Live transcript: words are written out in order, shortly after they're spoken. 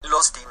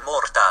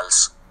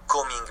Immortals,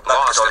 coming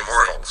back to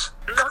life.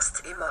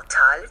 Lost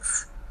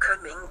Immortals,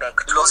 coming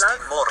back to Lost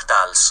life.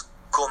 Immortals,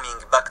 coming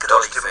back to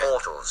Lost life.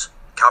 Immortals,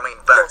 coming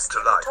back Lost to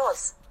life.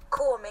 Immortals,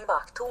 coming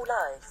back to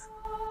life.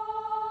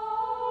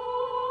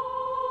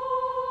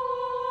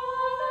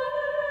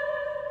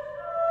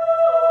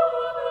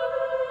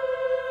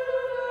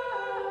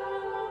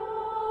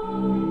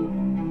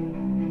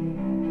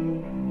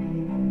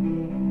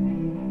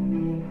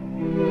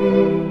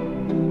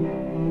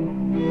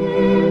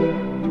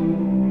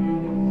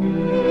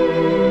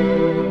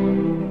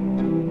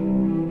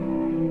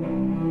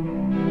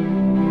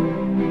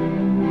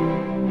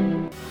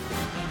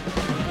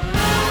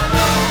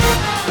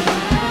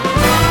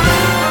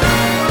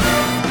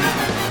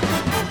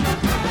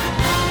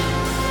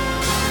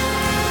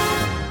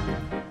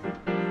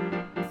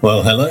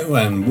 Well, hello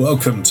and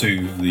welcome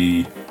to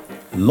the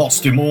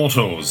Lost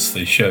Immortals,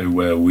 the show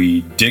where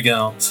we dig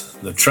out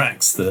the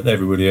tracks that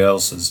everybody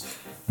else has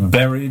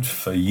buried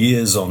for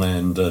years on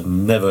end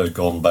and never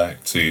gone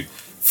back to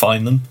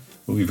find them.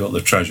 But we've got the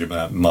treasure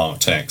map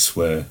marked X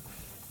where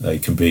they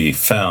can be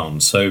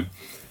found. So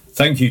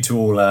thank you to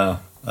all our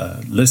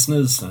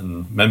listeners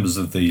and members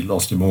of the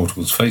Lost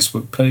Immortals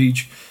Facebook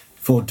page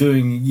for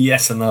doing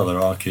yet another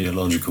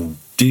archaeological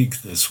dig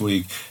this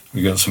week.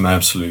 We got some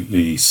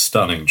absolutely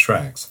stunning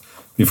tracks.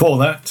 Before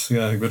that,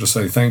 I've got to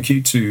say thank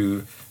you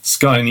to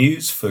Sky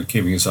News for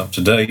keeping us up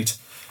to date,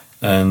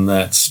 and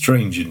that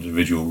strange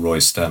individual Roy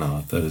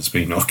Stannard that has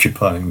been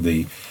occupying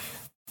the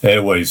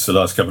airwaves for the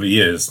last couple of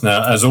years.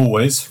 Now, as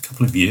always,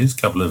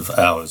 couple of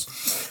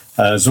hours.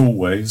 As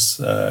always,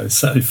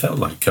 it felt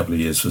like a couple of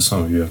years for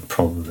some of you,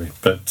 probably.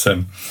 But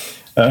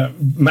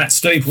Matt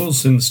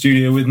Staples in the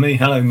studio with me.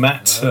 Hello,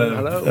 Matt.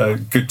 Hello.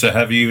 Good to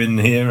have you in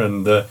here,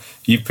 and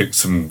you picked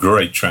some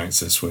great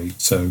tracks this week,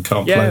 so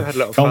can't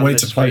wait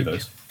to play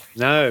those.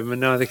 No,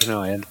 neither can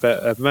I.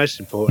 But most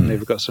importantly,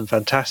 we've got some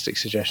fantastic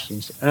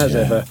suggestions, as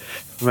ever,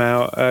 from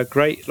our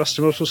great Lost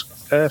Immortals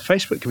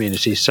Facebook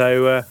community.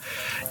 So,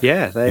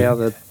 they are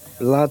the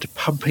blood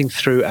pumping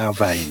through our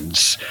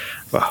veins.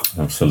 Well,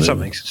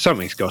 absolutely.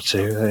 Something's got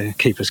to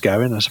keep us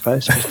going, I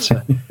suppose.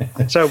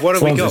 But, so what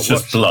have we got? It's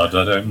just blood,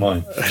 I don't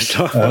mind.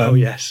 Oh,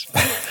 yes.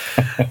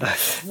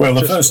 Well,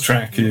 the first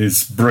track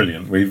is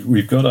brilliant.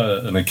 We've got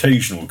an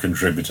occasional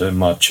contributor,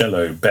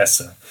 Marcello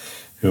Bessa,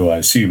 who I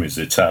assume is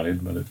Italian,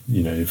 but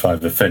if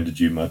I've offended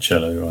you,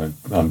 Marcello,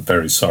 I'm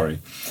very sorry.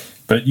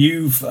 But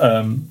you've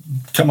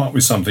come up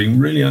with something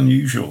really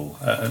unusual.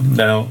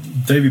 Now,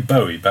 David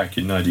Bowie, back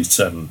in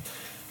 '97,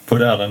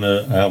 put out an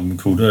album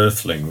called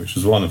Earthling, which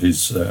was one of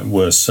his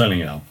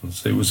worst-selling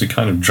albums. It was a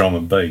kind of drum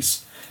and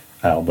bass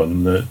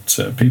album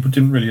that people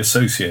didn't really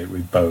associate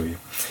with Bowie.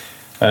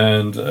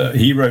 And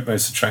he wrote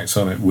most of the tracks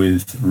on it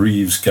with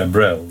Reeves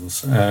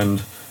Gabrels,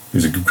 and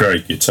who's a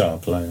great guitar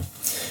player.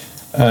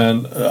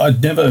 And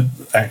I'd never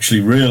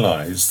actually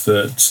realised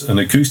that an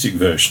acoustic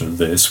version of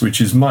this, which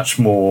is much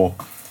more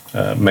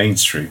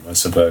mainstream, I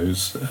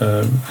suppose,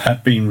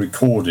 had been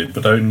recorded,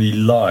 but only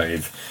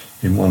live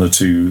in one or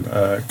two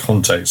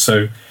contexts.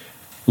 So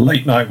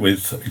Late Night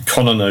with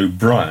Conan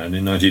O'Brien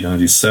in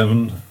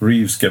 1997,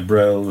 Reeves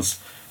Gabrels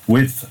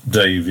with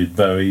David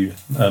Bowie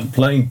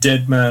playing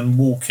Dead Man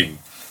Walking,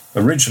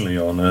 originally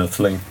on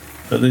Earthling,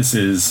 but this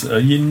is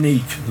a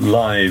unique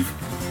live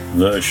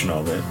version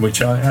of it,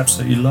 which I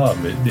absolutely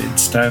love. It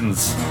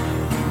stands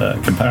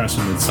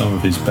comparison with some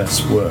of his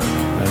best work,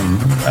 and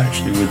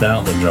actually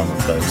without the drum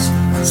and bass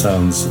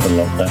sounds a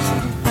lot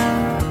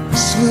better.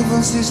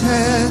 Swivels his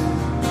head,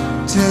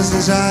 tears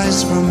his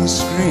eyes from the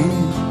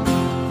screen,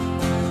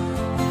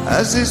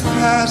 as his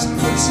past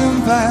puts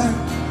him back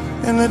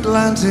in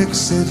Atlantic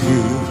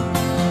City.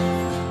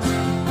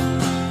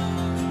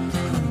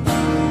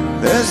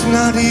 There's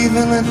not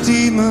even a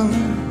demon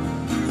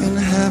in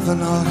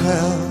heaven or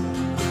hell.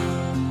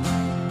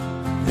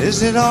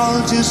 Is it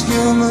all just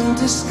human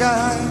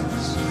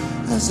disguise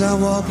as I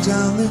walk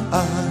down the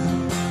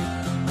aisle?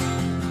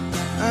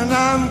 And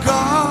I'm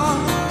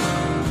gone,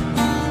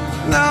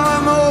 now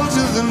I'm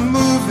older than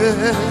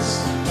movies,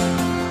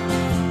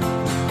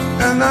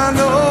 and I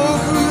know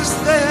who's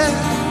there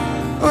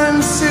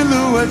when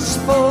silhouettes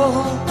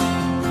fall.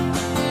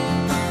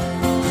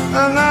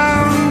 And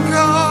I'm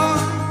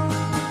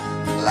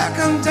gone, like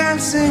I'm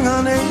dancing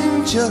on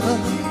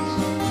angels.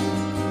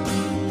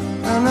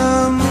 And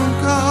I'm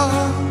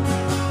gone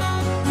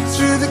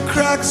through the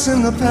cracks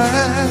in the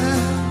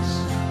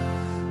past,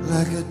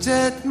 like a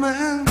dead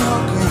man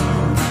walking.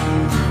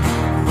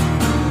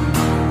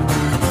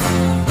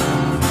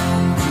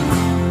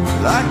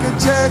 Like a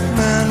dead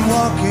man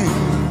walking.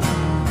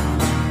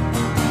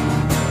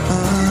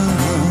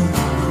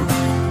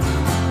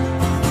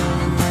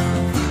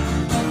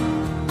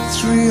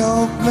 Three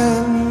old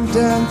men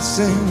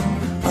dancing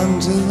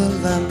under the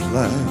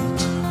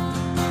lamplight,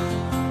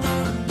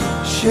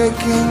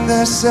 shaking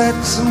their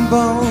sex and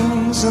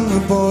bones and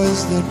the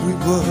boys that we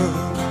were.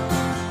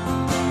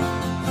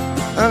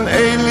 An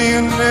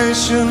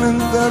alienation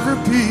and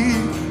therapy,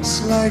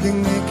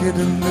 sliding naked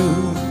and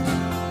nude,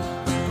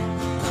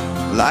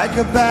 like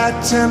a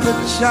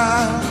bad-tempered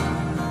child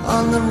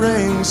on the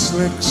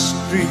rain-slick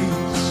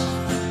streets.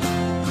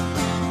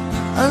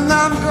 And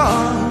I'm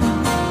gone,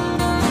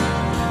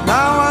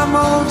 now I'm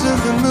on to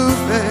the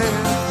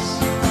movies.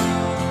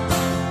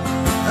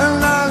 And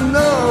I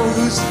know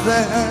who's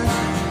there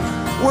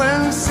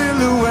when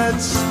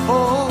silhouettes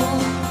fall.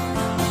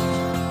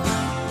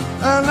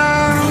 And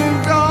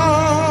I'm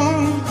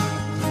gone,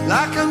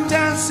 like I'm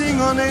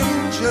dancing on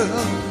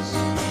angels.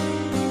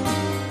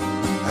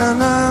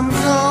 And I'm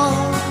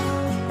gone,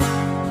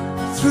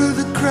 through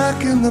the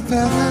crack in the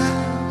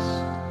past,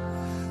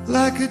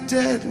 like a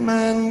dead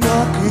man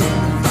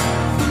walking.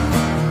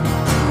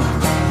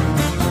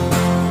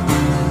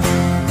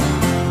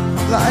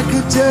 Like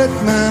a dead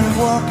man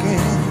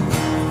walking.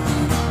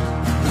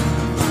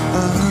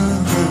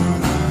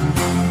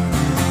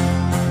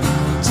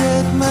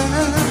 Dead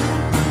man.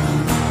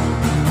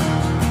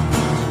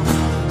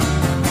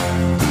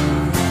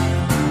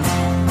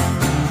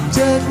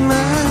 Dead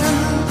man.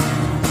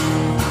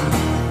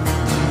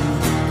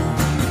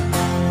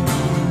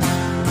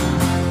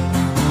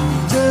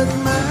 Dead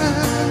man.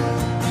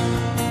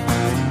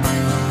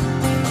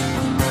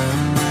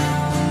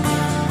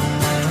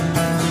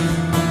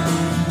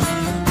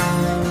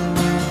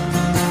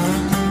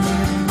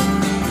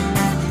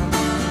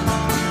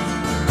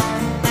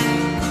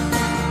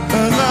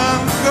 And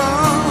I'm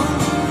gone,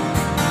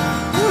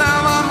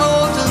 now I'm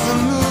on to the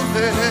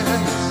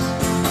movies.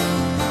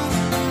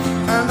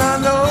 And I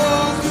know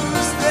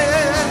who's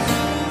there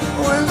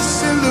when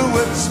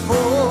silhouettes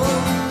fall.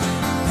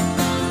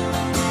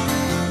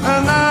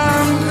 And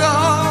I'm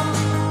gone,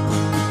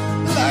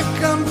 like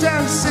I'm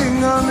dancing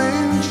on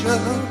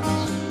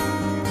angels.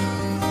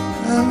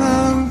 And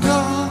I'm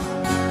gone,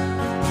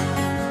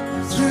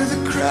 through the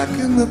crack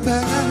in the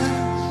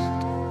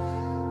past,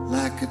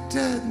 like a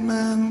dead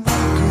man walking.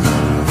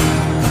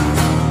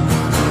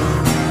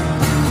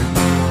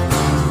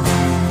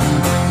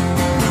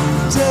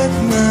 Dead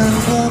man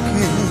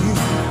walking.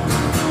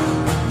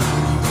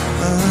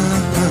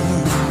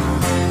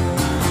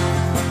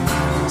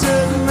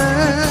 Dead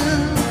man.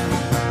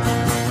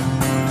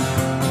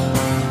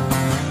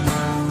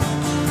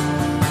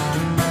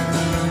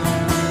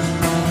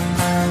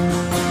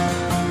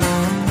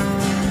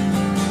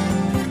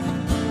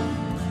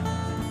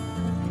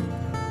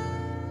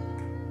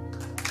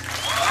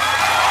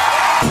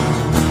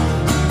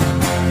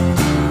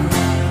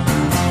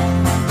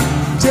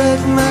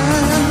 Dead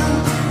man.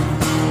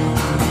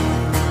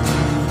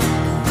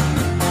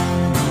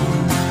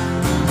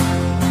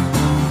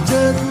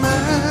 Dead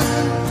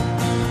man.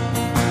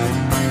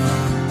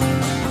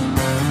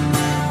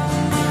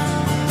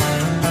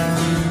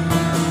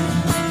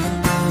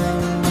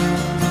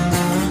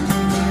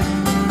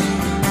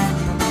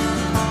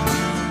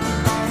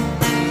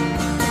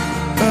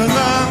 And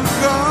I'm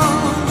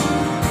gone,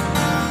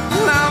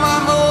 now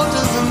I'm on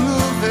to the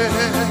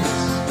movies.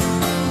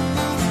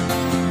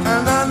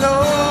 And I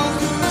know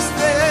who's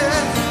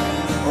there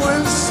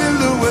when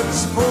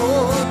silhouettes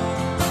fall.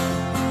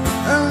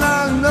 And I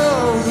know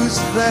who's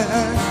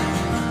there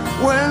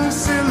when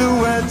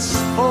silhouettes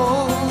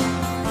fall.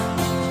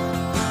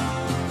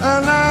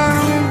 And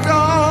I'm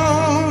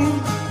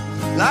gone,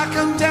 like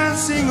I'm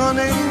dancing on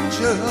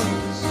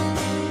angels.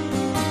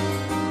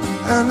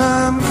 And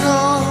I'm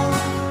gone,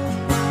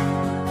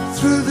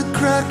 through the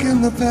crack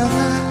in the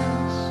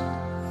past,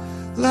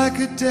 like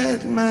a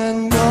dead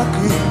man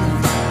walking.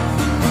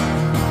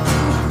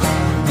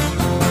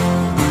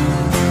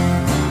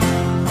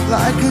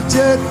 Like a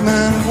dead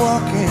man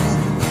walking.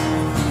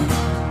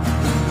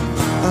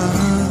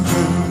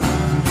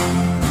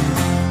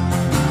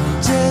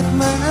 Dead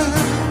man.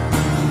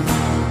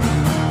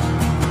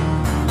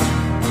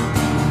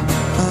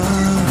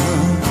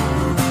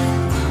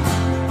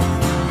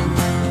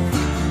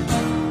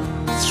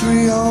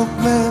 Three old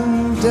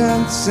men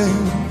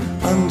dancing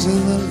under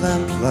the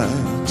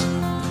lamplight,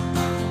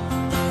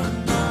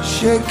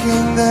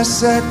 shaking their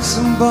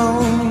Saxon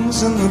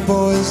bones and the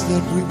boys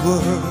that we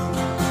were.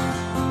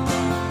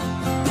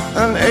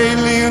 An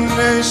alien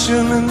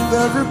nation in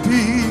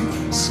therapy,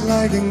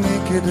 sliding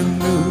naked and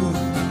nude,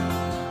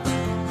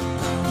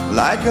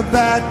 like a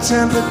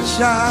bad-tempered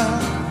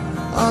child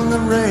on the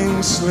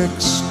rain-slick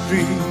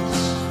streets.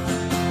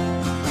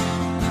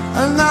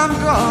 And I'm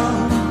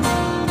gone,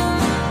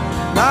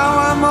 now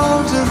I'm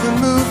on to the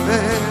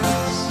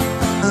movies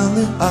and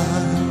the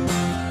eye.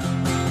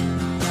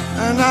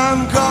 And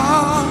I'm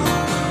gone,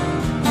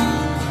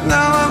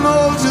 now I'm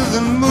on to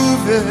the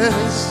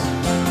movies.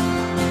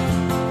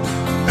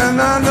 And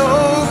I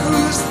know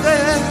who's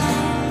there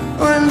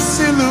when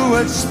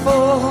silhouettes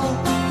fall.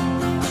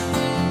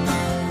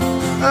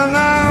 And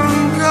I'm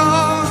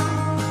gone,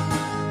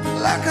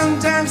 like I'm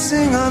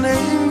dancing on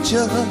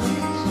angels.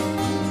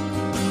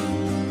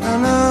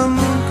 And I'm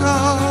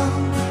gone,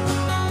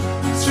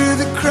 through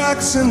the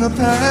cracks in the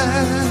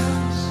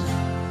past,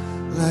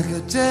 like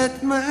a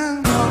dead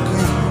man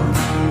walking.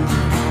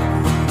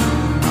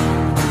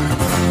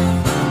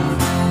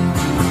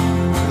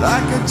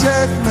 Like a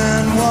dead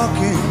man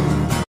walking.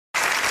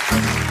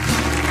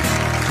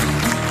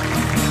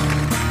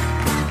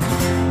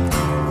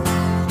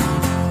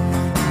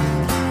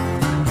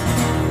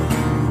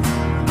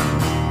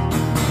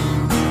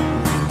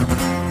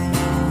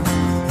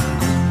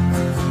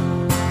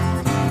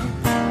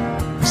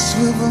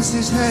 turns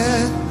his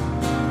head,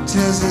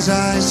 tears his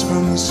eyes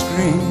from the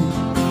screen,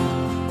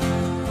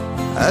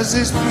 as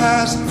his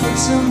past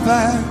puts him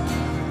back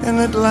in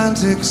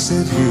Atlantic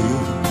City.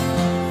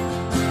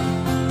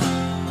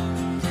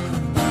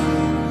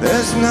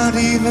 There's not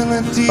even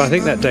a deep. I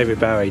think that David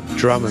Bowie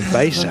drum and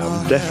bass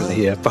album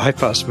definitely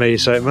bypassed me,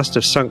 so it must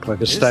have sunk like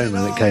a stone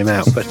when it came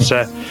out. But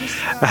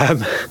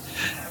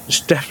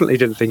definitely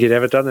didn't think he'd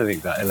ever done anything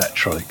that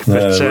electronic.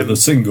 But, the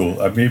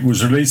single, I mean, it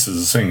was released as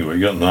a single. It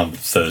got number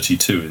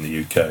 32 in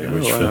the UK,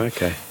 which for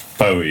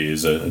Bowie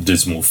is a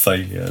dismal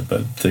failure.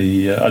 But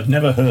I'd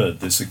never heard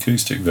this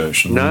acoustic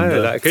version.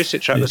 No, that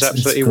acoustic track was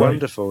absolutely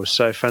wonderful.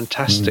 So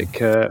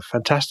fantastic,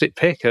 fantastic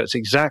pick. It's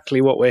exactly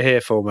what we're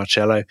here for,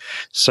 Marcello.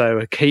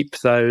 So keep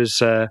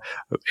those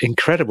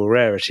incredible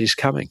rarities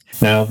coming.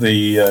 Now,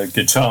 the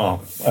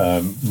guitar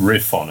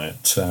riff on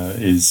it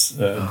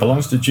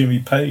belongs to Jimmy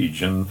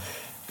Page, and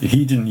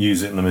he didn't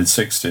use it in the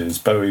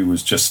mid-60s. Bowie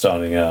was just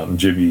starting out, and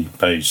Jimmy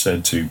Page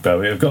said to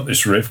Bowie, I've got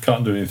this riff,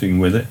 can't do anything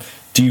with it.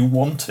 Do you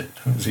want it?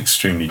 It was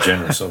extremely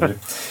generous of him.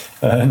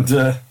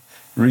 And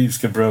Reeves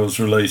Gabrels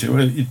related,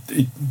 well,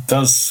 it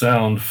does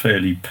sound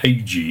fairly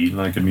Pagey,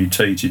 like a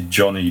mutated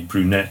Johnny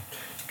Brunette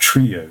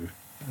trio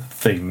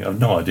thing. I've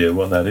no idea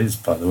what that is,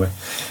 by the way.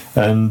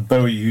 And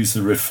Bowie used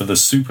the riff for the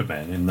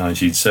Superman in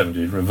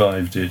 1970 and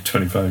revived it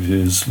 25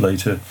 years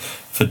later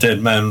for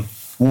Dead Man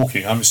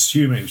Walking. I'm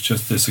assuming it was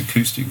just this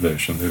acoustic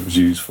version that it was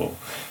used for,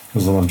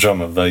 because on the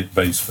drum and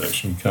bass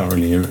version you can't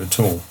really hear it at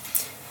all.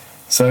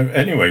 So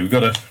anyway,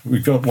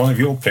 we've got one of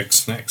your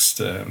picks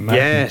next, Matt.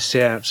 Yes,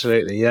 yeah,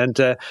 absolutely. And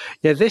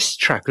this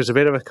track was a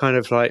bit of a kind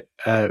of like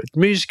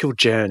musical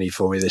journey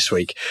for me this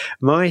week.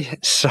 My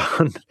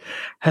son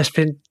has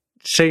been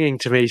singing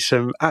to me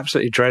some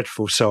absolutely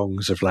dreadful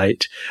songs of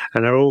late,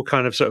 and they're all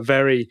kind of sort of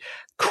very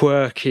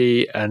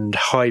quirky and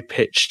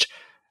high-pitched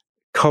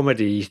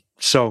comedy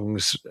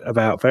songs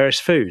about various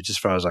foods, as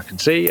far as I can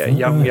see. A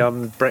Yum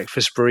Yum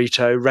breakfast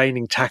burrito,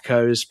 raining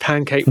tacos,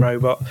 pancake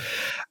robot.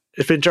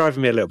 It's been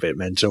driving me a little bit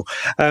mental.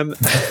 I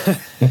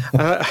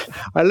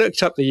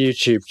looked up the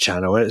YouTube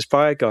channel, and it's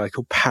by a guy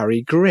called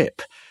Parry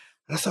Grip.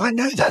 And I thought, I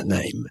know that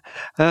name.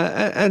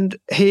 And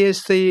he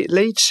is the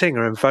lead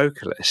singer and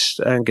vocalist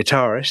and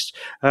guitarist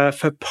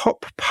for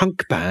pop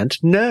punk band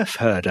Nerf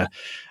Herder.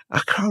 I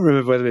can't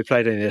remember whether we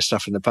played any of their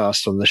stuff in the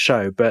past on the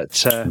show,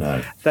 but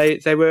No.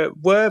 they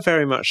were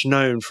very much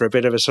known for a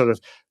bit of a sort of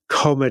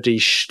comedy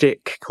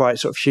shtick, quite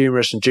sort of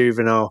humorous and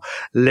juvenile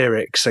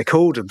lyrics. They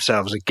called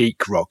themselves a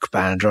geek rock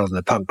band rather than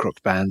a punk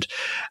rock band,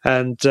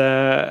 and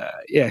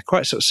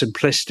quite sort of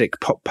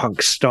simplistic pop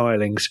punk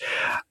stylings.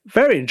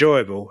 Very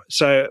enjoyable.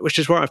 So, which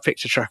is why I've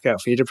picked a track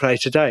out for you to play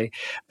today.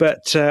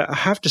 But I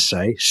have to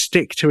say,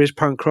 stick to his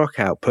punk rock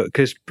output,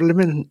 because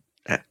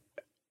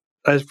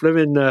those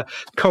blooming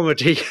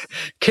comedy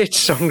kids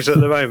songs at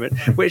the moment,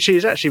 which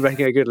he's actually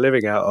making a good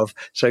living out of,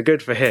 so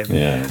good for him,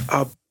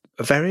 are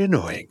very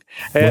annoying.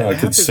 Well, I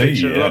could see,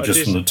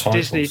 just from the titles.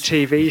 Disney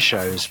TV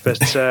shows,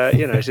 but so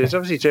he's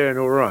obviously doing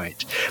all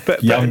right.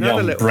 But Yum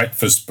Yum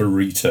breakfast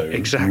burrito,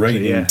 exactly,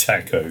 raining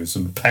tacos,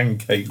 and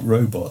pancake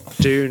robot.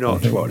 Do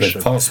not watch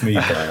them. Passed me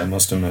by, I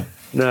must admit.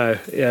 No,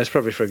 it's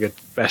probably for a good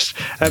best.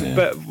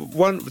 But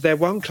their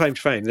one claim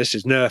to fame, this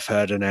is Nerf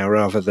Herder now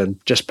rather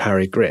than just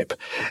Parry Grip,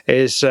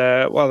 is,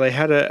 they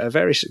had a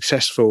very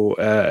successful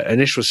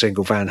initial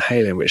single, Van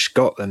Halen, which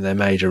got them their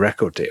major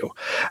record deal.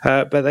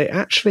 But they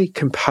actually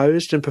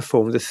composed and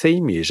performed the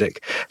theme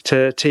music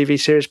to TV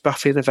series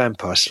Buffy the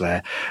Vampire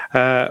Slayer,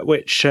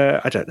 which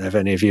I don't know if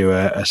any of you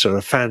are sort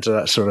of fans of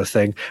that sort of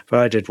thing, but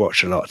I did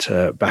watch a lot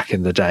back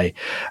in the day.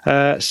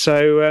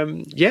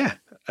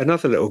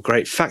 Another little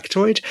great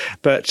factoid,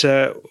 but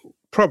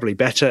probably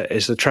better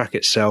is the track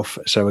itself.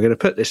 So we're going to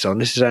put this on.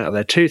 This is out of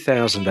their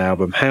 2000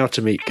 album, How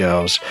to Meet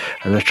Girls,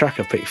 and the track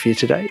I've picked for you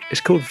today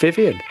is called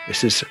Vivian.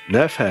 This is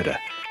Nerf Herder.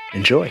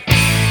 Enjoy.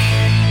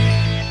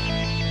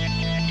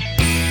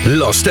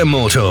 Lost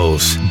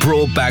Immortals,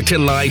 brought back to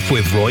life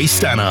with Roy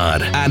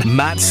Stannard and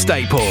Matt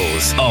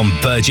Staples on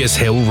Burgess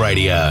Hill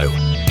Radio.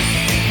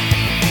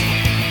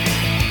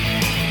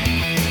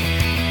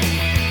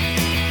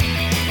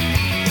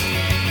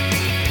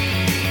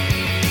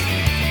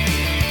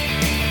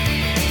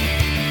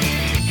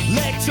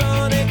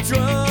 Electronic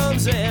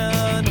drums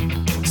and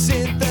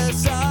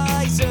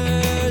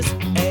synthesizers,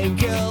 and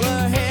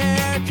killer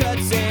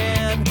haircuts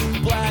and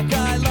black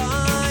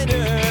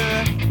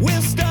eyeliner.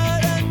 We'll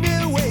start a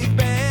new wave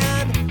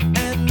band,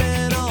 and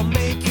then I'll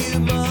make you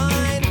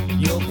mine.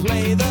 You'll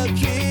play the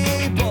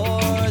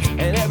keyboards,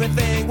 and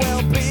everything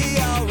will be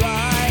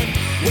alright.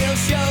 We'll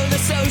show the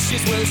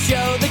socials, we'll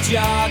show the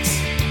jocks,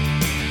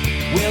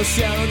 we'll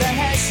show the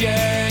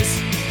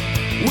heshers.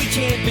 We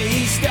can't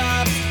be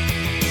stopped.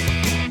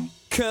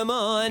 Come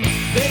on,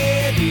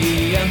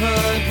 baby,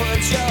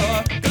 put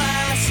your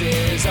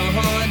glasses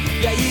on.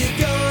 Yeah, you've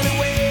gone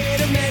away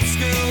to med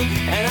school,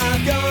 and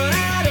I've gone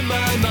out of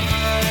my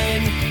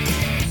mind.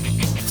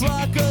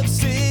 Flock of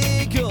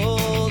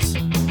seagulls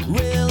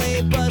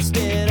really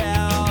busted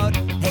out.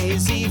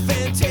 Hazy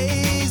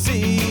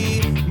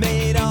fantasy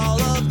made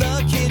all of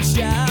the kids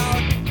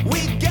shout.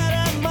 We got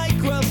a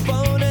microphone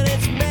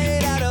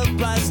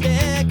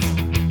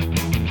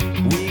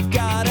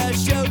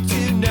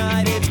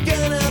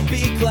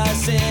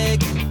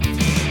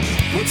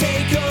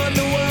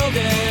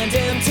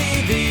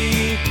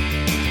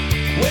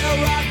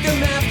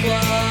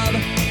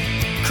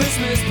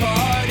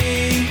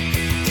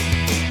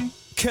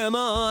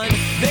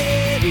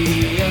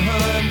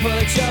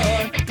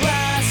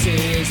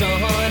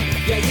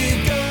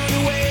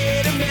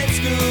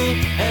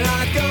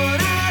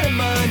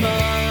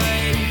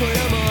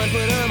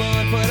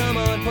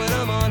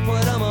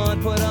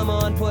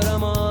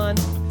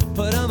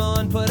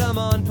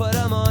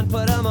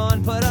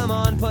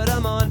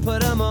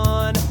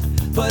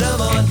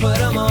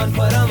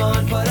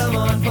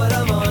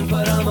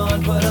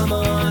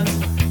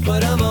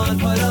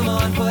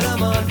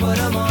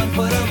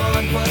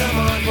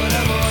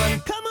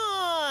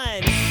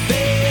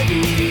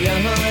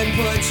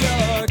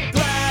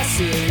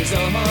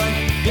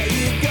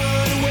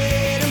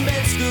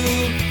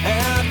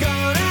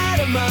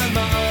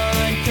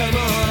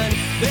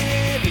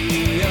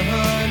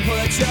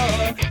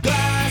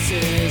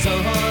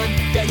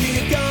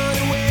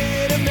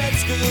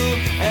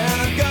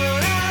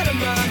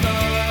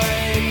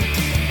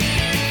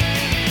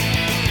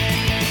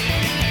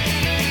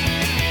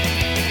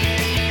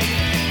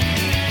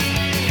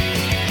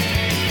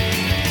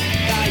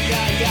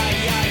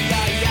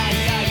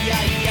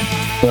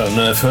Well,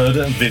 Nerf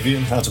Herder,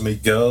 Vivian, How to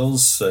Meet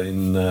Girls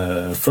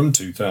from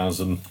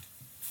 2000.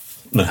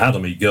 Now, How to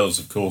Meet Girls,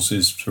 of course,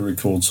 is to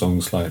record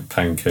songs like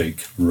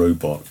Pancake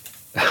Robot.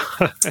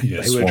 They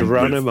would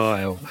run a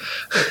mile.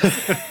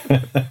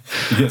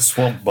 You get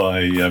swamped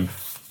by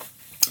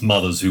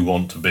mothers who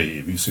want to be,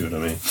 if you see what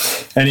I mean.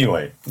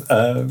 Anyway,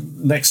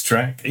 next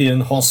track,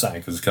 Ian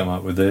Hossack has come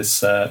up with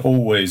this.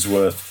 Always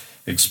worth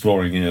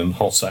exploring Ian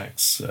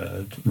Hossack's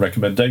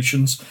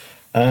recommendations.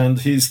 And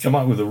he's come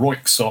up with a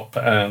Röyksopp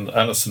and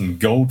Alison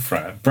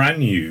Goldfrapp brand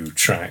new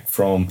track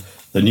from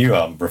the new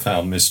album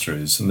Profound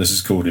Mysteries, and this is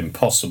called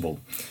Impossible.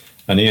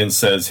 And Ian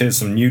says, here's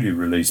some newly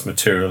released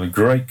material, a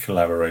great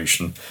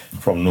collaboration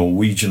from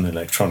Norwegian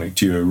electronic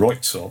duo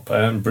Röyksopp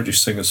and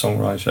British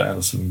singer-songwriter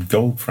Alison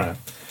Goldfrapp.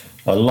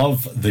 I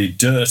love the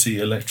dirty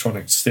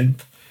electronic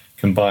synth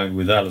combined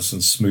with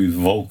Alison's smooth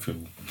vocal.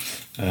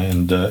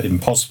 And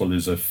Impossible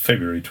is a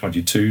February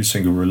 22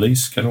 single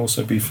release, can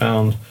also be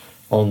found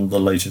on the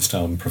latest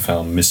album,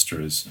 Profound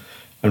Mysteries.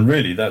 And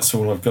really, that's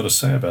all I've got to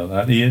say about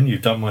that. Ian,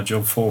 you've done my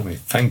job for me.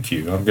 Thank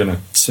you. I'm going to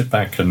sit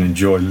back and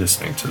enjoy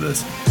listening to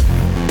this.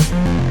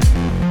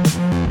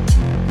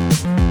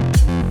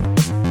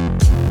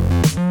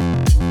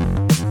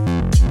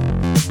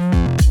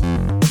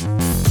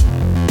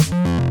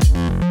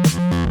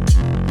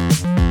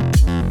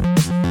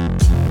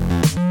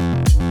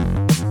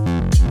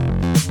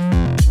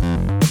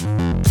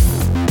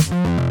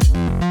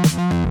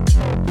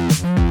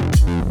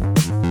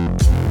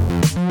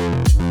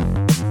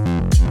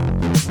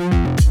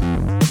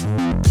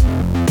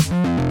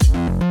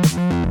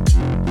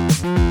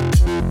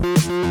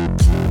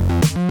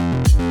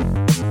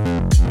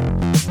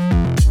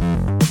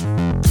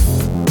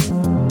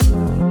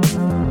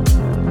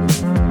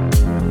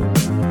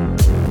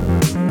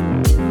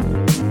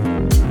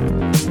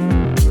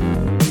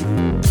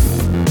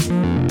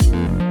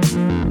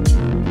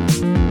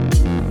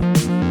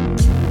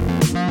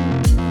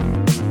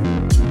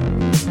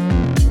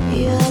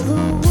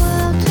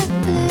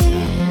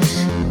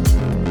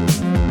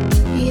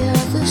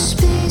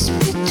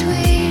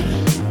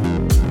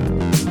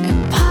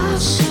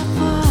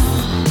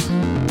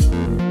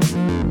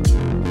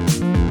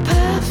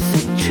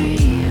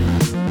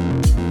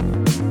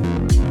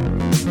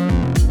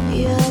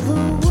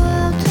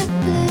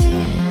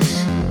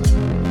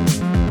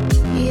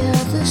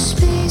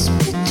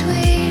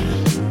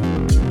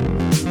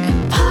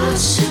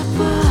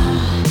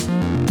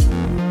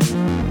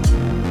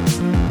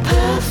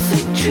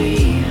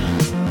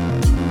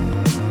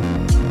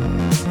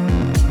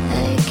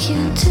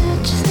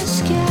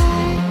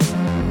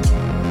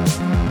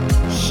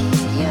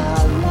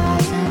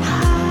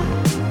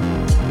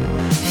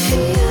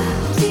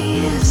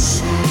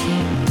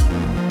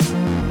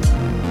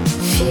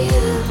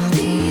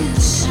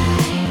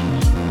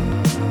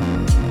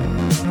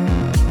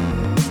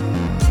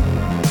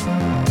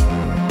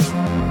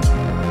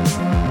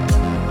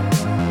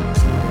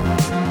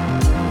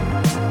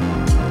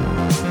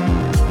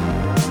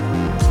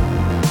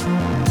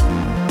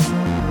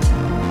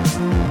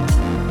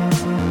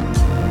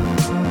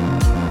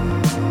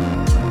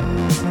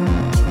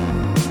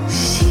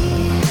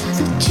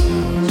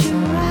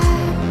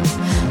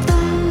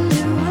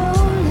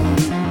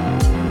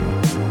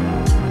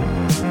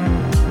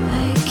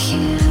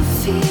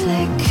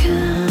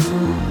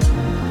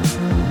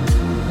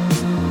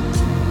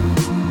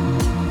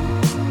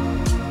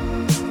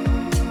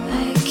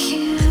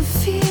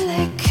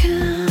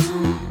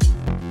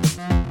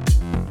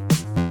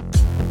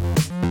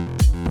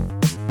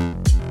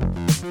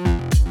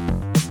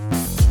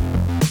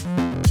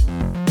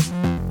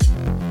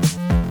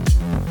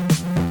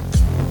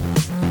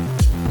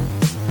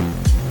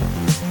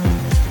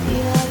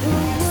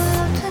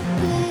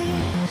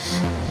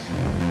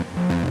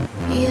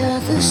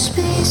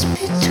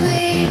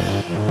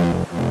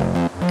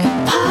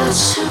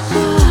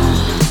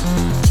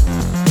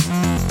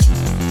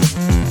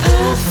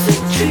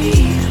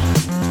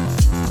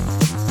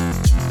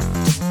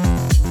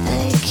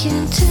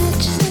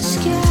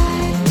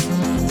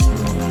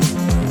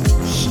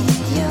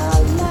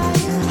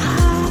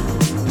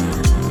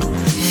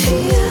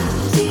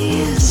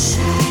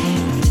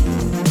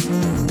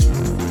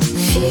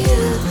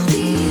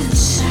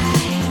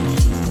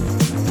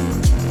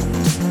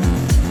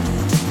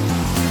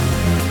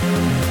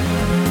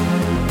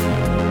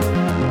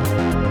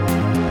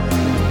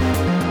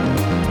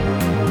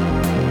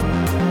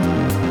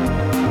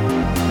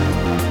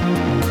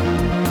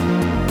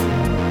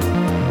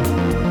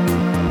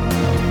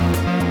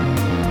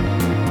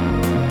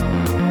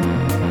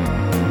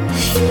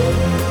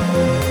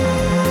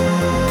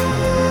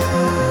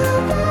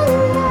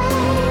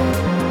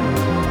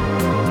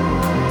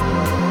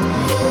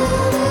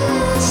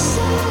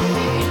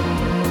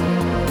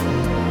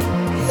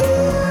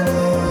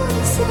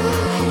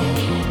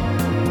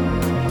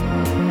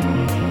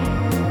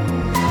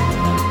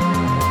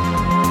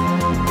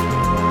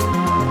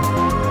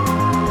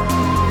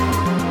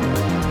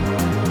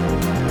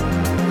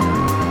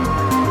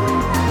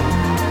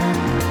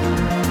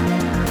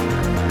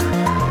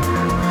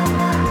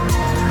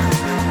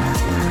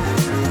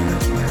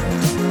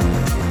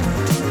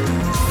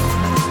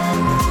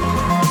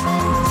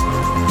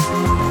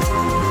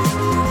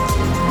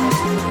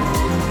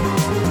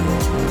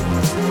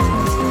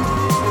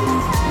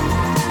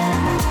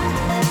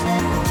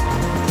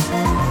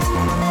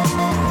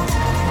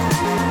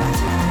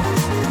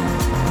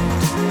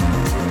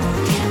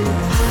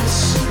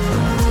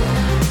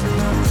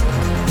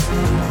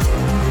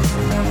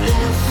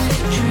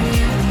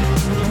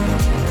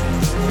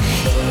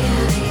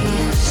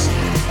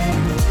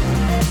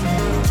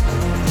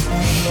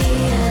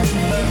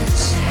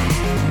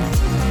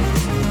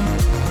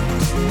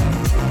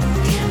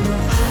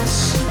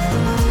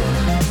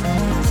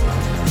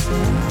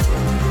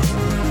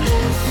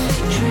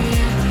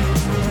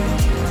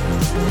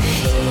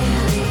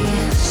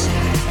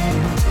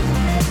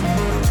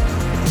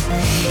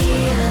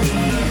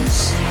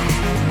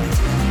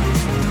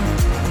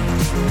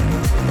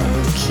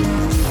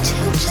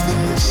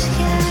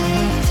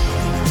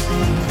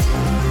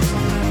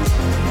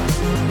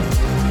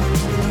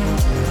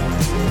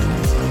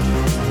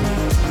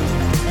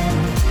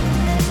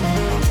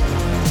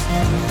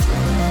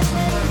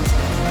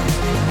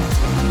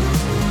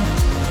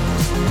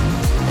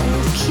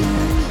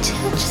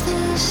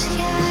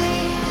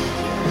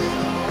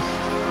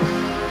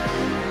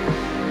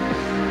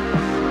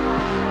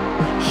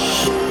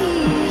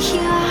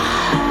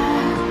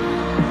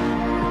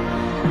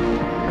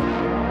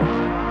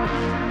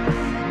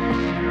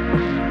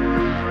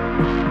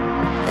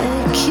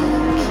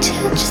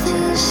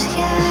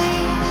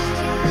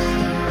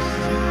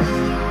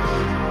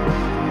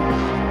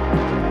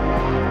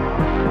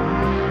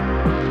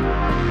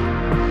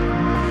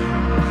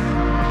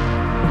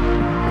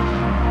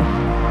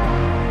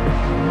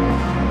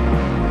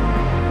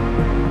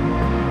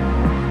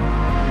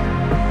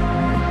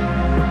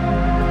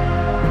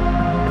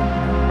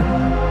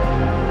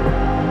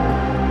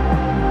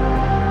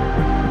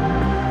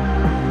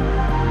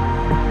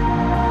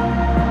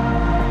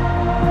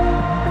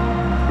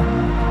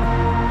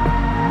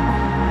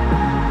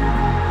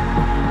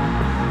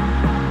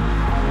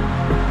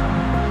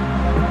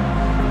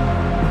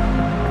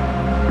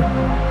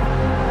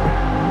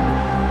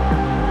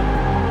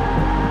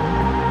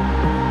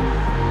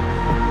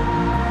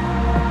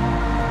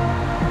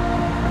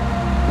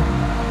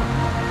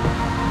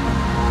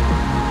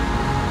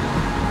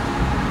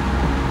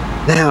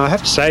 Now, I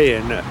have to say,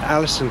 Ian,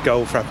 Alison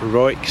Goldfrapp and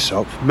Roy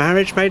Ixop,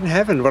 Marriage Made in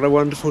Heaven, what a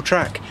wonderful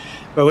track.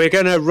 But we're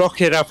going to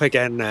rock it up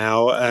again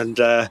now and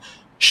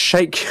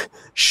shake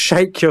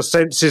your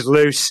senses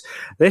loose.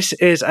 This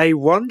is a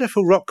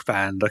wonderful rock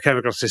band I came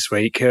across this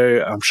week,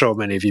 who I'm sure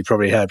many of you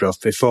probably heard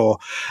of before,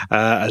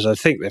 as I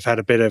think they've had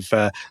a bit of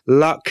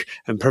luck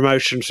and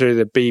promotion through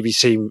the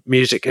BBC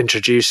Music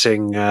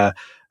Introducing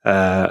programme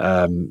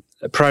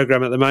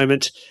at the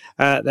moment.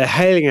 They're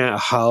hailing out of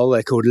Hull.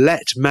 They're called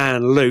Let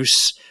Man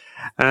Loose.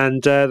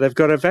 And they've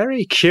got a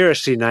very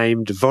curiously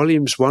named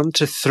Volumes 1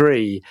 to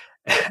 3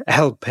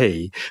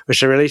 LP,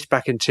 which they released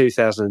back in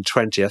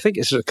 2020. I think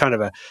it's a kind of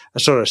a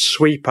sort of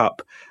sweep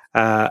up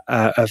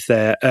of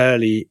their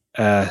early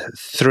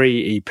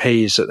 3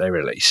 EPs that they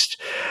released.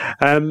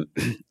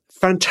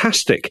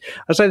 Fantastic.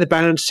 I'd say the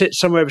band sits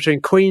somewhere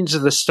between Queens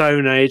of the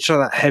Stone Age, so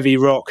that heavy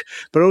rock,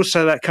 but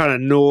also that kind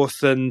of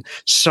northern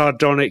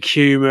sardonic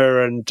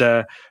humour and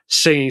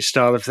singing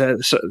style of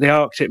the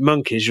Arctic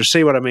Monkeys. You'll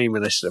see what I mean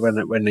with this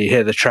when you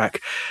hear the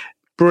track.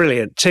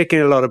 Brilliant,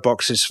 ticking a lot of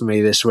boxes for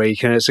me this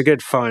week, and it's a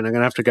good find. I'm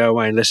going to have to go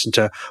away and listen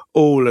to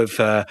all of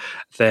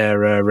their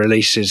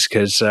releases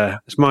because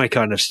it's my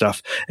kind of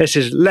stuff. This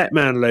is Let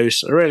Man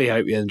Loose. I really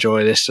hope you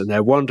enjoy this and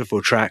their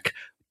wonderful track,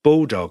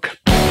 Bulldog.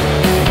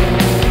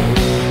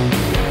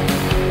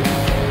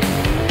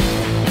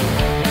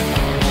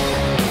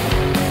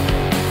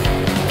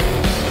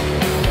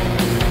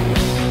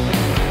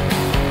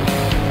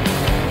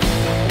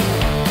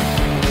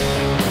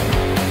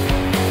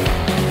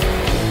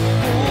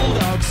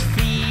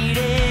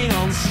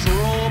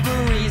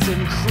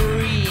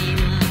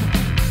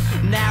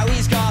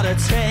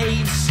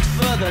 Taste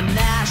for the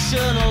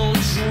national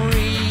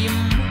dream.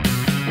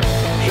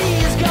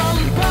 He's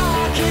gone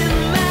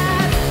barking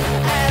mad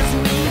as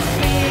we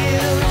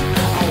feel. I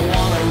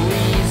want to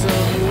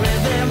reason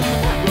with him,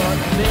 but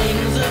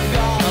things have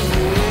gone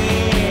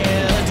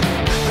weird.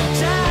 The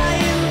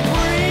dying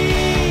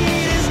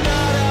breed is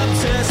not up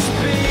to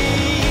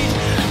speed.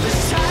 The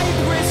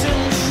typewritten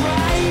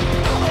tripe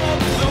of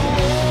the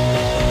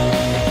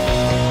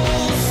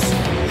walls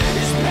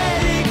is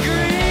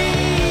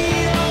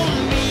pedigree on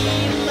me.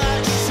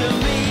 To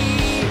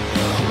me,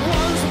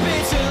 once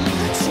bitten,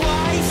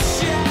 twice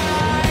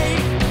shy.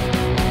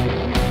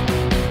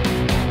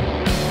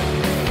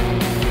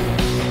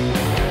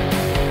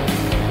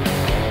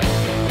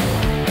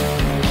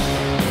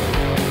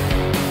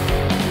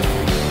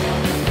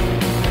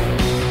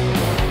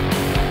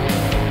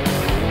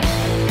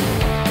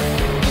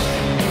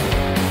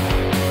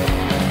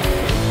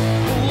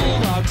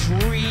 Bulldog's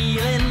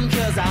reeling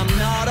 'cause I'm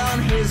not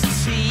on his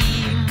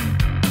team,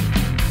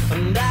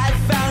 and I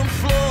found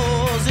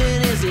flaws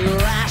in his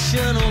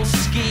irrational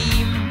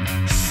scheme.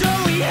 So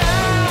he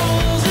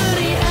howls and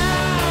he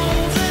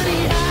howls and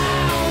he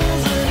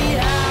howls and he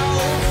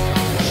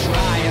howls.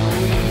 Try and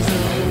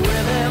reason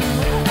with him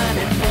and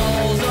it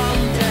falls on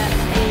deaf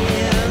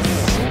ears.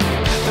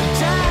 The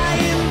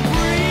dying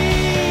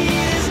breed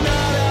is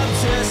not up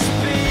to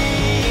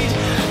speed.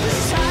 The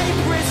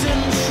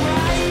typewritten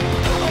tripe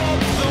of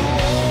the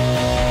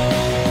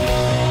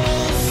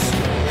walls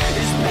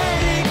is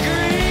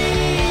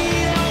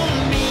pedigree don't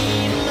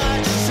mean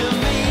much to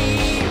me.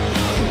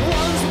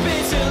 Once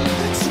bitten,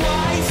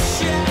 twice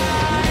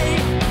shy.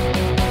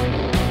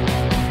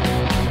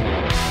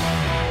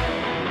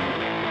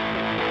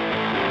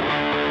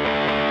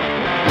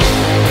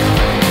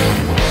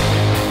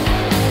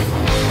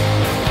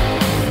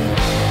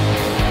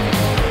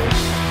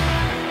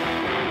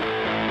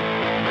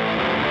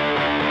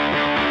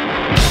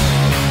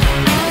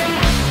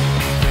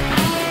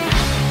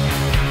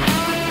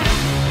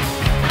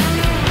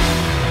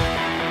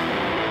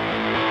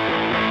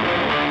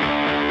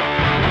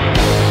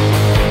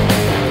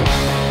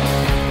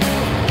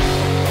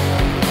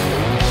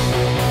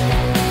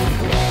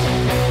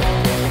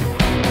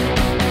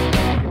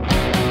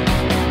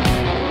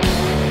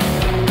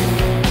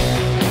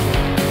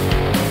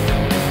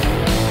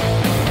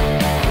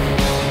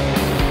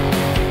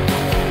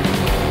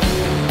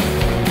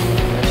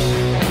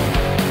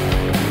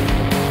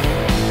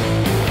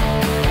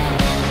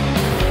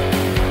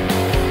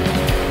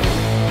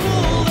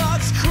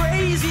 Bulldog's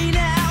crazy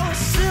now,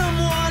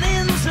 someone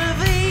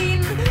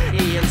intervene.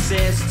 He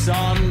insists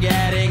on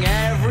getting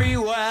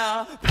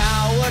everywhere,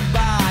 powered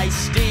by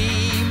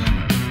steam.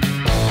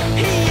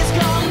 He's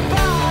gone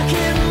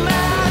barking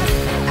mad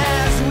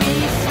as we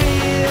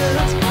feel.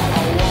 I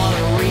want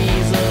to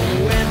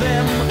reason with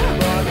him,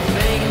 but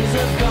things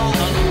have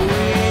gone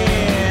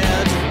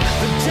weird.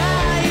 The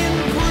dying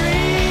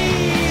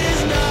breed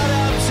is not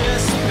up to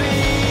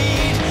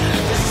speed.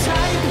 The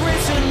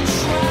typewritten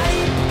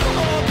tripe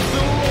of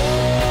the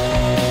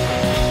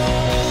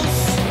walls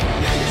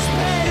is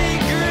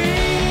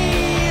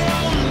pedigree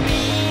don't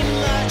mean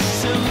much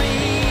to me.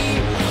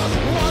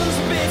 Once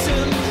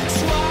bitten,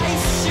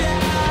 twice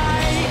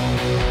shy.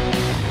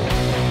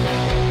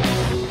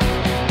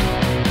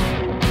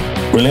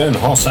 Well, Leon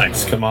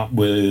Hossack's come up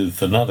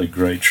with another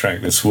great track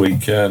this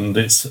week, and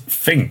it's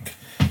Fink.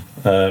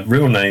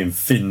 Real name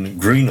Finn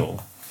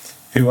Greenall.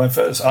 who I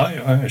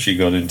actually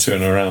got into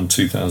in around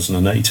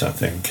 2008, I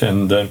think,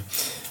 and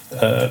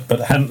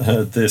but I hadn't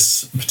heard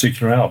this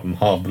particular album,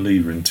 Hard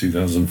Believer, in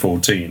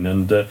 2014,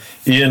 and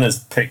Ian has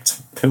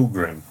picked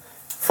Pilgrim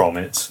from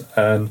it,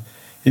 and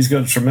he's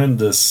got a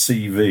tremendous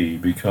CV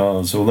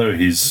because although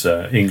he's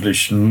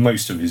English,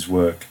 most of his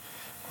work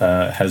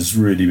has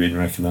really been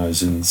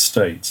recognised in the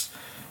States.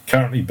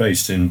 Currently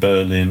based in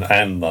Berlin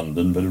and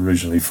London, but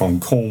originally from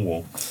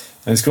Cornwall.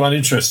 And it's quite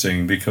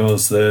interesting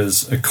because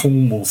there's a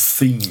Cornwall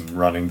theme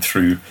running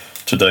through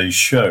today's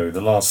show.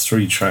 The last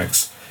 3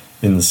 tracks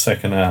in the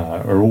second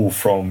hour are all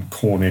from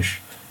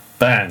Cornish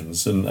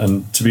bands.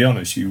 And to be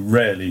honest, you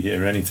rarely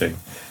hear anything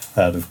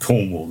out of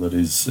Cornwall that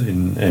is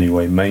in any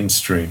way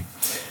mainstream.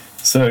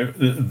 So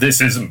this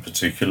isn't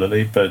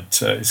particularly,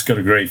 but it's got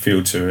a great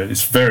feel to it.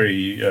 It's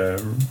very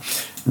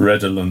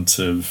redolent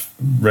of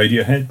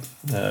Radiohead,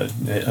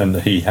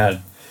 and he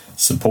had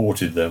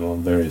supported them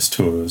on various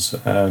tours.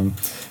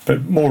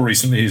 But more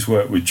recently, he's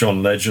worked with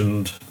John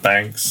Legend,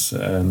 Banks,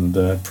 and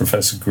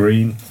Professor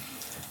Green,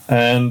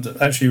 and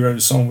actually wrote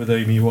a song with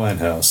Amy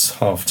Winehouse,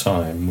 Half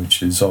Time,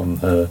 which is on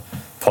her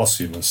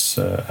posthumous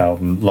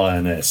album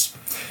Lioness.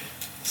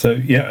 So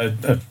yeah,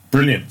 a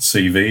brilliant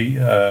CV,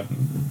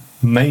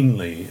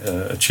 mainly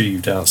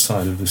achieved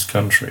outside of this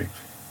country.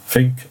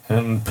 Fink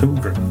and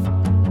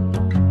Pilgrim.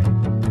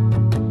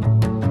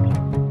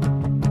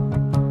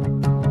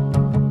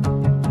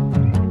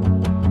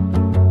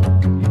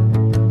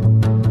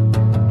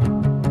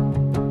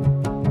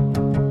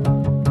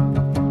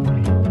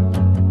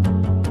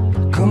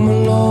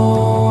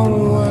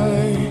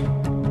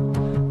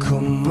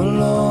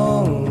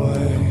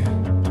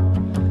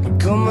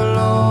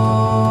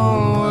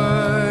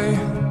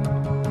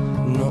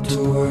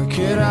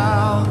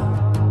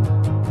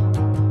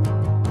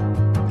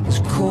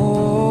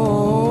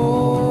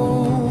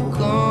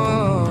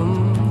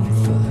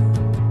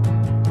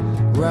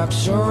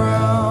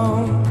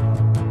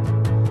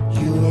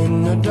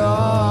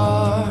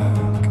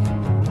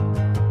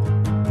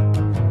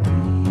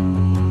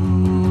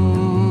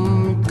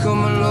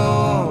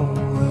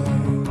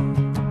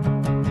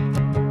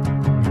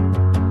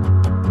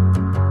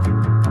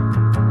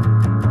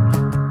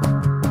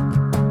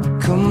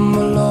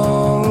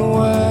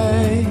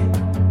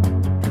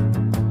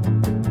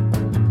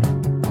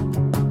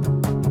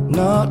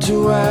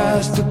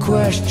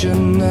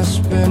 Question that's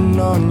been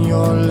on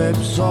your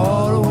lips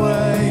all the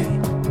way.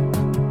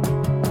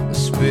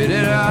 Spit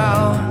it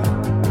out.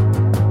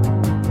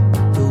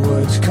 The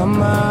words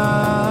come out.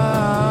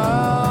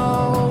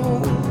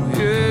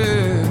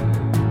 Yeah.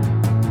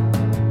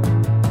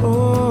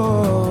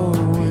 Oh,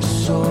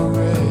 it's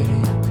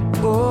already.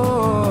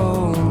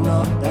 Oh,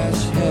 not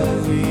as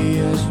heavy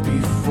as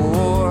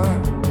before.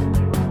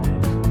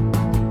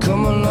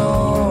 Come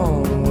along.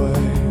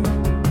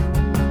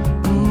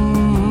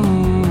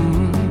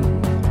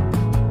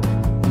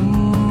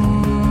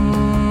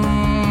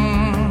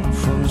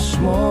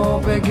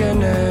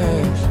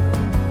 Beginnings.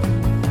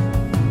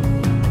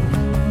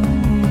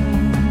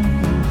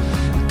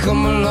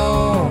 Come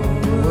along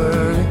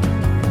way.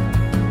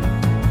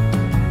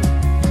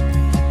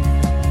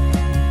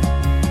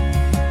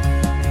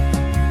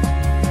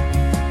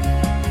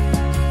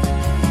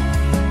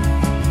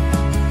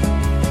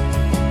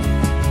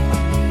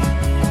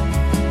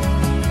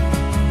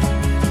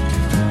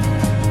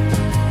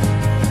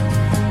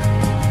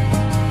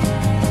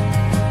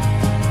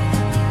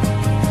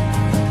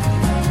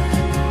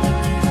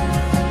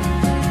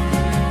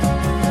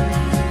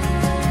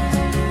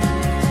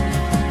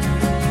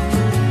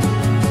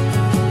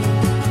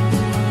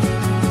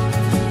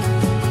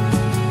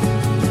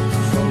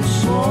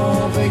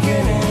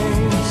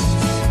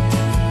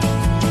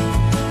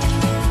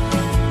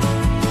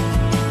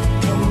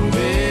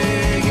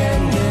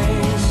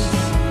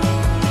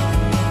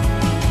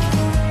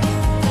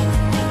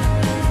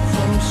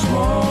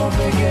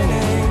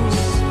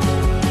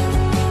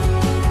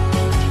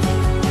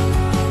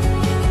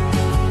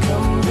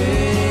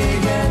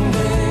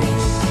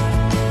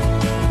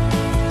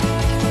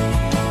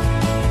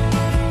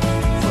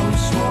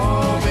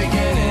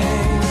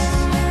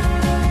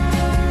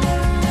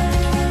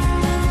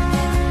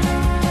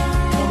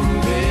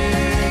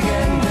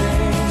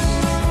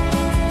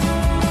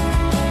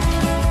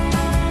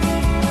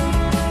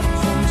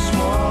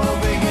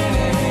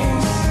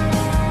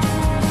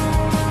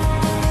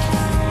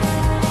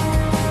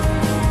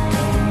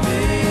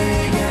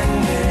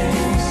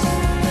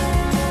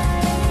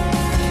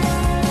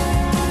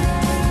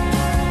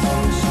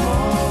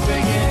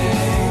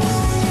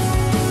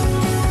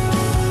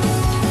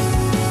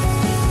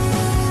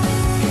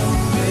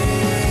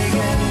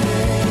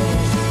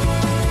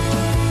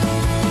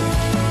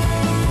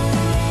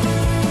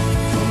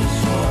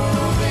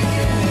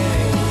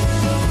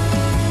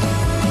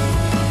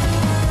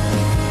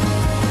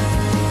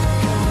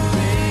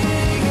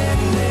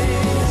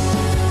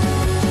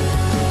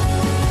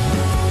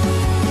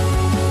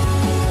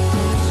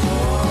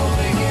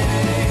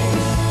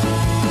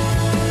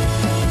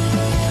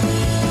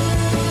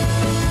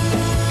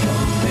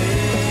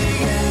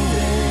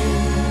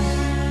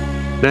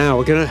 Now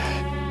we're going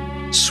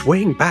to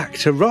swing back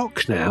to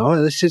rock now.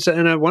 This is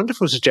a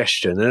wonderful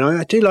suggestion, and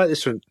I do like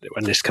this one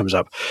when this comes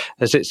up,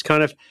 as it's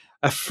kind of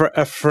a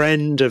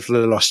friend of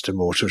the Lost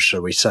Immortals,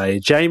 shall we say.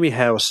 Jamie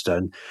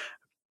Helston,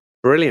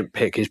 brilliant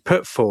pick. He's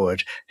put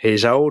forward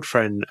his old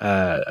friend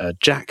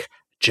Jack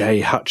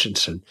J.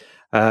 Hutchinson,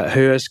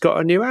 who has got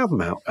a new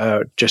album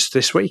out just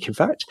this week, in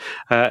fact.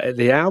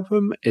 The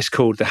album is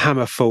called The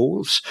Hammer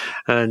Falls,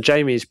 and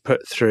Jamie's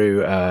put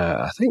through,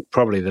 I think,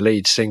 probably the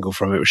lead single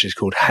from it, which is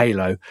called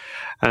Halo.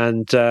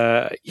 And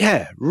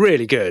yeah,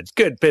 really good.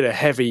 Good bit of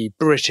heavy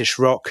British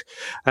rock.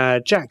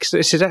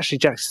 This is actually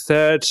Jack's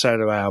third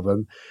solo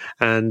album,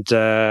 and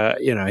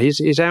you know,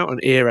 he's out on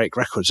Earache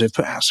Records. They've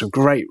put out some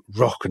great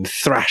rock and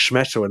thrash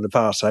metal in the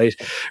past. So he's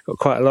got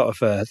quite a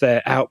lot of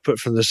their output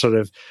from the sort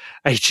of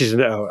 80s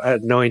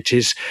and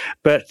 90s.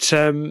 But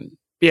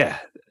yeah,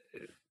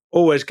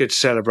 always good to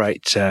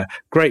celebrate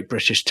great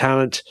British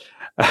talent.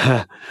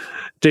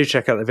 Do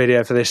check out the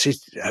video for this.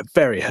 He's a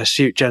very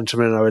hirsute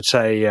gentleman, I would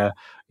say.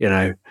 You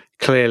know,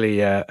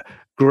 clearly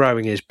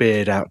growing his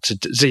beard out to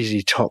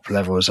ZZ Top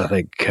levels, I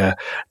think,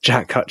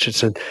 Jack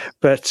Hutchinson.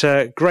 But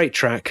great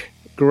track,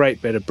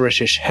 great bit of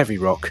British heavy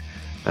rock.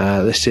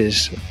 This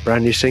is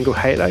brand new single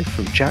Halo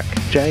from Jack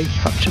J.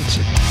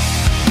 Hutchinson.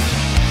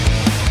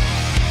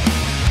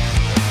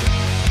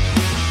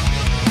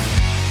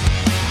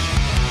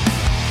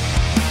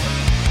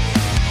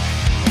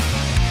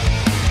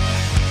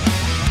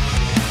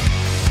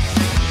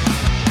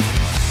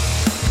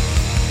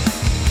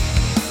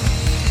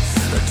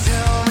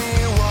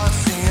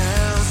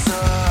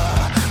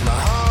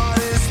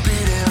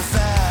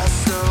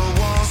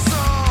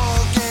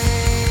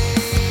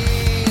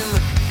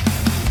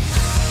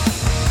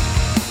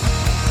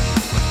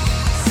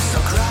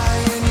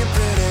 Crying your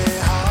pretty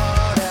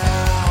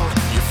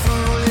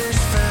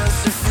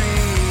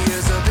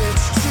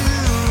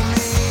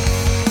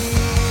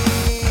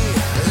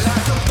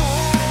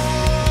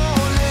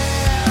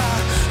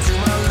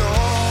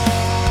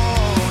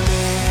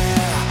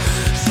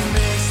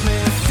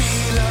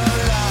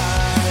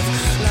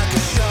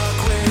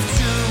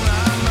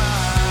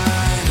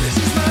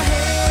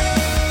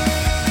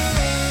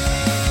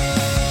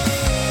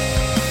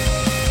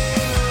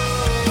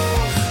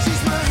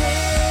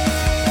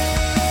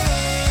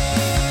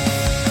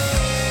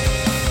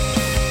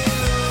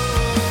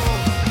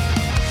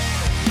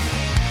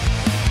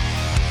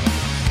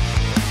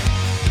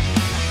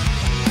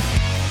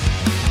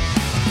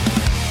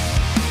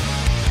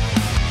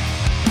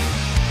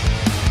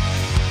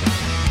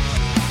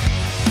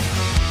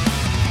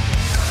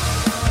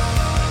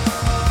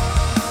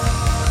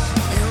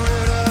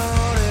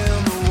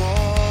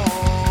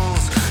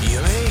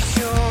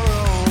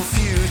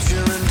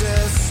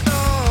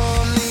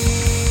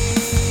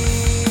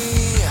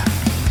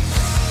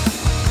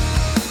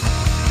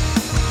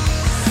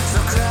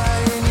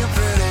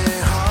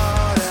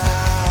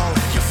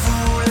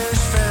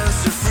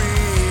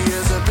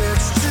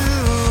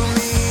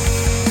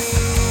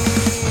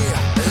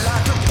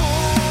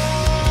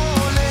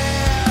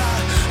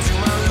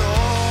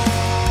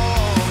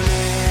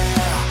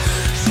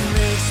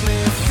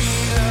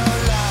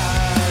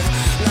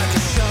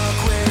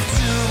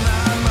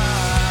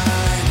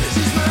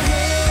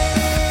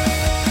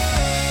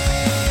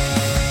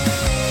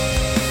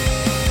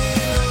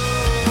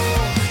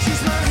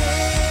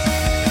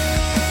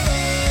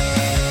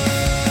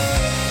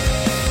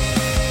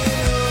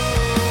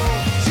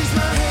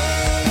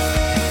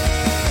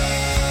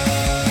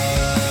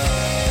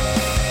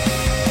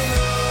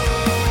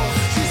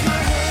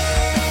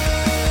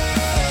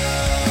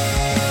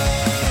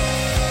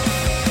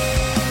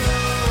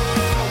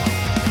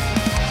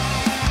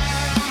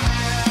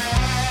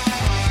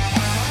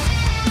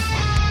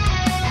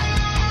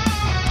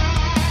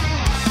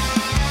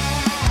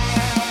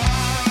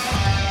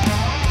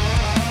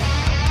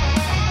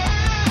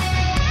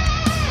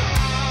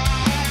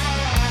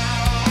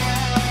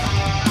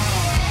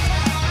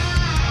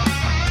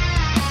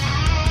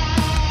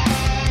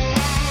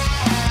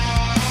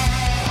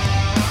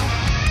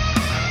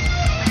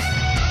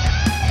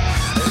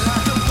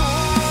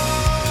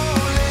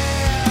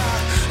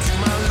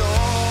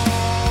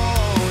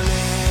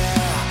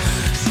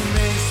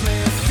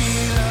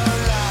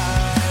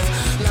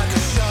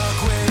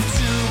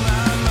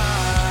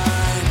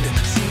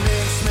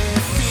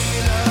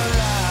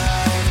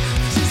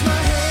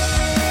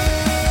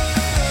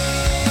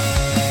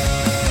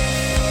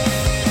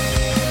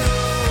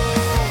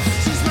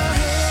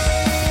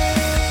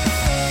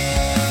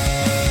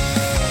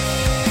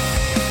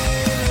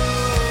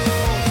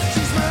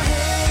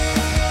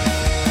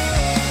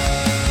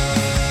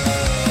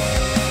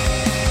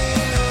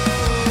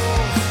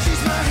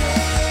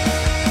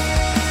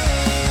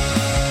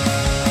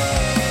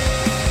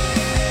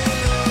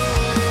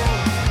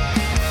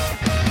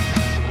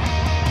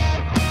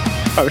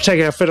Right, we're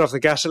taking our foot off the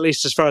gas, at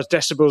least as far as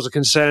decibels are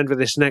concerned, with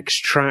this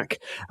next track,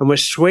 and we're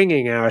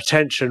swinging our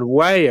attention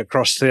way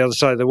across to the other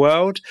side of the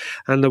world,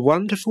 and the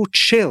wonderful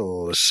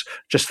Chills,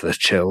 just the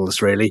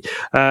Chills really,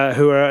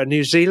 who are a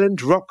New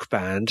Zealand rock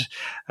band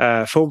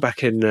formed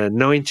back in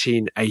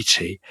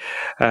 1980.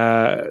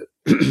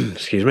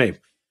 Excuse me.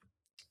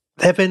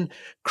 They've been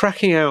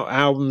cracking out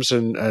albums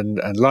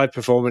and live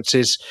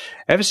performances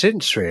ever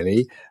since,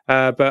 really,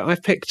 but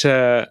I've picked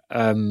a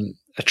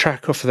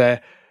track off of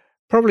their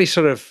probably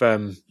sort of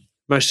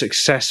most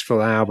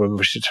successful album,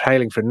 which is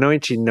hailing from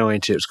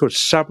 1990. It was called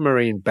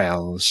Submarine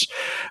Bells,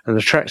 and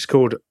the track's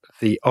called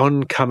The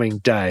Oncoming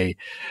Day.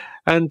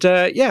 And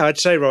yeah, I'd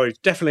say, Roy,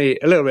 definitely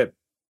a little bit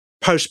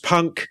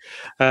post-punk,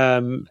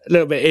 a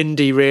little bit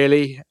indie,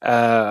 really,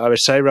 I would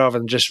say, rather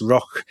than just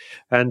rock.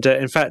 And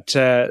in fact,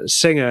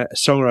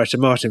 singer-songwriter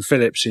Martin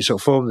Phillips, who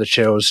sort of formed the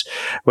Chills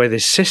with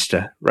his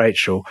sister,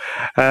 Rachel,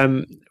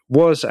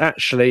 was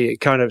actually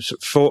kind of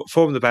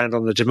formed the band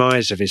on the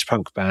demise of his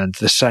punk band,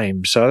 The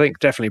Same. So I think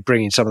definitely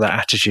bringing some of that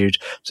attitude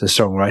to the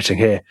songwriting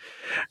here.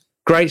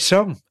 Great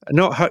song.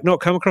 Not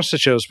come across the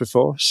Chills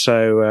before,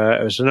 so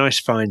it was a nice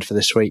find for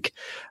this week.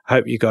 I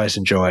hope you guys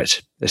enjoy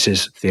it. This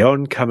is The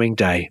Oncoming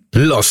Day.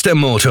 Lost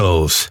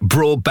Immortals,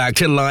 brought back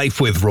to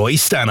life with Roy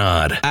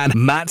Stannard and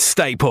Matt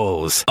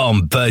Staples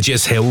on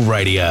Burgess Hill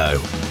Radio.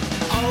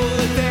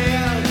 Over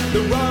there,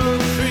 the road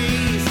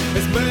trees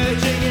is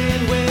merging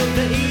in with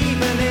the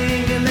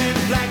evening, and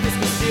then blackness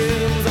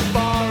consumes a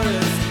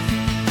forest.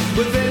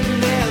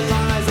 Within there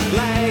lies a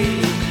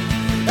blade,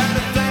 and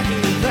a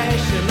flanking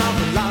impression of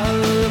the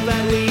love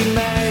that we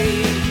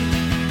made.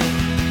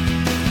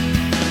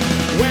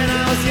 When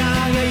I was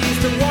young, I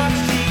used to watch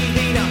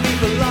TV. Now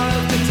people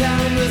love to tell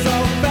me it was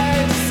all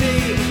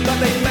fantasy, but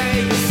they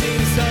made it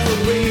seem so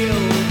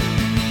real.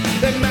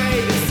 They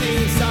made it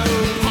seem so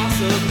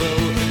possible.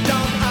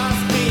 Don't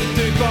ask me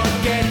to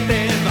forget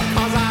them,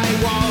 because I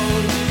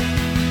won't.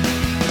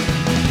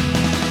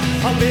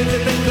 I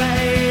visit the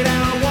glade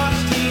and I watch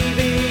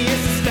TV.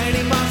 It's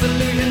sustaining my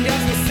illusion,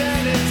 just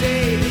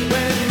insanity.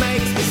 When it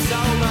makes me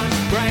so much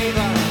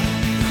braver,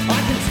 I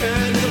can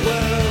turn to the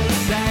world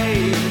and say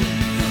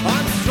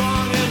I'm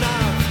strong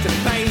enough to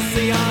face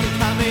the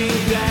oncoming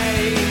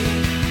day.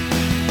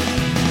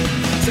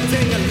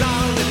 Sitting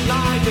alone at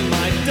night in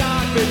my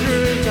dark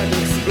bedroom, trying to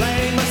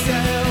explain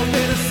myself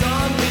in a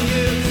song for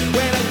you.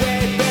 When I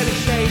wear better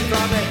shade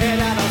from the head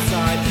out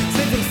outside,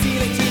 sitting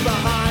ceiling to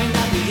behind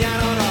that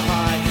piano to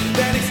high,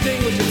 then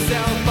extinguish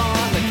himself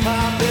on the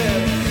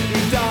carpet.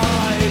 He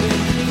died.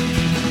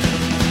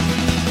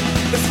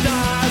 The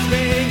stars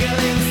mingle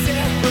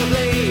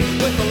inseparably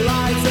with the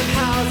lights of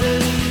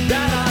houses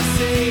that I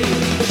see.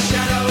 The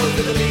shadows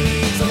of the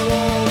leaves on the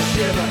wall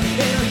shiver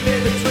in a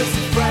vivid twist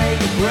of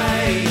fragrant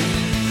gray.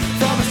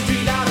 From a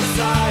street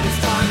outside, it's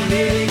time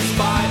nearly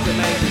expired to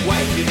make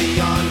way for the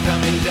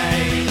oncoming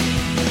day.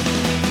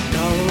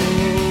 No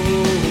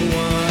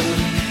one,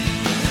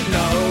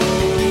 no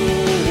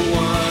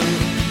one,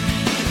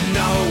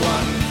 no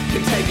one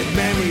can take a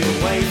memory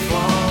away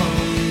from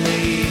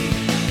me.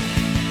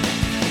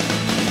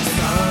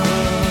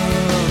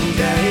 Some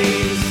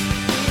days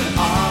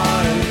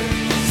I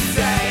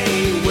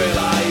say, will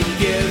I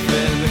give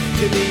in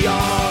to the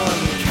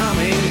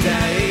oncoming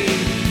day?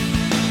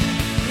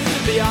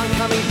 The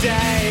oncoming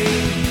day.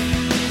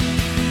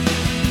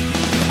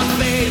 I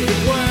think the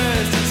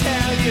words to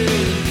tell you,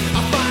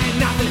 I find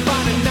nothing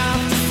fun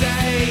enough to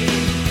say.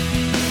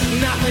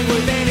 Nothing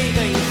worth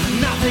anything,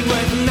 nothing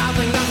worth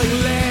nothing, nothing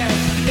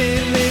left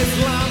in this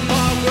lump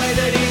of clay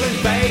that even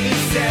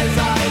vaguely says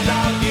I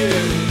love you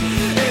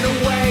in a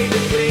way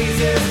that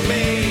pleases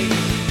me.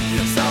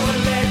 So I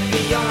let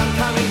the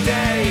oncoming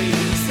day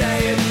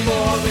say it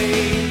for me.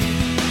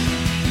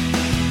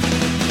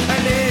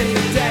 And in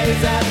the days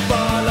that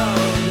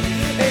followed,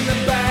 in the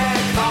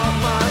back of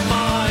my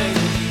mind,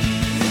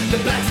 the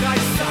black sky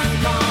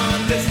sunk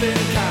on distant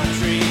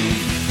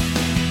countries.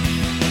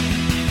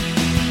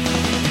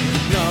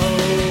 No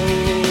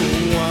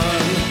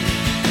one,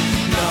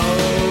 no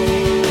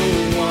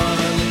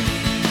one,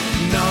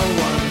 no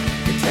one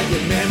can take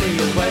your memory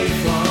away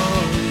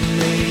from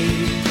me.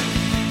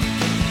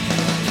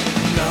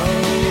 No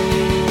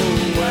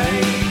way,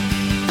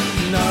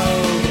 no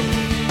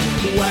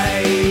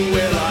way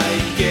will I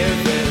give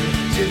in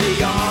to the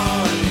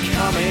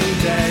oncoming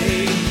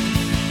day.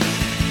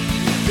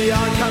 The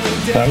oncoming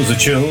day. That was the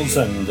Chills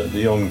and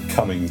The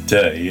Oncoming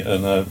Day,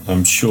 and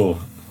I'm sure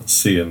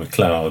Sia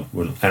McLeod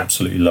will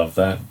absolutely love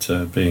that,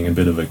 being a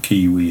bit of a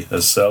Kiwi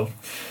herself.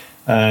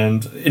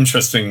 And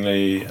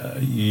interestingly,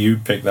 you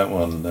picked that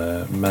one,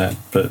 Matt,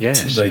 but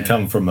Yes, they yeah.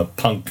 come from a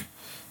punk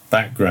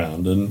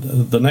background, and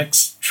the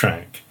next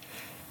track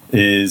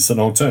is an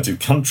alternative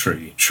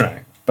country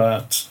track,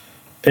 but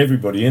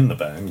everybody in the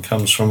band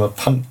comes from a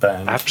punk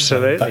band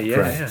Absolutely,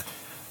 background.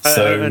 yeah.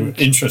 So and-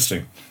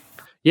 interesting.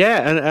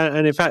 Yeah,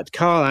 and in fact,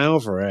 Carl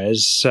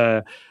Alvarez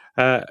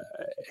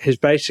is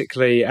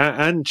basically,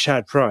 and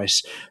Chad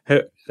Price,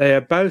 they are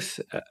both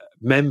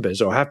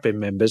members, or have been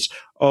members,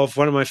 of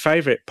one of my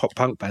favourite pop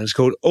punk bands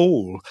called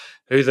All,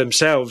 who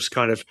themselves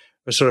kind of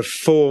was sort of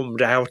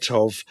formed out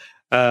of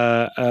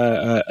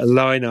a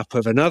lineup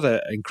of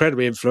another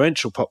incredibly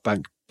influential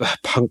punk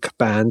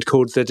band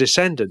called The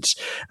Descendants,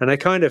 and they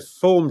kind of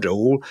formed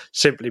all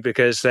simply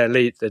because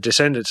the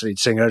Descendants lead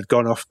singer had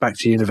gone off back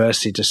to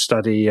university to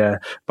study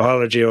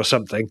biology or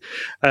something,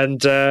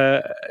 and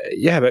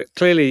but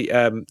clearly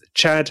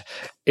Chad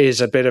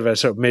is a bit of a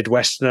sort of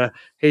Midwesterner.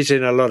 He's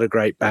in a lot of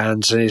great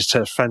bands and he's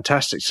a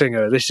fantastic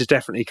singer. This is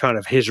definitely kind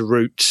of his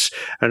roots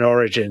and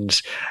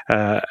origins,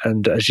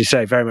 and as you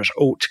say, very much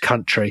alt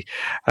country.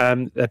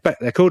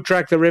 They're called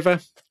Drag the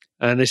River,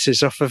 and this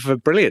is off of a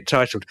brilliant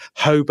titled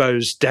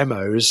Hobo's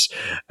Demos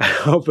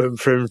album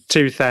from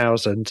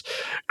 2000.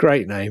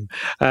 Great name.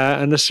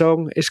 And the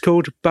song is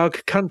called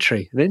Bug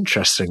Country. And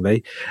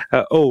interestingly,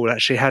 All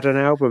actually had an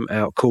album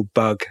out called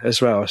Bug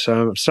as well.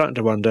 So I'm starting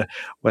to wonder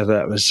whether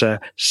that was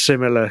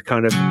similar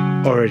kind of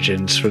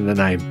origins from the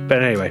name.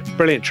 But anyway,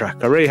 brilliant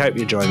track. I really hope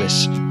you enjoy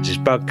this. This is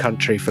Bug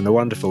Country from the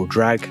wonderful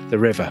Drag the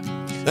River.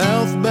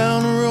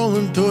 Southbound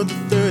rolling toward the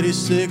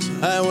 36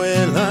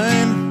 highway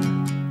line.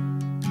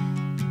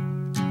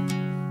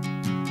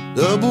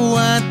 Double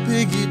wide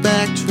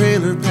piggyback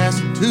trailer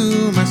passing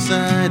to my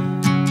side.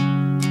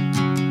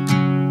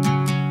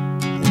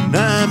 When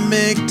I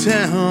make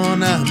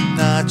town, I'm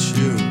not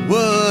sure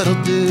what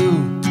I'll do,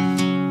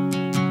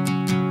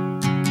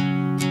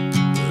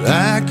 but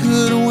I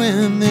could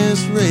win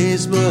this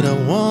race, but I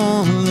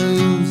wanna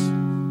lose.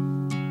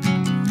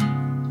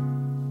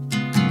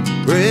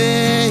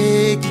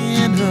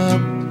 Breaking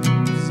up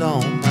is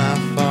all my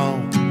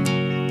fault.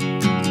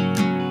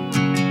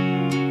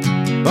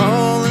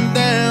 Falling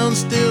down,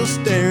 still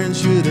staring,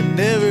 should've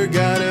never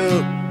got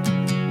up.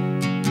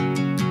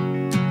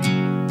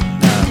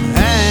 I'm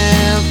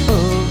half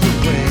of the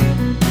way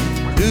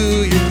to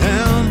your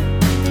town.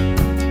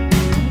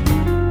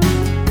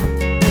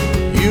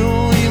 You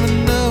don't even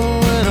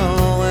know at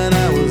all that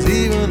I was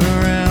even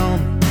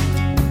around.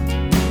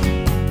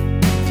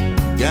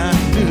 Got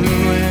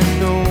new and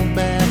no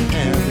bad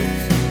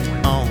habits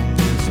on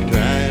this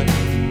drive.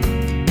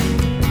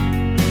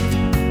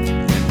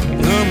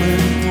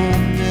 Coming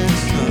home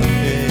next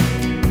Sunday,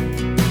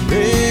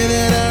 pray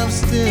that I'm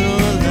still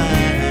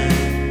alive.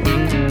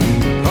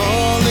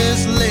 All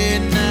this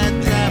late night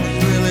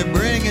driving's really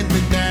bringing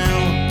me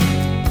down.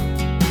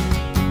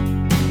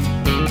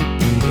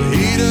 The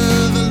heat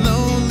of the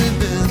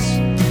loneliness,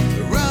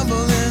 the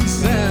rumbling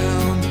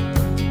sound.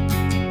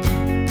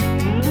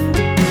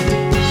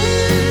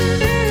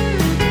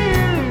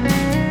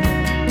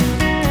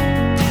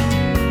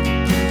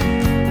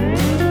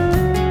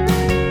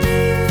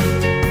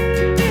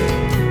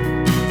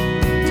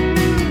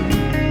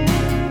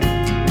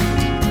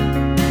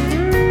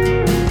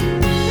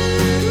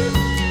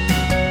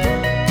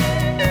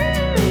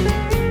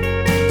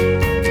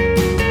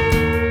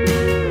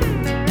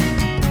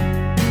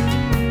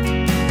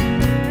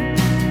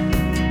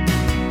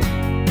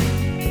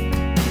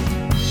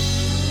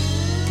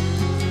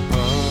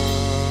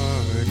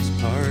 Hardest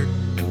part,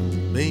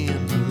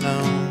 being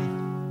alone,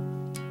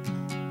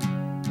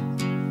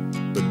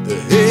 but the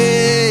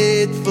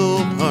hateful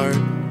part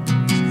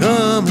is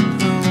coming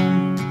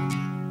home,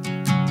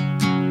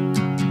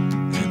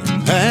 and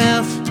I'm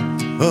half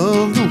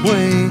of the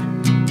way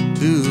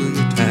to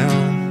your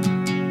town.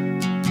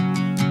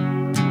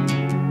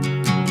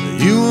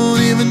 You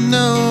won't even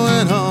know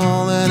at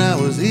all that I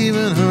was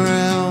even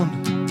around.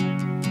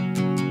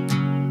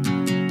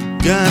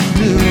 Got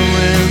new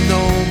and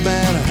no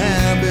bad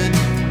habits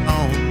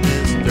on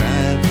this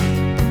drive,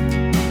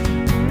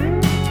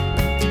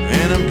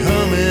 and I'm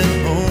coming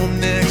home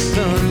next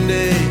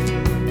Sunday.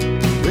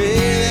 Pray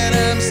that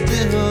I'm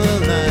still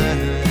alive.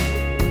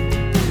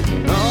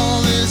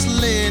 All this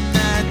late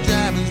night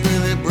driving's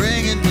really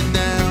bringing me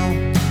down.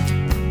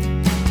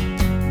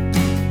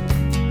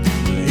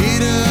 The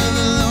heat of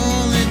the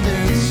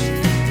loneliness,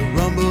 the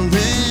rumbling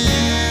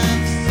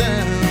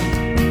sound.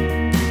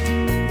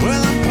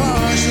 Well, I'm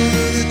partial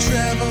to the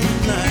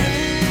traveling life.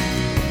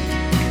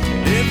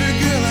 Every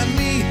girl I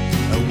meet,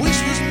 I wish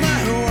was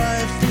my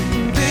wife.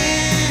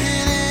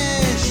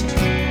 Finished,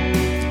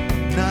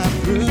 not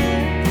through.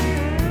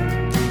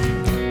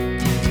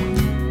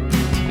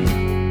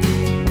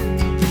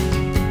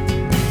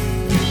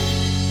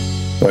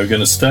 We're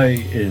going to stay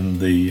in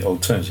the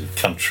alternative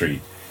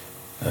country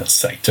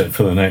sector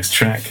for the next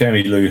track.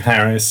 Emmylou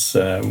Harris,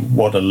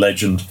 what a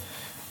legend,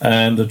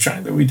 and a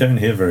track that we don't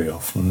hear very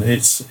often.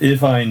 It's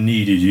If I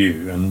Needed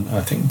You, and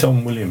I think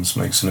Don Williams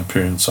makes an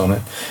appearance on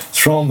it. It's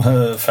from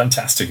her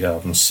fantastic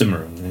album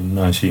Cimarron in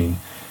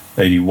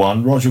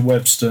 1981. Roger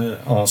Webster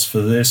asked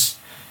for this.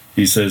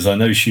 He says, I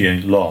know she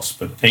ain't lost,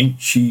 but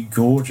ain't she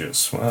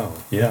gorgeous?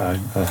 Well, yeah,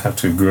 I have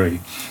to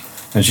agree.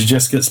 And she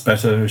just gets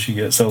better as she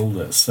gets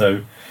older.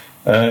 So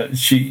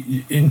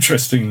she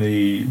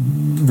interestingly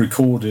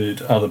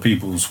recorded other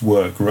people's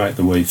work right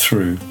the way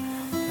through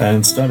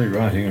and started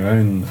writing her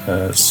own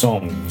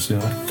songs in,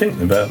 I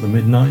think, about the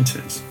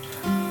mid-90s.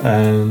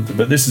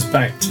 But this is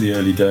back to the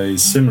early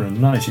days,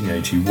 Cimarron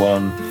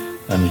 1981,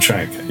 and the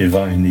track If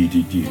I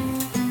Needed You.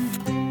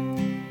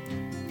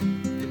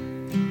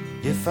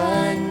 If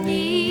I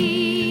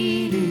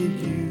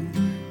needed you,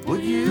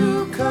 would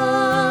you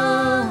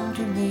come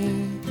to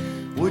me?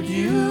 Would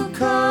you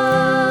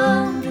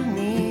come to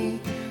me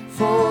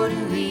for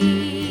to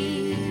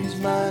ease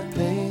my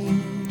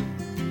pain?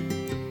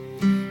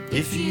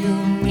 If you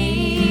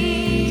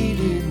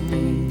needed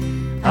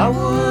me, I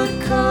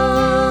would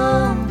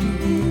come to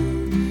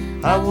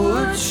you. I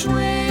would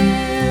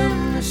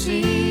swim the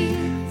sea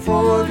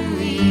for to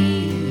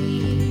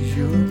ease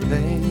your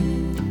pain.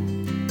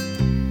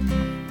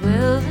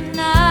 Will the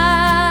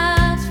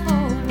nights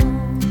fall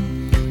long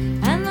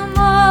and the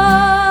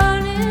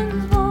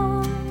morning's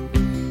born,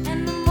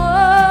 and the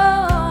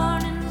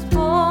morning's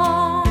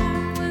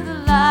born with the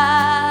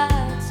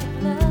lights of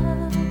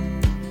love,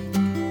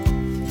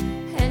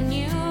 and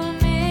you'll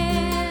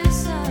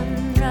miss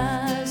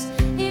sunrise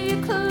if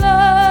you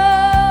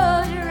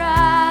close your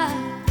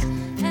eyes,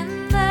 and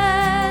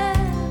that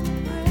will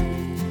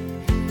break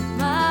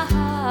my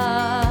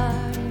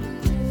heart.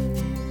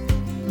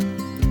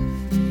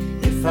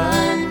 If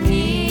I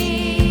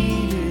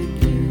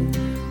needed you,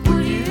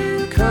 would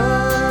you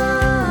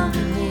come to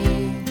me?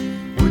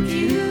 Would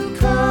you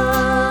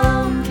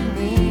come to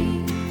me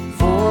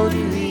for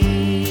to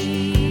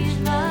ease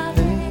my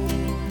pain?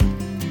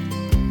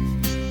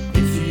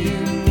 If you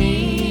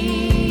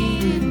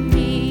needed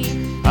me,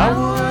 I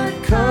would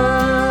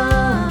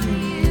come to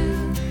you.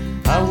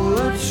 I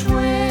would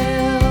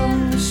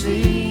swim the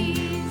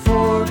sea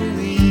for to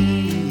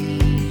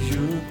ease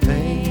your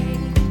pain.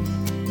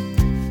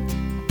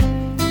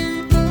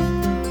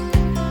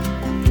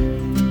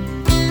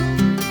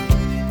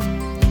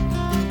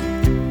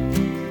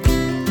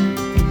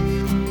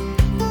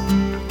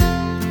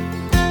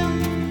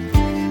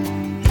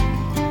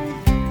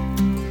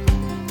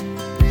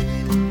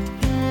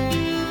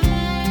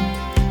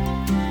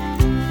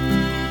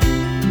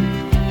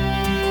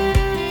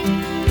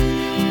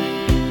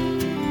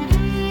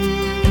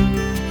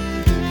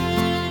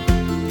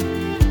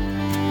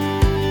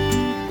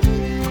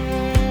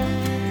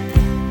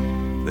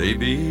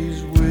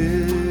 Baby's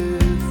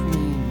with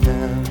me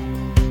now,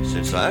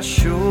 since I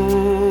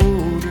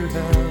showed her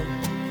how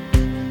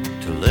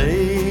to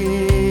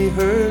lay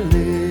her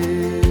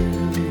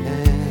lily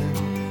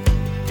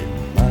hand in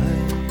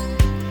mine.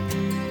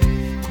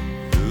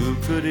 Who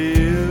could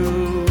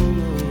ill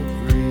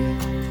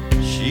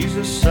agree? She's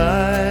a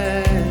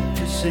sight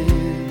to see,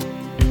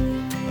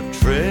 a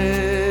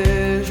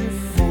treasure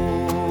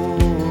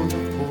for the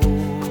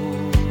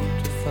poor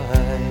to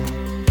find.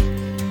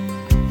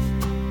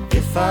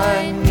 If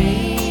I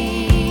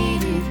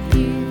needed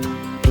you,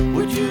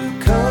 would you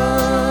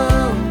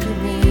come to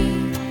me?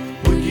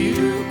 Would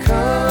you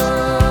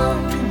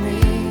come to me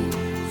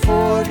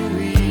for to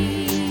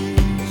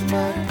ease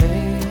my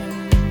pain?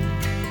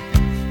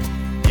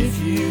 If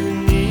you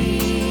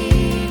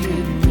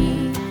needed me,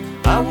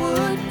 I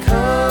would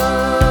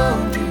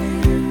come to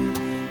you.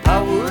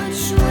 I would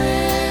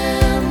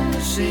swim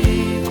the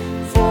sea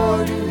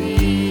for to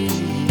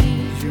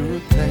ease your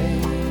pain.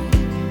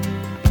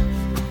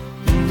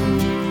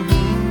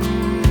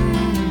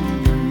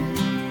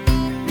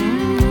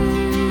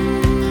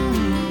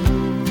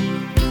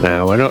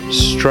 Now, we're not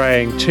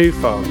straying too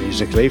far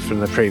musically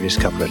from the previous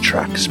couple of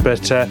tracks, but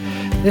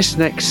this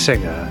next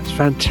singer has a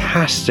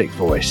fantastic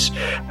voice.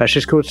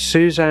 She's called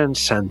Suzanne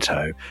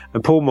Santo,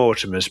 and Paul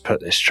Mortimer's put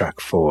this track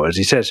forward.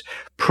 He says,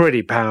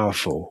 pretty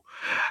powerful.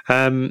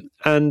 And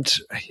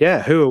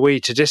yeah, who are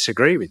we to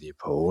disagree with you,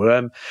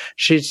 Paul?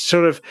 She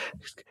sort of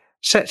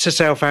sets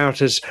herself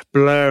out as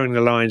blurring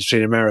the lines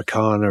between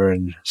Americana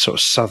and sort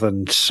of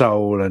Southern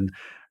soul and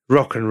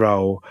rock and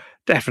roll.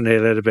 Definitely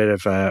a little bit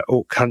of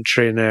alt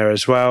country in there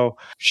as well.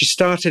 She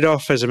started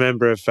off as a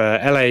member of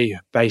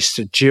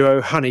LA-based duo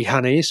Honey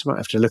Honeys. Might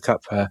have to look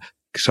up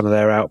some of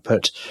their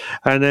output,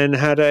 and then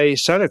had a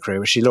solo career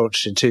which she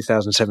launched in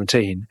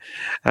 2017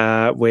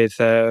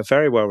 with a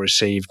very well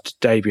received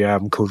debut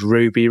album called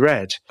Ruby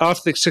Red.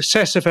 After the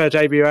success of her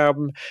debut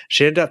album,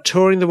 she ended up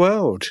touring the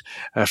world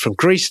from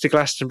Greece to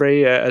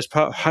Glastonbury as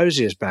part of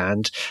Hosier's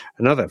band,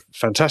 another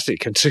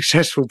fantastic and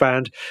successful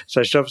band.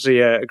 So she's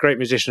obviously a great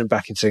musician and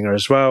backing singer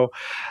as well.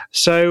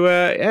 So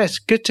yeah, it's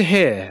good to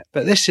hear.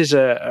 But this is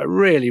a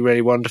really,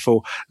 really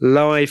wonderful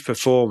live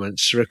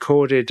performance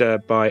recorded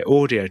by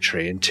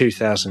Audiotree in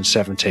 2017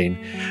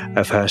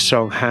 of her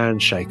song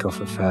Handshake off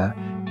of her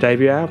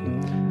debut album.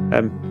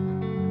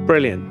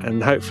 Brilliant,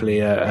 and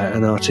hopefully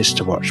an artist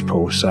to watch,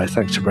 Paul. So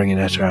thanks for bringing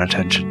her to our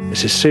attention.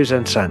 This is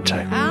Suzanne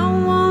Santo.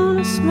 I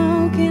wanna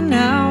smoke and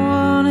I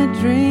wanna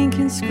drink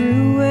and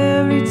screw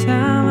every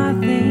time I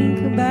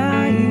think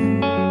about you.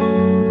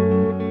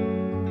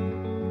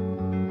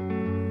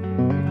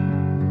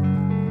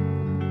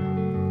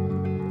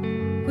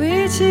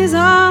 Which is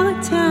all the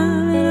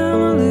time, and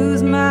I'ma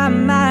lose my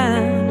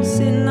mind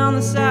sitting on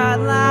the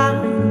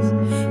sidelines.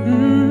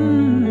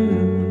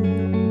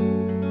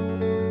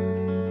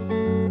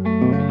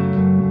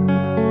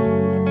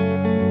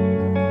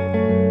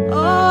 Oh,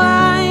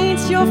 I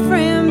ain't your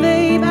friend,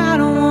 babe. I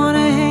don't want a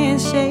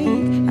handshake.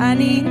 I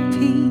need a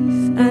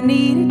piece, I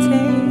need a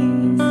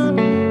taste.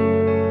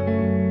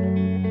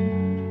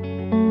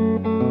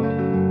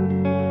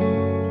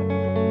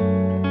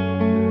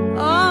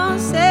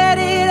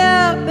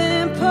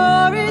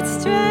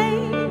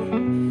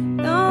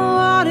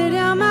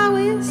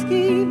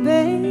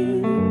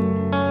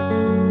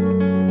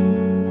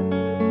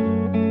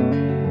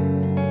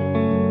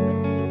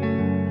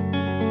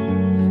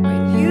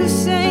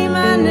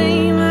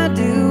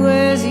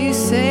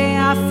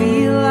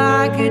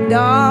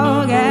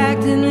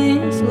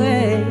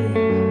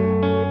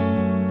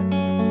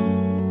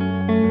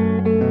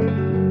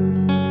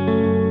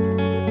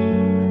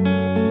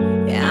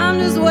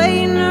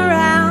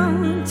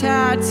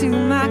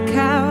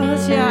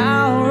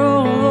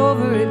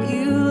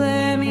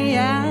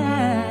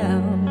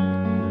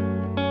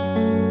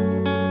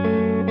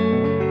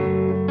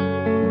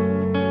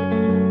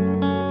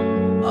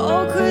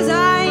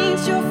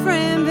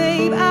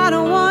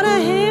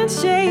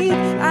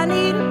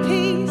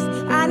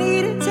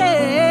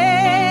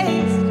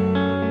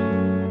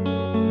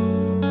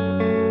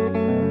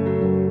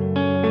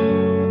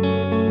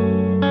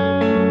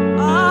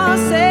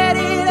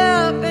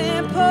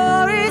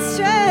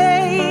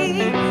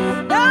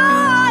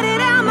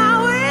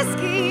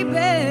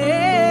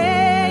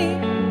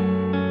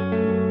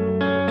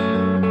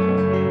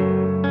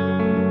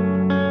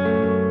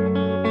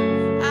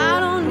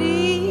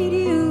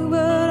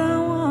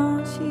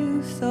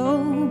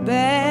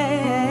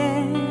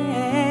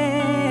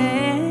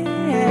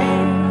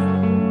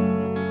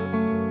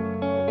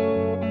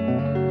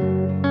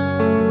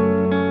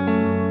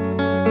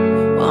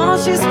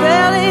 won't you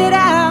spell it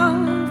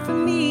out for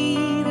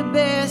me the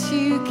best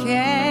you can?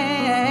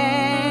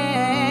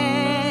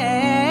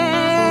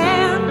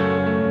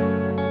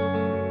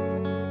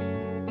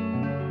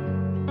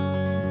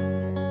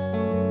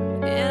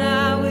 And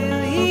I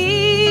will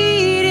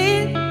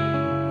eat it,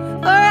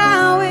 or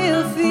I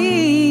will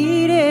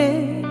feed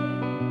it.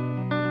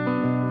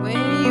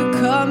 When you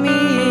cut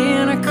me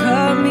in or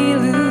cut me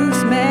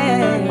loose, man.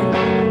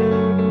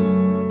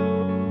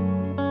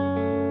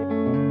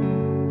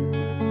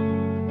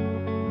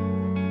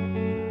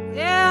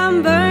 Yeah,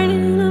 I'm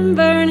burning,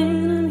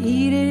 I'm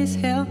heated as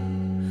hell.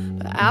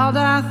 But I'll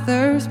die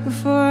thirst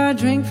before I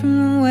drink from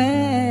the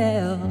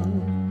well.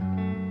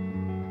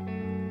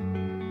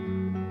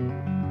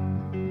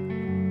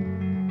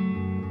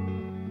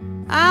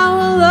 I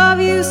will love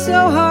you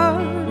so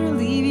hard or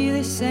leave you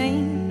the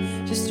same.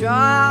 Just draw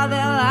out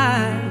that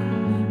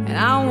line, and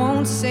I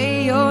won't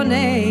say your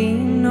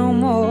name no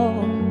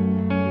more.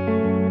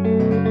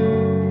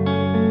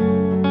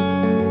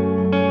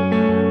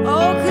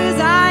 Oh, 'cause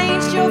I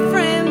ain't your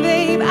friend,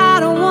 babe. I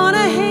don't want a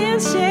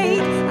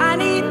handshake. I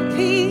need a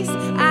piece,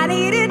 I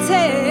need a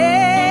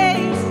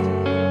taste.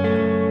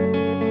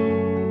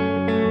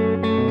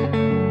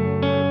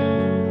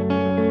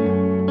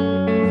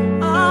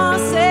 Oh,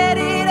 set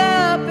it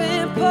up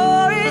and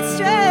pour it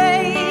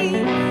straight.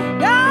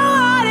 Don't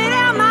want it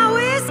out my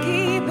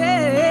whiskey, babe.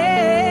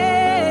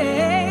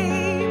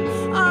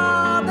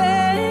 Oh,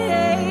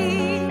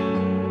 babe.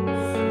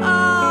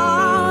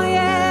 Oh,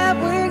 yeah,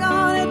 we're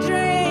gonna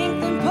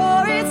drink and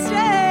pour it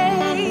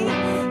straight.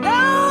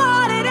 Don't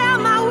want it out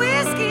my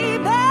whiskey,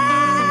 babe.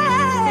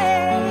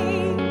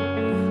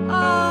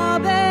 Oh,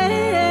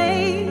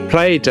 babe.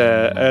 Played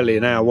early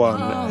in hour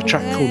one a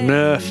track called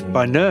Nerf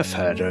by Nerf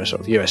Herder, a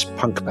sort of US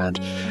punk band,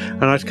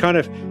 and I'd kind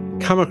of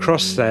come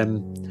across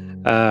them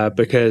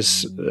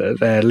because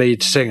their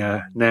lead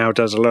singer now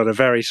does a lot of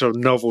very sort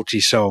of novelty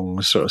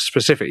songs, sort of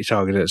specifically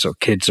targeted at sort of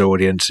kids'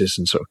 audiences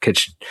and sort of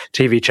kids'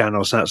 TV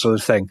channels and that sort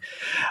of thing.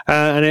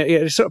 And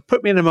it sort of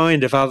put me in the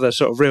mind of other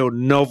sort of real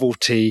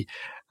novelty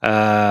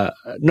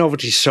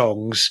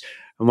songs,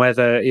 and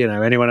whether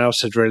anyone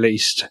else had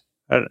released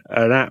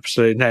an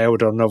absolute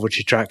nailed on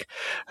novelty track,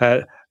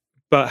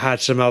 but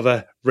had some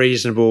other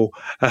reasonably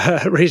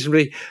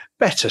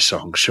better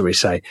songs, shall we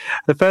say.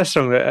 The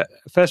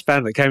first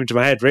band that came into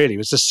my head really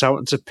was the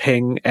Sultans of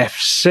Ping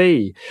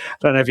FC. I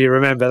don't know if you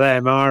remember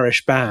them,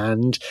 Irish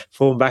band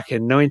formed back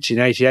in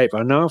 1988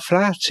 by Niall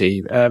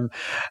Flaherty,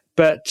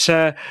 but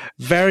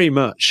very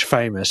much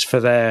famous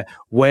for their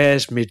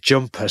Where's Me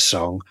Jumper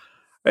song,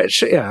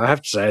 which, I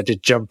have to say, I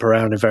did jump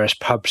around in various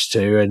pubs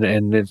too in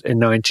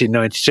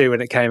 1992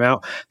 when it came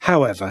out.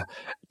 However,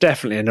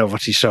 definitely a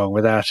novelty song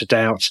without a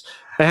doubt.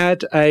 They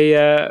had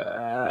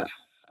a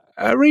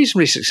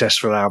reasonably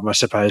successful album, I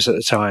suppose, at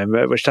the time,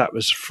 which that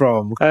was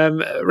from,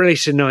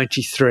 released in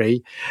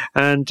 93.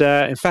 And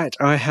in fact,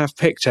 I have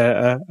picked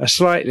a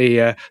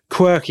slightly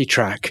quirky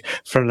track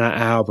from that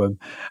album.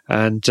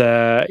 And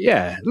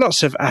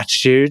lots of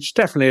attitudes,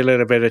 definitely a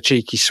little bit of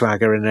cheeky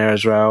swagger in there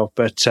as well.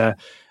 But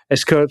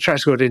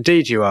track's called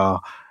Indeed You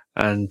Are.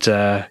 And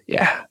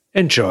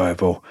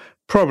enjoyable.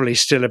 Probably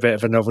still a bit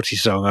of a novelty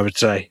song, I would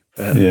say.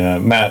 Yeah,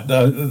 Matt,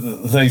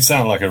 they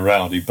sound like a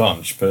rowdy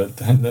bunch, but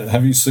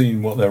have you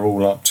seen what they're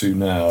all up to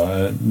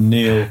now?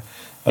 Neil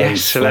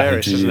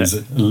O'Flaherty is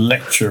a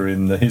lecturer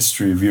in the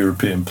history of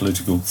European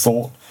political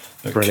thought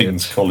at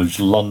King's College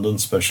London,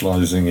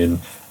 specialising in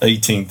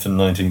 18th and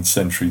 19th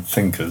century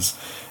thinkers,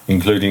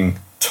 including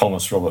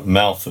Thomas Robert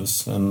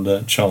Malthus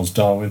and Charles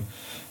Darwin.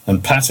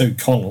 And Pat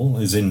O'Connell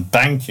is in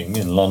banking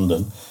in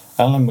London.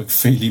 Alan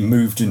McFeely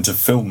moved into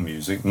film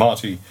music.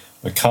 Marty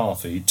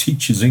McCarthy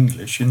teaches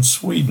English in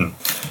Sweden.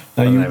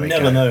 Now, you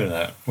never know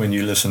that when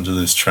you listen to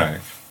this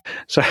track.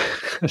 So,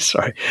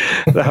 sorry,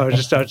 no, I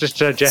was just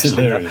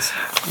jesting.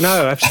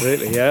 No,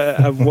 absolutely.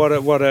 What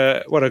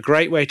a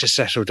great way to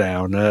settle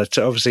down.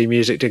 Obviously,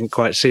 music didn't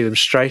quite see them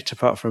straight,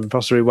 apart from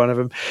possibly one of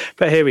them.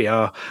 But here we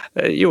are.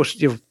 You'll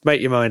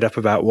make your mind up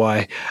about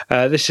why.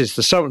 This is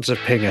the Sultans of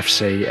Ping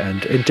FC,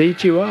 and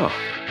Indeed You Are.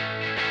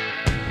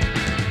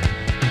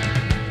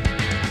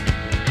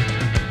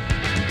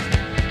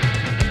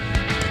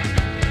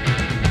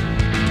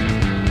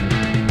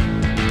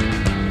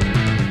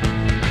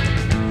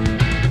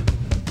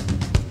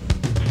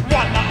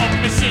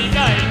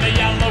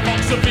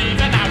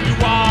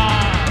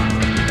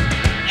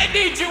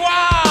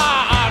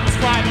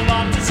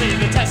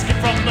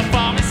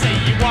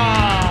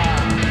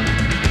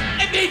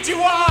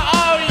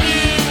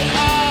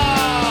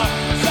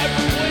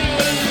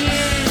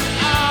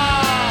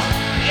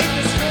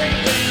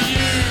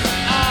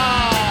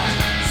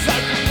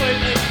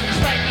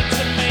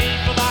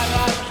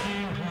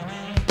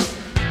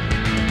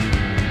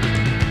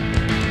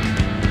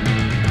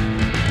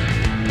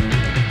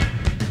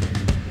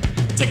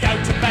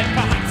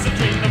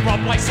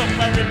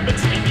 Somewhere in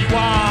between you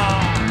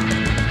are.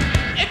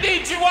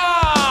 Indeed you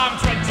are. I'm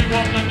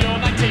 21 and you're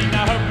 19.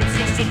 I hope it's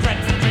just a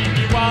dreadful dream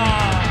you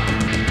are.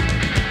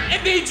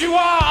 Indeed you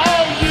are.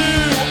 Oh, you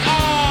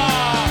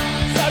are.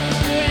 So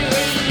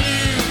completely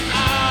you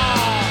are.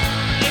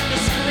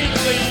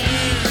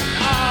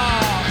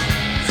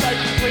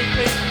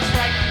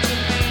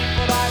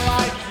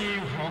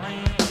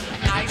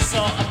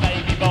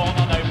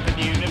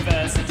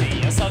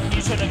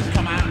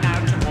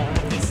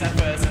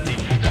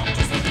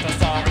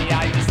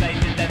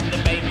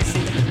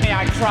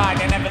 tried,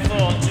 I never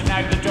thought you'd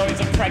know the joys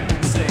of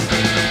pregnancy.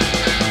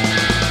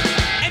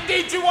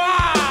 Indeed you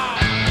are!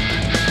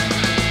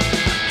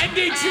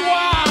 Indeed you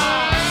are!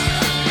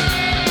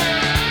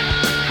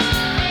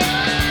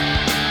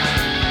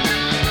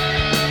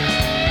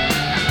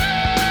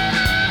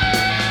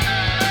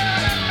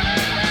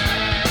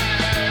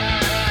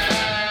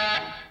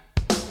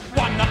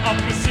 Of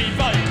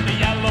receiver in the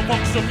yellow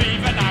box of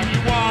Eva, now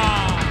you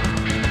are.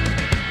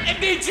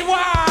 Indeed you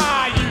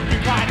are. You've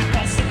been quite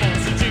impossible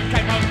since you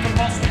came home from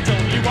hospital.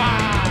 You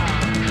are.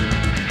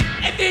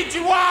 Indeed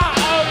you are.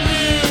 Oh,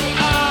 you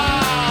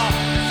are.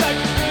 So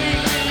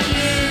completely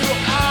you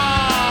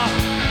are.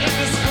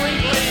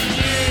 Indiscreetly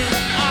you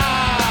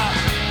are.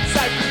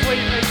 So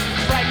completely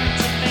pregnant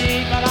to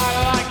me, but I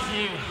like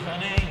you,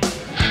 honey.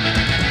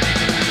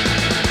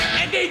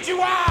 Indeed you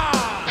are.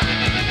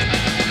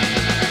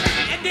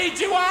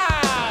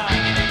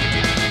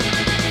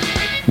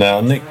 Now,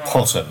 Nick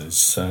Potter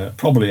is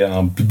probably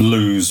our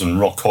blues and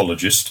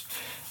rockologist,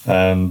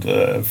 and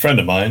a friend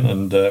of mine,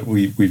 and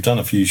we've done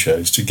a few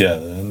shows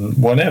together. And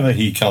whenever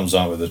he comes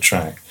out with a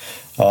track,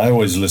 I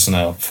always listen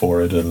out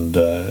for it, and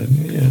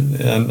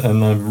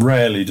I'm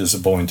rarely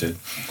disappointed.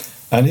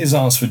 And he's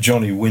asked for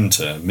Johnny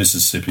Winter,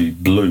 Mississippi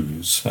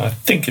Blues. I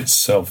think it's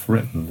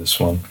self-written, this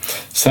one.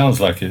 Sounds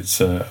like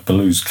it's a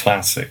blues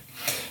classic.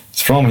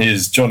 It's from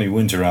his Johnny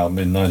Winter album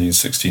in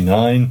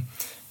 1969.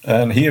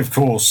 And he, of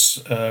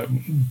course,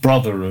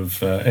 brother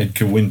of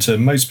Edgar Winter.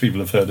 Most people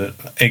have heard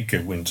of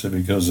Edgar Winter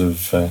because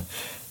of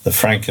the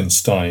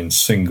Frankenstein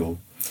single.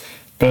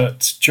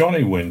 But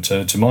Johnny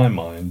Winter, to my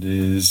mind,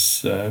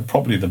 is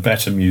probably the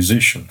better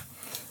musician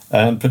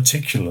and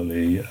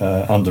particularly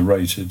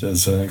underrated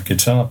as a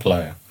guitar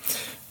player.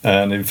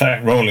 And in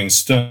fact, Rolling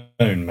Stone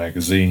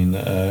magazine,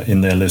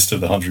 in their list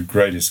of the 100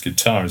 greatest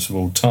guitarists of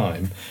all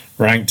time,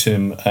 ranked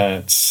him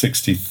at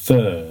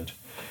 63rd.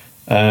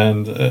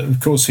 And, of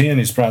course, he and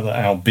his brother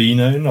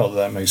Albino, not that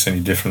that makes any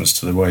difference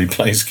to the way he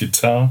plays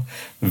guitar,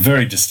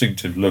 very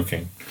distinctive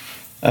looking.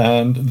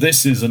 And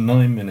this is a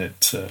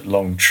 9-minute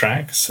long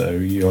track, so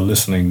if you're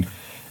listening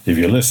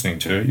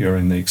to it, you're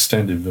in the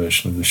extended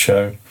version of the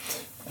show.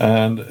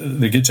 And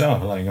the guitar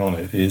playing on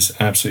it is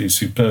absolutely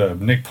superb.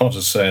 Nick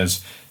Potter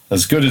says,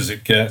 as good as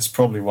it gets,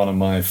 probably one of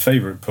my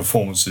favourite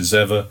performances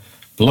ever,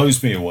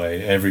 blows me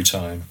away every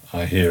time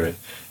I hear it.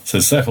 So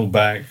settle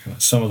back,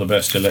 some of the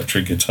best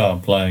electric guitar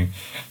playing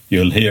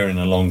you'll hear in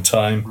a long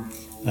time.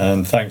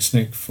 And thanks,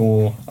 Nick,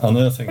 for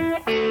unearthing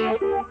it.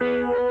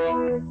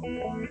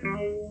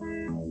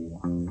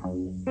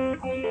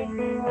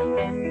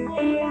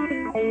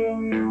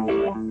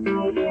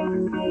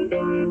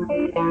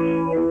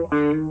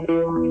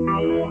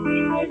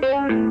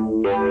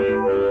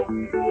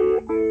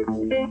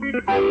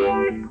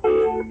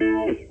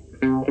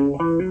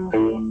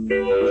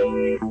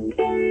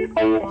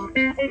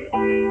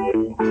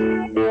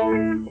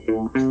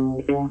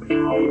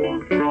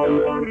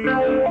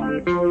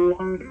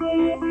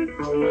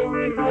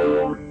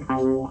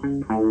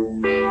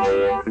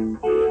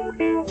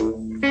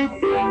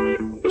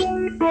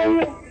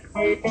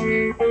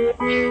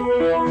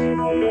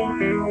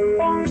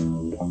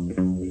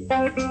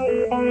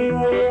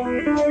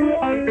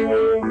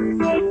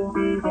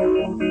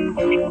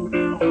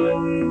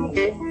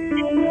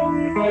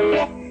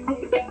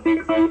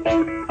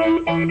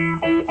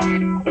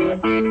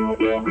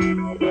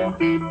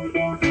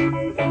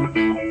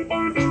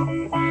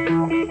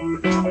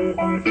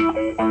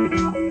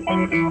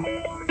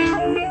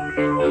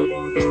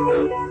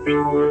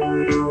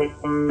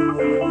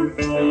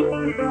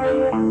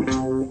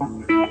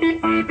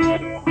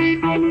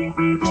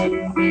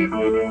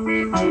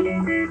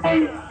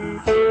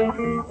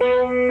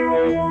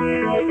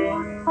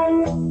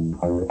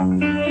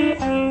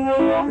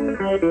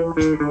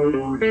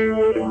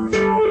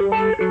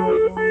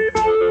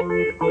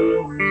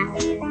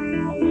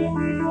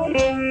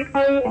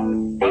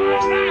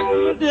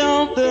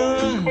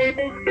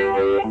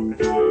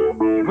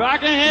 I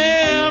can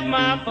have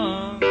my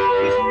fun.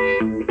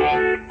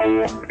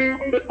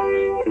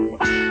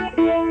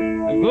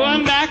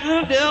 Going back to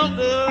the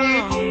Delta,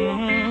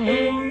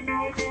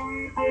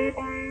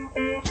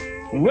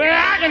 where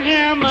I can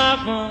have my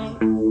fun.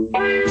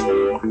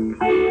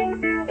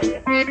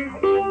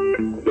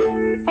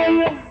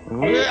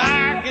 Where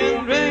I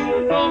can drink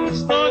from the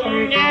store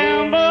and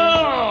gamble.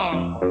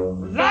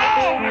 Lord,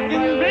 I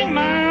can bring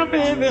my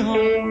baby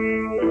home.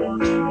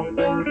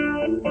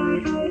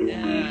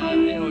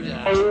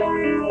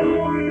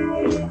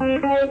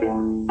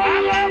 I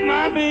love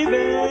my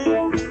baby,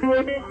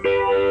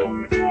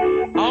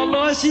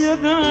 although she has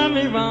done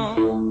me wrong.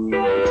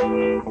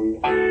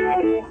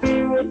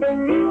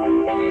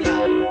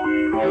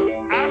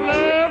 I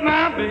love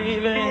my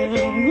baby,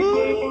 ooh.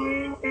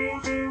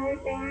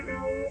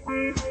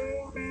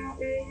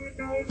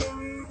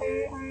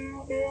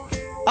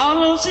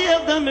 Although she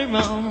has done me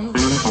wrong.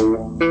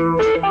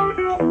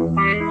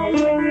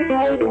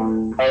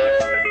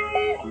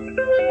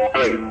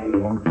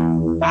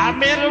 I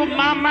made up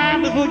my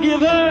mind to to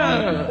forgive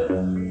her.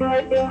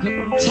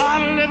 I'm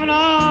tired of living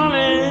all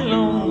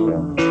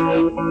alone.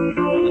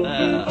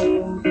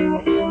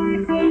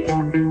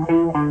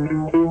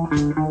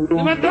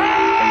 My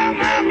dog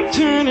I'm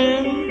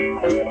turning,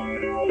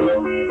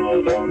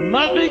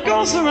 must be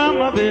ghosts around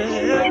my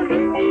bed.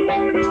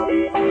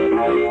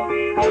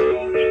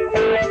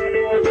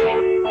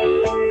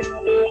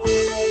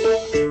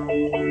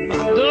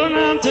 My dog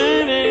I'm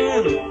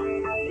turning,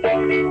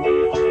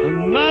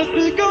 must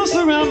be ghosts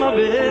around my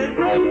bed.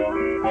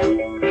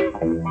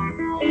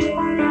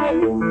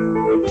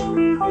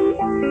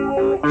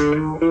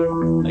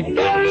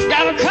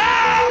 Got a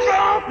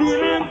cold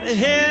feeling, the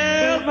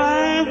hair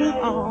rising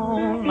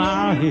on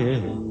my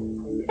head.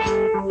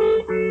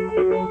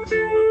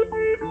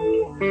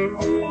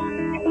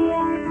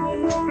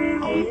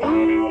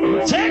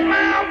 Take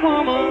my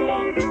woman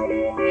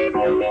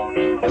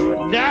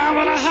down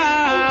by the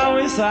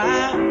highway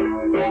side.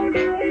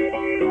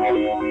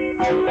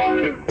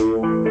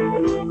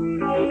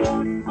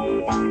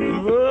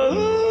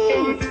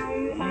 Ooh,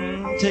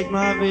 take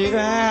my baby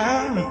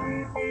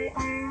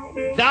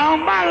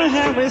down by the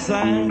highway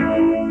side.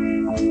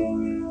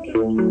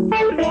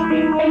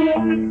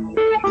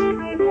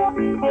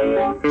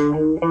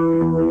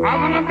 I'm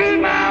gonna be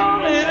my own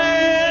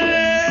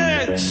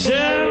lady,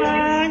 shall I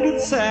get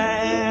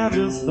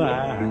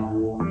satisfied?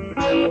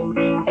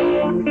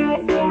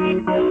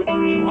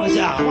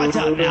 Watch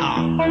out now.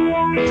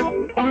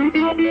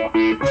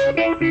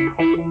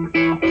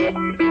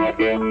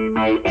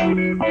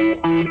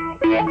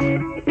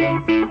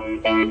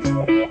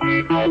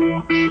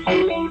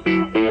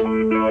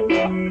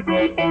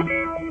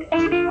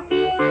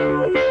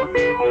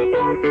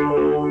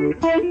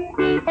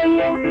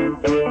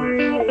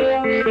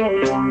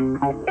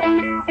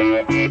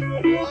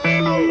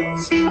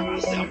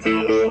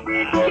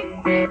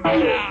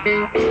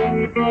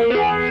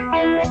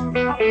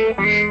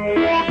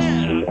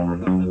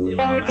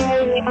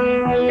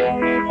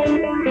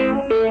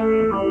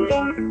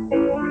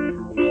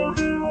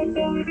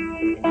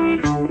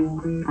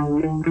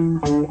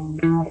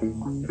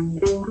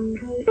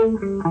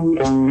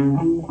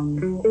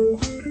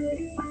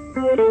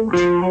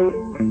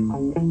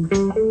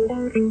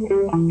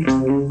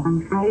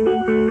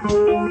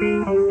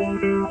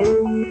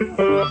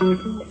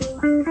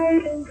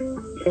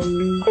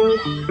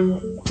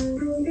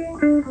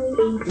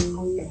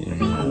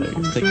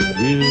 Take it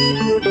real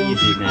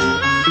easy now.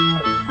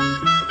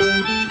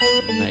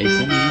 Nice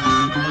and easy.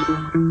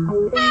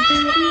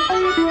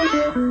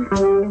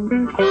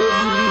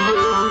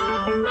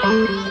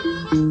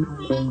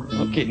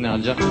 Okay, now,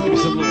 John, give me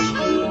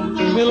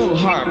give me a little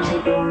harp.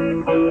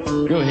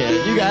 Go ahead,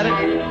 you got it.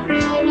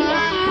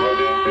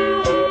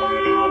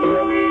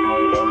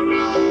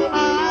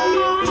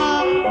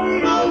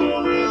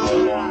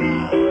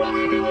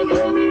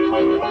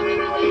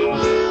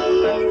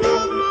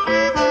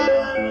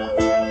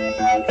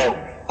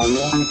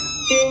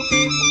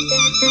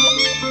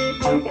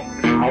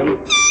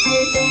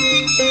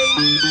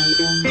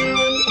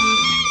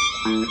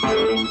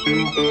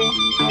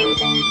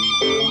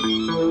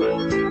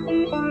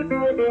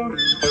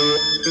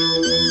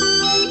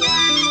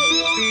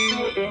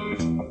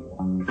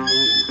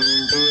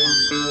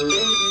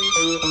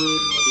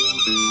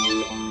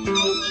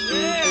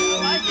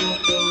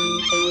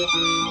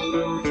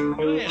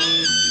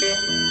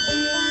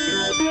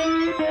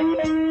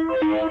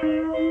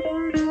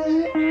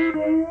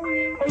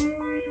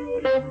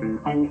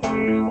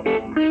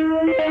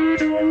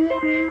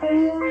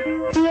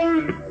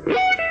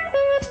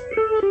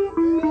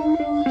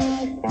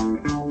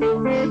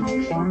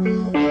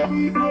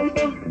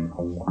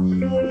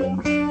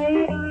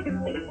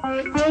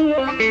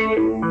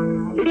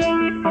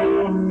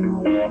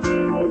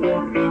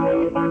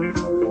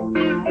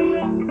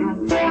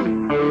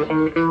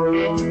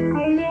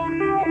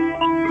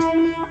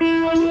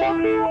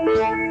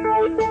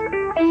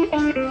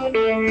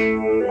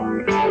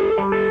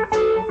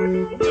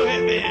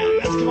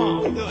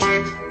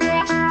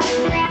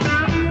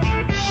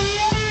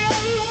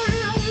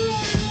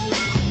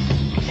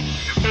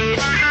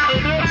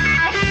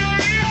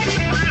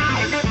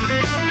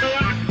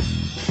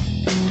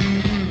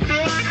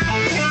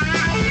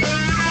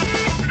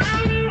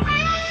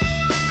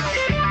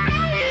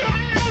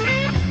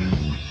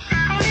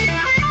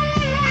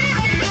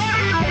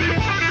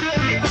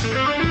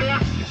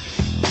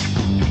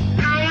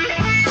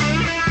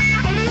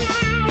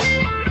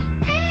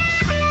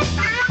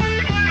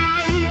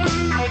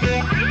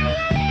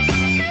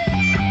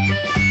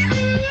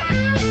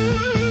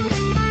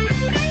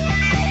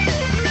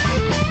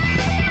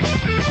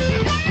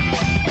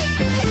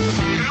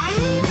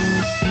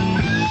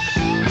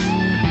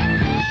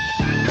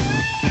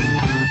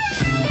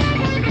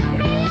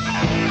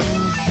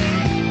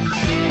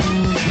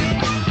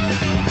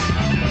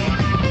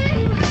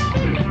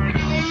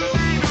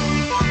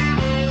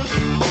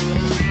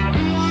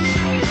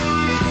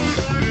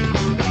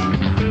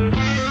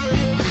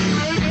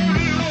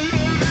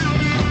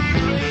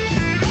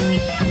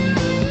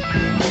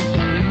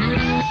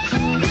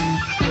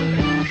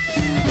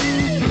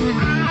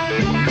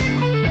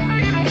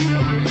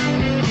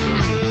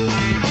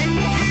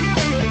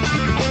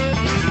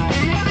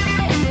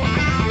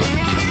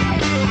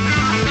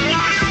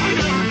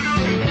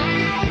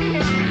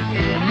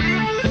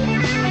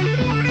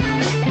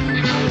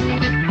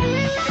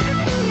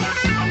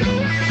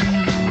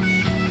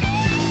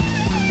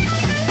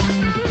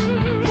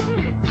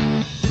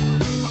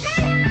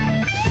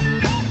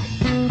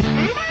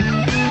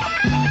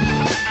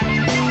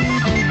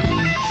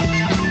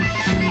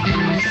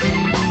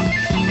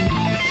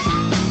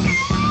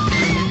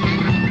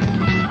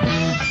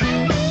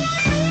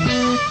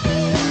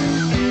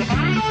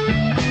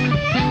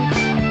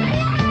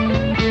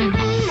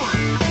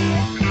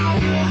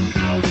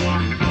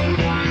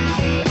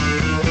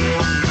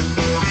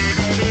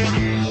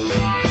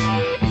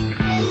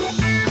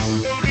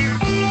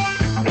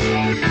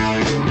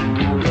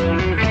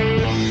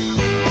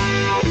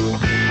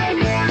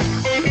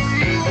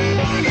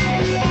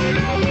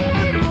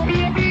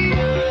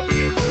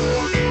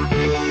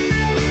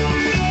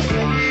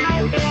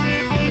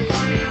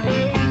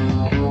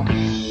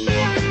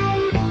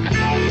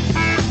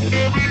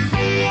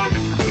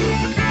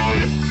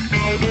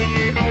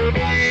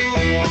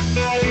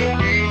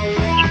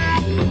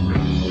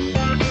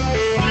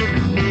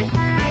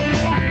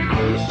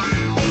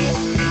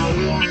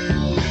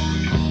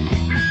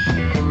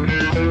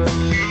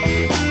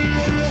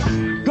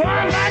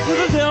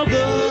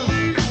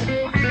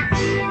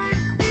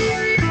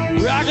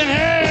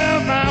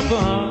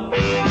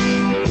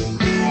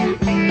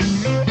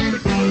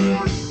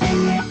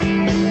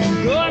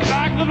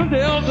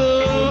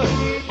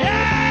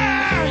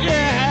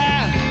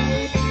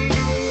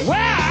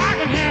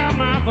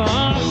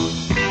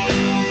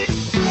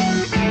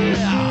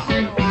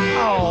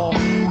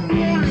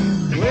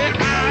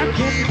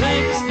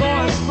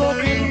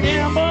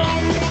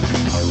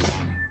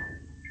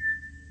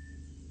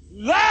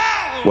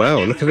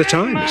 Well, look at the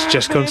time. It's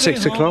just gone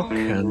 6 o'clock,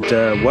 and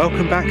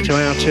welcome back to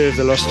our tour of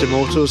the Lost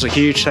Immortals. A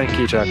huge thank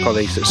you to our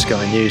colleagues at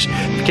Sky News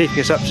for keeping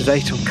us up to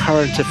date on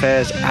current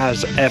affairs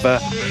as ever.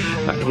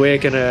 And we're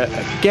going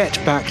to get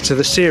back to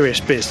the serious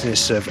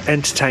business of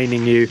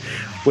entertaining you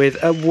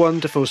with a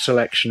wonderful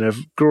selection of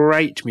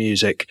great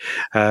music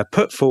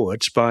put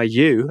forward by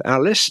you,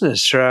 our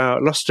listeners, through our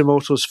Lost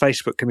Immortals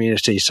Facebook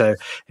community. So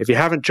if you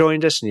haven't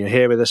joined us and you're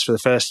here with us for the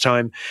first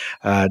time,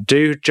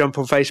 do jump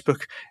on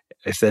Facebook.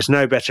 If there's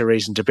no better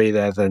reason to be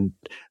there than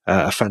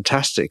a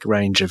fantastic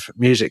range of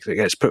music that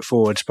gets put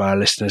forward by our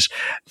listeners,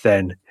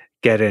 then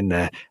get in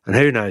there. And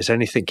who knows,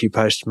 anything you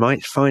post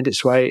might find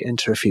its way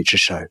into a future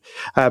show.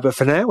 But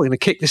for now, we're going to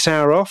kick this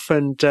hour off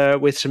and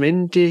with some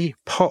indie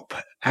pop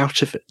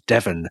out of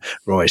Devon,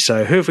 Roy.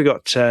 So who have we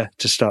got to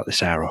start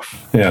this hour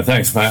off? Yeah,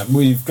 thanks, Matt.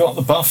 We've got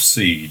the Buff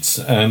Seeds,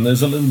 and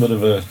there's a little bit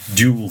of a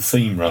dual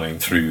theme running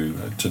through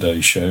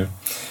today's show.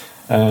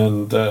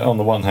 And on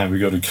the one hand,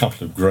 we've got a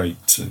couple of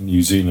great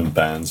New Zealand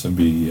bands, and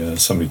be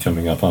somebody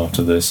coming up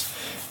after this.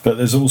 But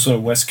there's also a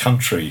West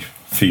Country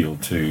feel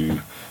to,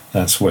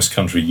 that's West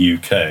Country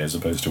UK as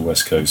opposed to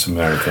West Coast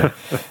America.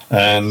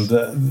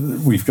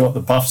 And we've got the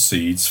Buff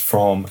Seeds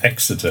from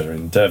Exeter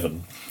in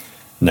Devon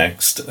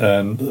next,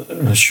 and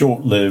a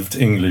short-lived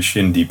English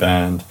indie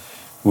band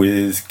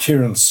with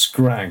Kieran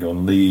Scragg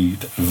on lead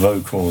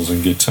vocals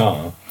and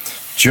guitar,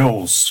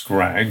 Joel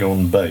Scragg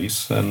on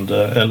bass, and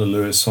Ella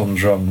Lewis on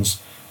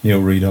drums,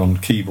 Neil Reid on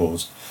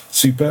keyboards.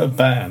 Superb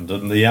band,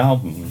 and the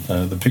album,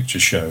 The Picture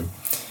Show,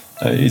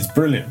 is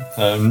brilliant.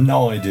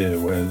 No idea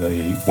where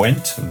they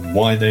went and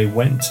why they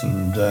went,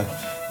 and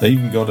they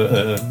even got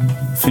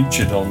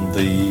featured on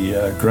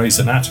the Grey's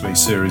Anatomy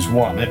Series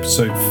 1,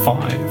 Episode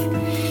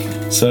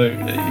 5. So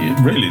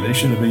really, they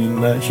should have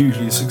been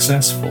hugely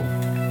successful.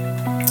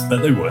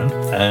 But they weren't,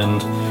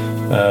 and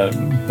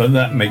but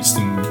that makes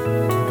them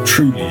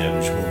truly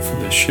eligible for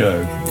this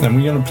show. And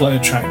we're going to play a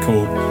track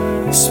called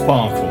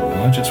Sparkle.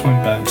 I just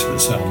went back to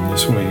this album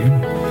this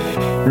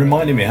week,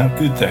 reminding me how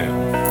good they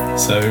are.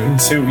 So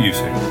see what you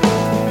think.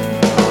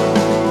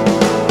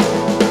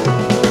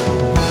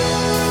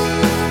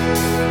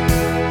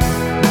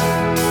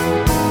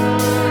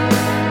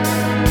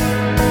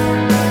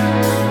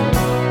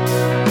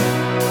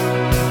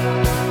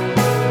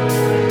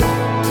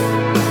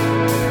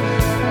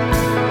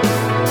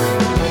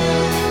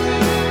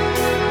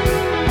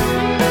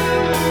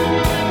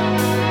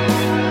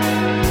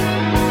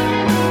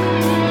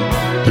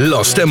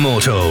 Lost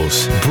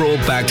Immortals,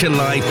 brought back to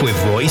life with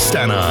Roy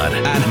Stannard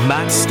and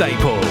Matt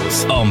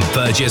Staples on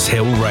Burgess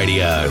Hill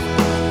Radio.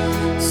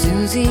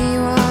 Susie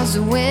was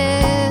a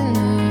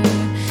winner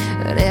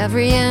at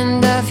every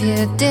end of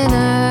your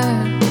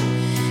dinner,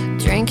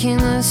 drinking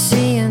the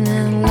sea and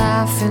then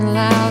laughing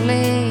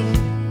loudly.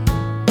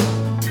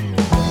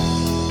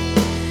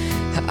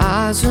 Her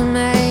eyes were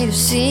made of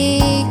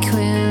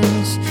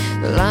sequins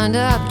that lined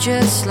up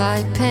just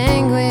like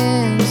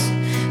penguins,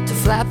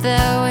 flap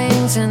their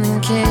wings and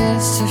then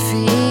kiss her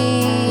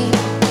feet.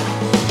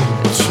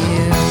 But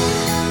you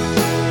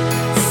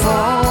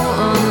fall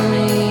on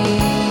me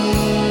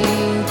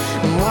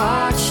and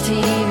watch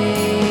TV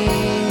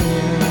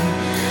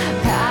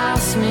and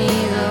pass me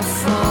the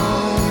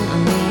phone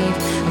and leave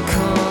a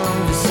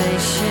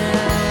conversation.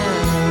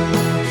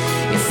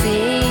 You're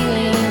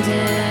feeling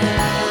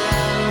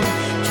down,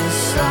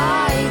 just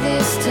like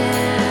this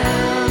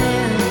town,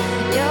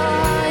 and your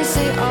eyes,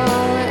 they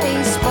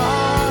always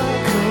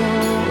sparkle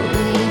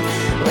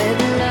with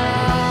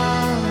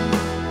love.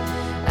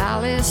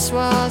 Alice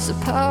was a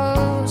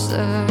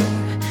poser,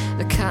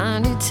 the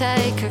kind who'd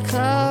take her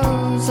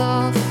clothes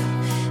off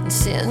and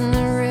sit in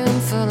a room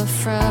full of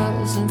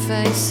frozen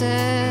faces.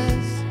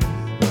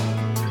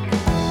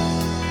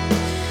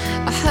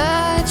 I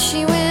heard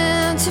she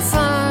went to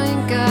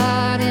find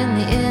God in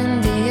the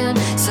Indian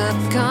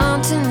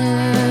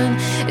subcontinent.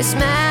 It's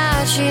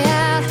mad she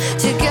had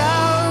to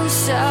go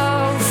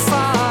so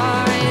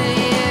far, and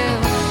you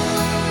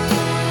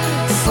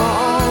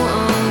fall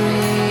on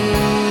me,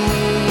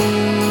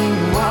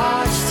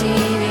 watch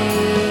TV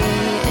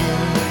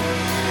and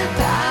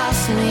pass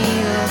me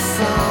the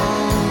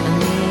phone and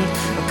need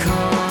a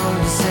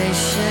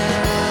conversation.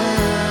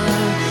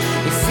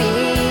 You're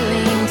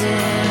feeling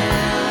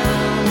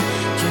down,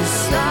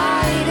 just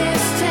like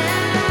this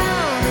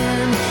town,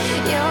 and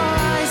your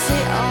eyes,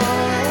 they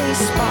always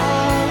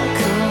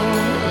sparkle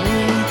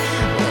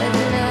with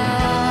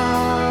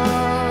love.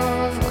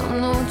 I'm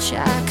no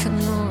Jack and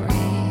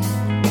Lori,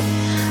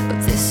 but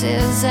this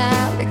is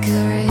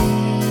allegory.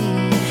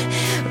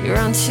 We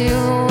run to a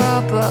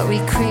world, but we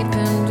creep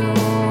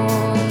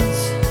indoors.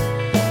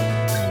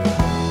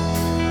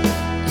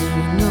 And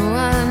I know I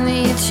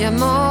need you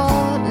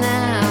more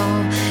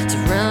now to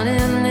run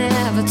and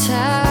never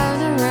turn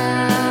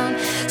around.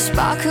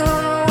 Sparkle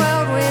the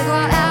world with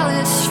what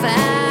Alice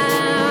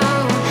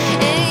found.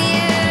 And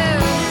you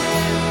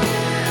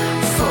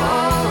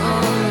fall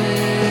on me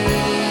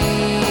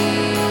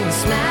and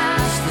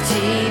smash the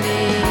TV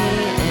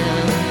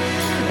and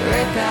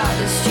rip out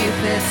the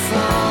stupid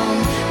phone.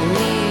 We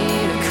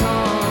need a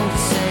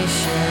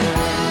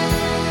conversation.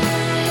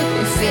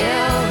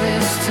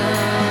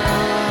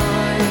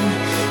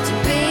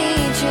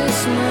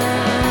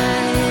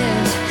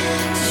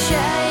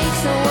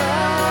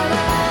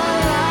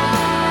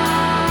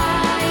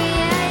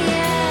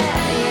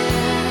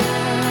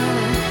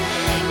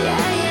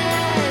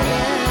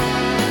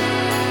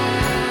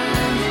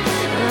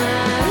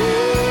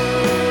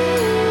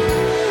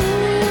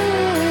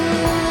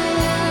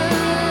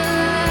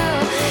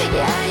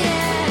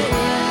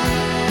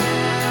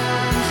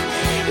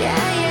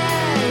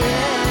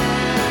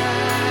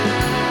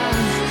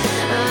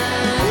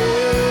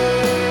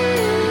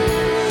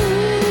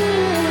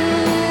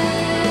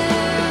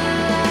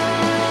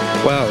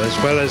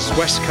 well as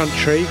West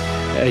Country,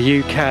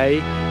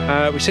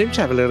 UK. We seem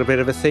to have a little bit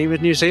of a theme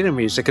with New Zealand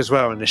music as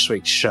well in this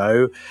week's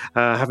show,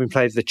 having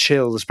played The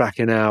Chills back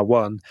in hour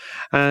one.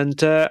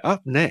 And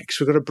up next,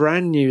 we've got a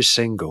brand new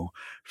single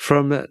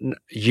from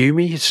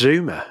Yumi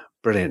Zuma.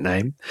 Brilliant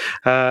name.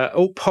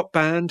 Alt pop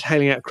band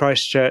hailing out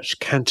Christchurch,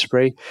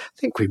 Canterbury. I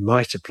think we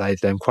might have played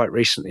them quite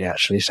recently,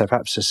 actually. So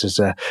perhaps this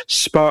has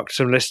sparked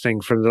some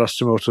listening from the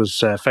Lost Immortals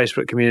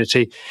Facebook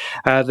community.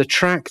 The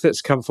track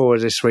that's come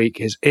forward this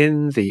week is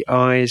In the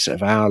Eyes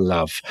of Our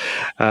Love.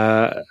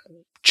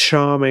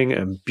 Charming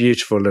and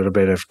beautiful little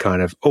bit of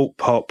kind of alt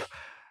pop.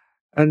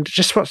 And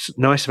just what's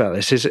nice about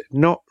this is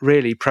not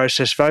really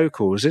processed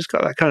vocals. It's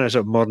got that kind of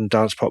sort of modern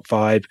dance pop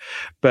vibe,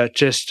 but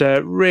just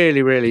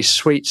really, really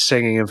sweet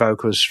singing and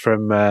vocals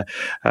from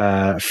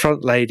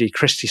front lady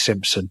Christy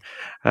Simpson.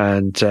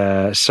 And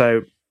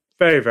so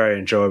very, very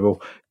enjoyable.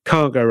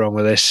 Can't go wrong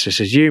with this. This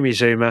is Yumi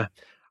Zuma.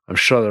 I'm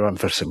sure they're on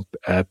for some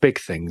big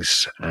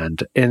things.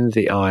 And In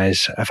the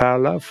Eyes of Our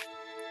Love.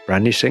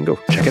 Brand new single.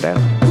 Check it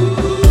out.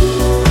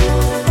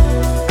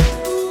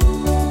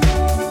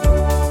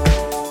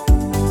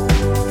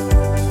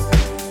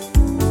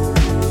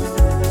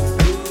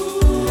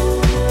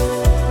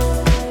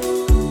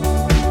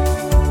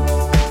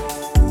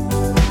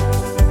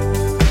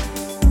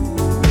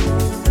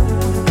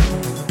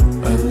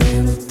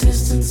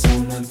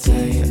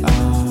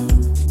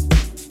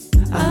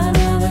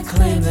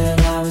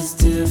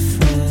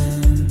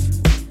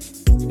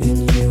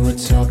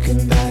 Talking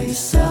about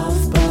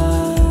yourself, but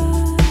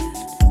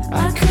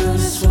I could have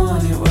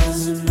sworn it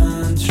was a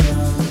mantra.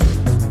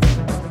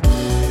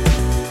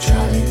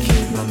 Try to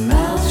keep my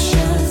mouth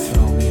shut,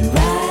 throw me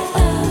right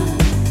up.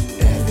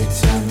 Every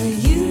time that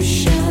you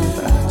shove,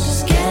 I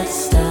just get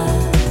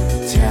stuck.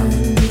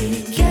 Telling me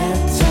to get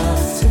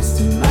tough,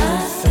 testing my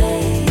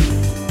faith,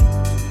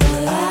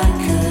 but I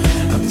could.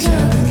 I'm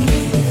telling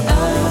you,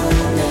 oh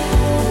no,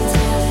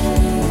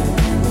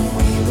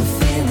 we were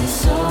feeling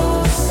so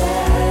sad.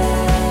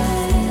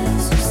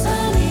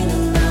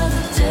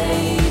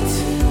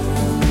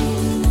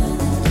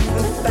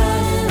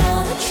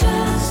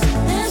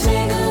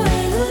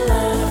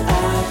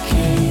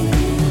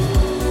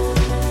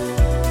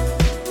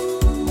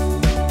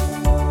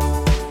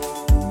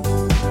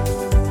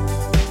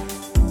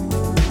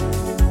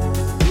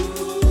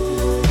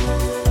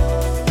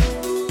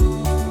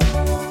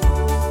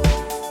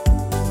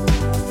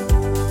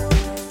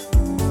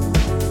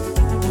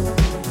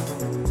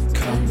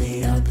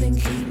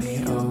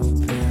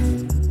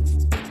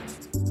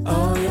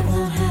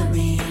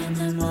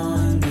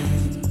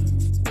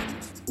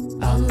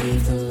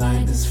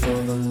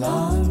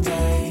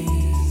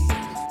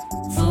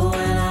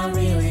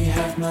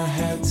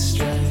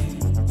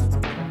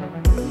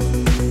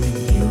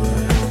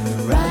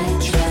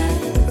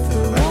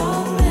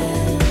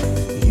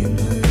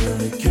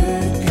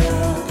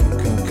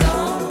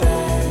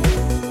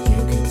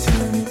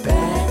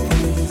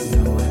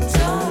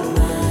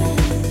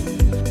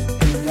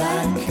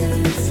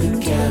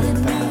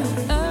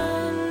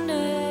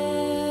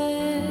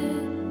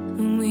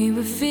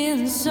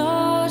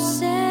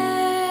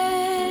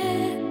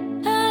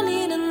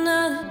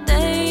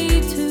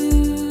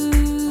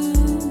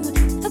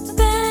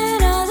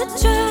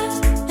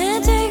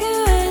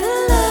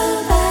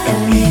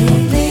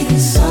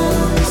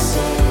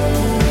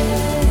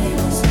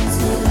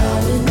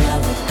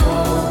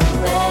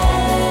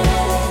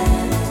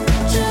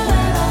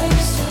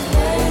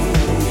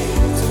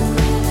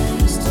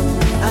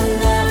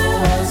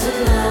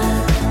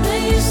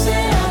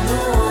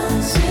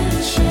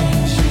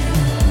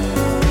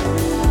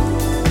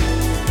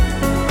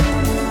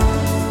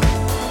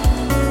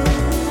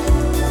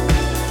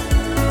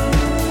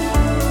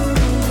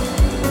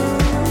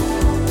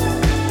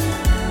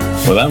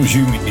 Well, that was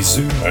Yumi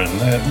Zuma,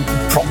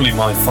 and probably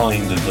my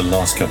find of the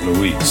last couple of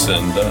weeks.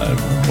 And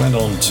went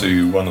on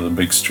to one of the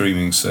big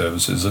streaming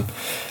services and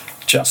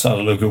just had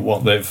a look at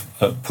what they've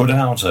put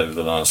out over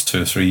the last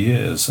 2 or 3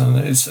 years. And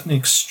it's an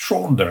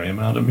extraordinary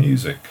amount of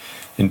music.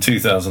 In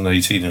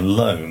 2018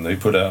 alone, they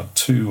put out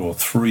 2 or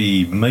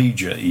 3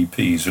 major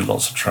EPs with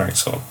lots of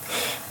tracks on,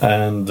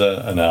 and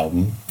an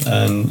album.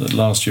 And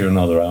last year,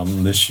 another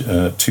album, this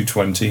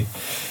 220.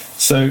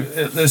 So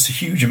there's a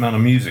huge amount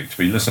of music to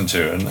be listened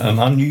to,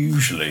 and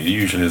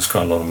usually there's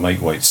quite a lot of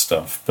make-weight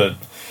stuff, but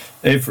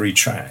every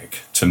track,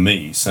 to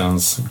me,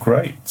 sounds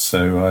great.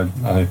 So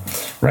I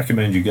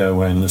recommend you go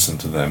away and listen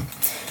to them.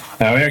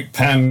 Now, Eric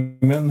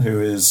Panman, who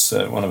is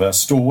one of our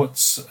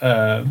stalwarts,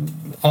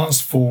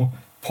 asked for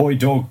Poi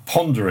Dog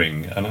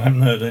Pondering, and I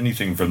haven't heard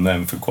anything from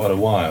them for quite a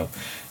while.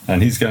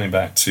 And he's going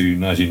back to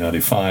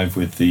 1995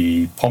 with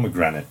the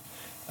Pomegranate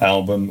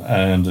album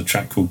and a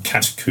track called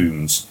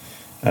Catacombs.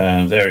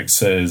 And Eric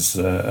says,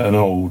 an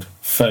old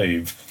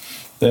fave.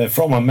 They're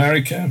from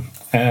America,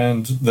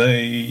 and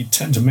they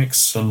tend to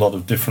mix a lot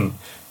of different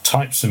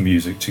types of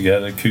music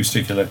together,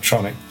 acoustic,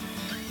 electronic.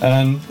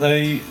 And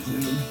they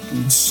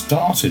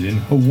started in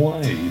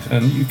Hawaii,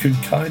 and you could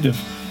kind of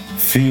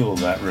feel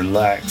that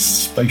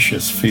relaxed,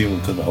 spacious feel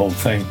to the whole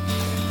thing.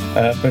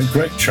 But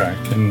great track,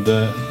 and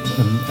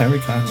And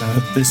Eric, I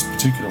haven't heard this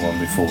particular one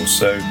before,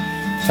 so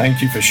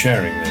thank you for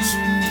sharing this.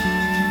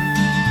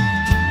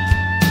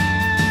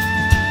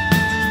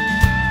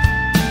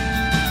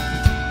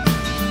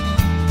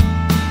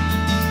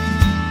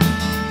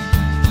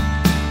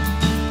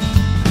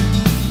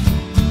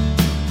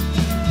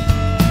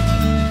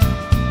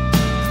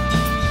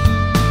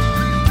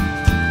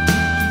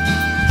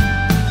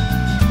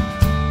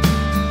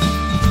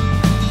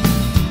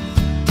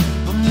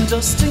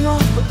 Dusting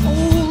off the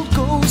old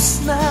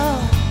ghosts now,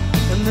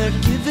 and they're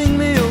giving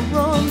me a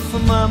run for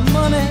my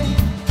money.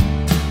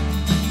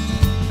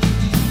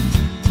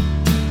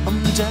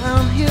 I'm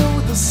down here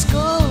with the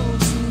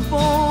skulls and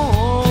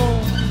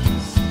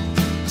bones,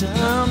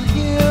 down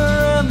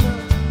here in the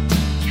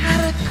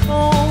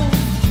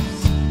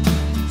catacombs,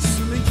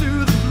 swimming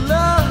through the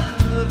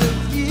blood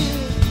of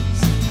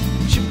years,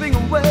 chipping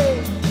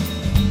away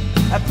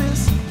at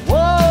this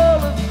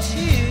wall of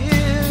tears,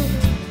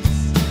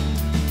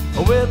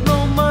 with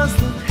no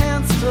muslin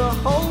hands to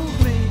hold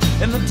me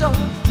in the dark.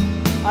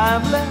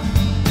 I'm left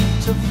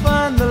to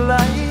find the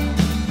light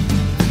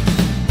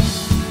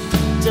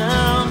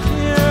down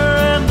here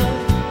in the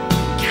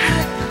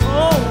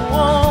catacombs.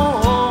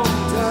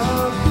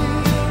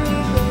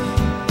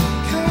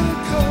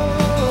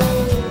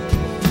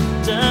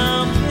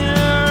 Down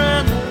here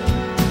in the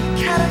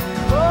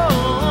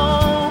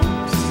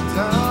catacombs.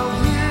 Down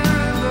here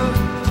in the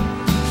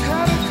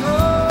catacombs. Down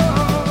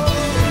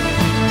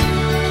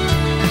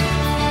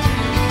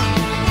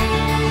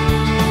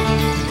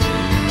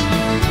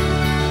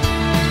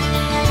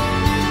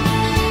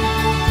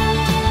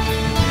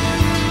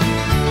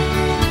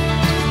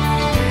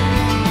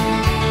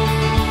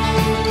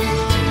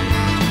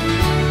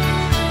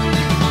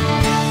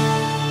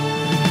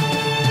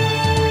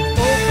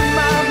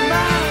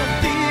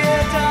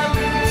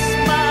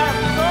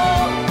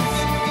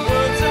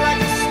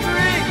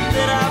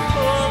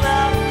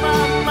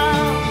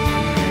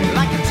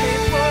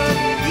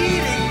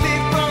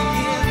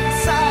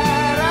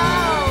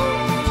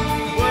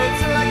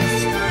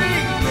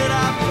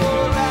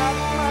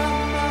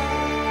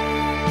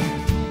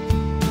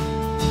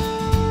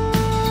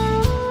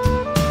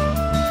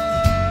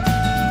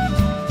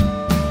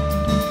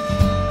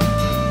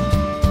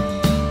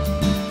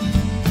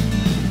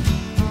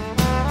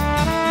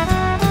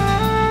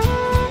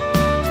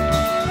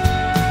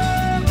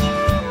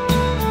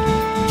the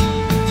catacombs.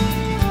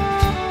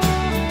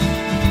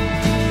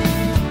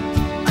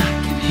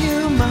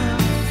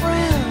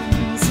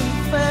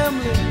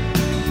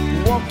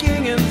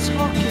 Walking and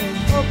talking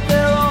up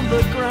there on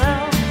the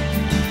ground.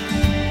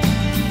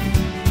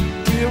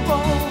 We're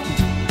all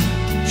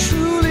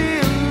truly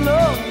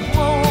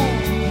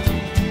alone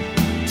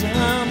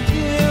down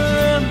here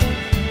in the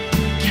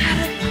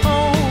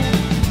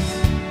catacombs.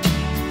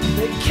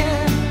 They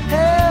can't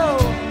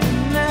help me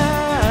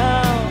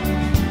now.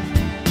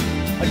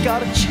 I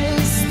gotta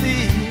chase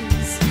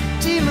these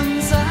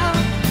demons out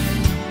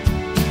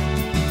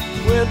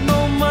with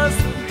no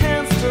muslin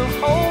hands to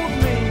hold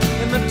me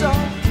in the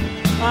dark.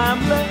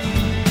 I'm left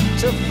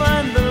to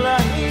find the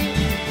light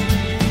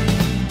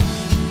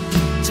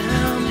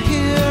down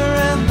here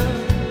in the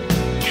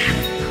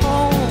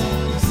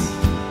catacombs.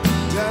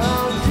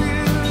 Down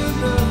here in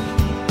the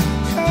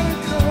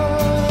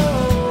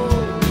catacombs.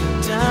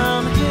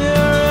 Down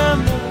here in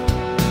the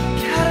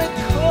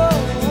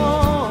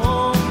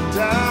catacombs.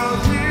 Down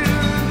here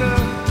in the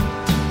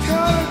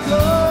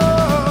catacombs.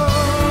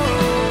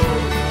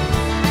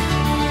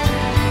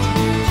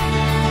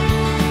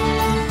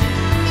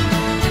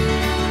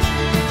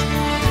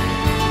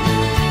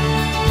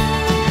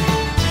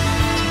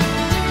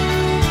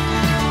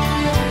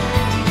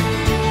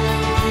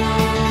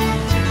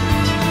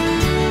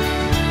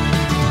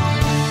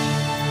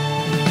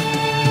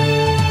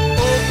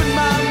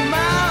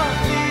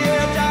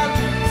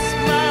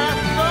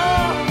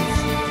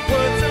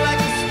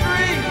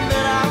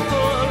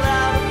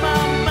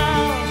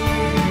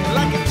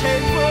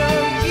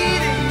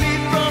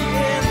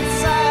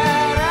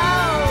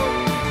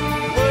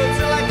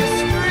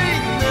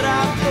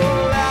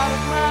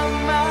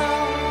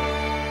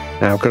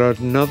 Now I've got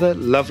another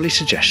lovely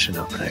suggestion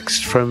up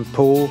next from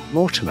Paul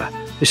Mortimer,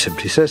 who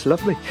simply says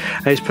lovely.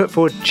 And he's put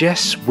forward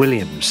Jess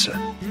Williamson,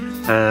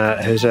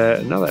 who's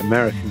another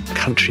American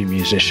country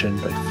musician,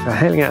 but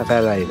hailing out of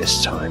LA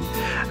this time.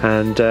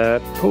 And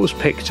Paul's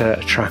picked a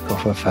track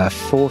off of her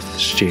fourth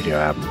studio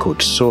album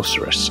called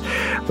Sorceress,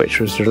 which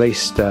was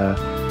released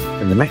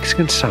in the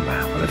Mexican summer,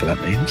 whatever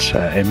that means,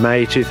 in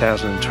May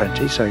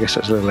 2020. So I guess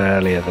that's a little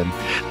earlier than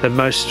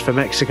most for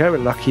Mexico,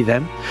 but lucky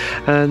them.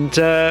 And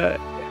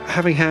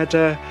having had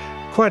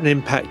quite an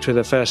impact with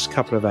her first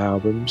couple of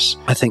albums,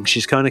 I think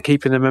she's kind of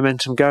keeping the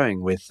momentum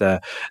going with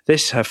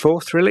this, her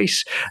fourth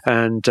release.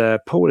 And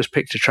Paul has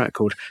picked a track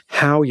called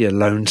How You're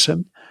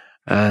Lonesome.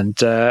 And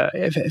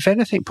if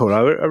anything, Paul,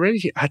 I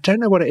don't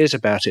know what it is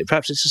about it.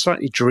 Perhaps it's a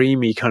slightly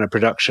dreamy kind of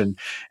production.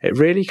 It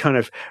really kind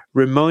of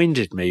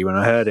reminded me when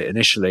I heard it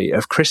initially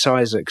of Chris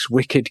Isaak's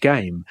Wicked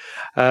Game.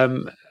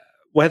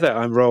 whether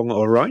I'm wrong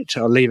or right,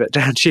 I'll leave it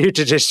down to you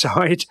to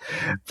decide.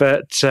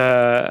 But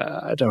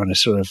I don't want to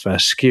sort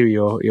of skew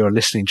your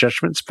listening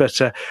judgments. But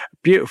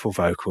beautiful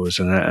vocals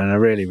and a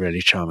really,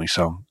 really charming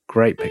song.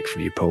 Great pick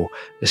from you, Paul.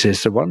 This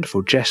is the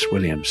wonderful Jess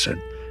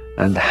Williamson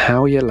and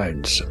How You're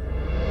Lonesome.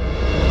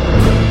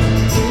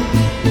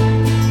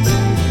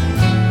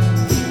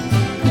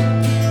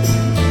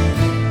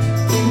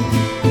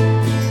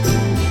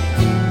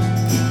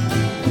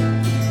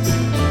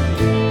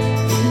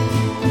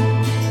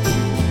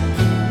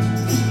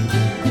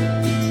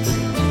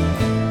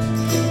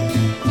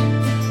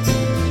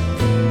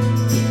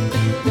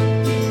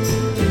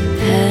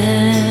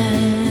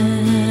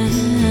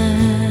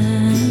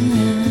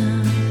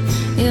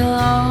 You're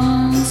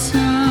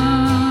lonesome.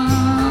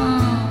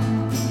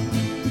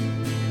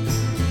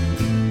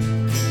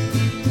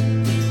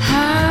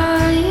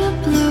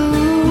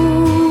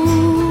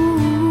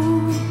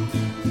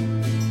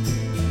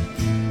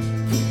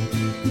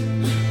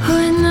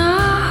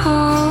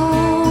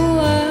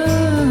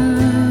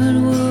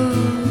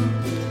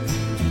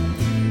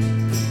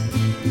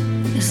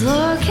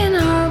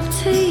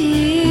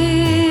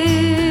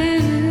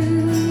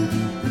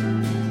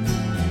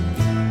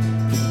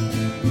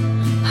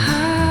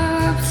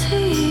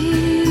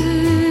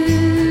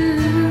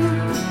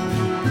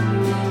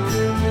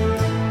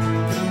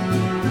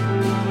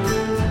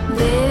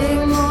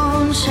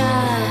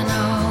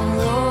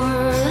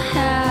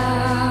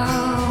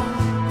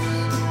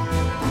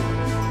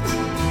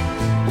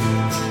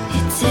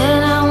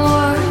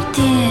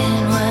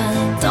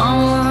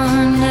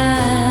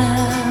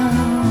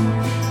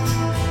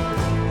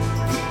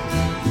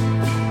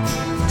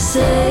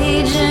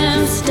 Sage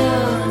and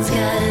stones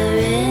gotta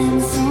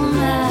rinse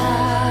them out.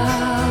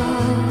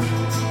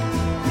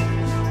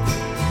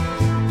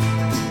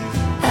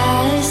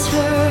 Ask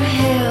for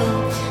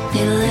help,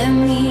 they let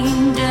me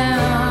down.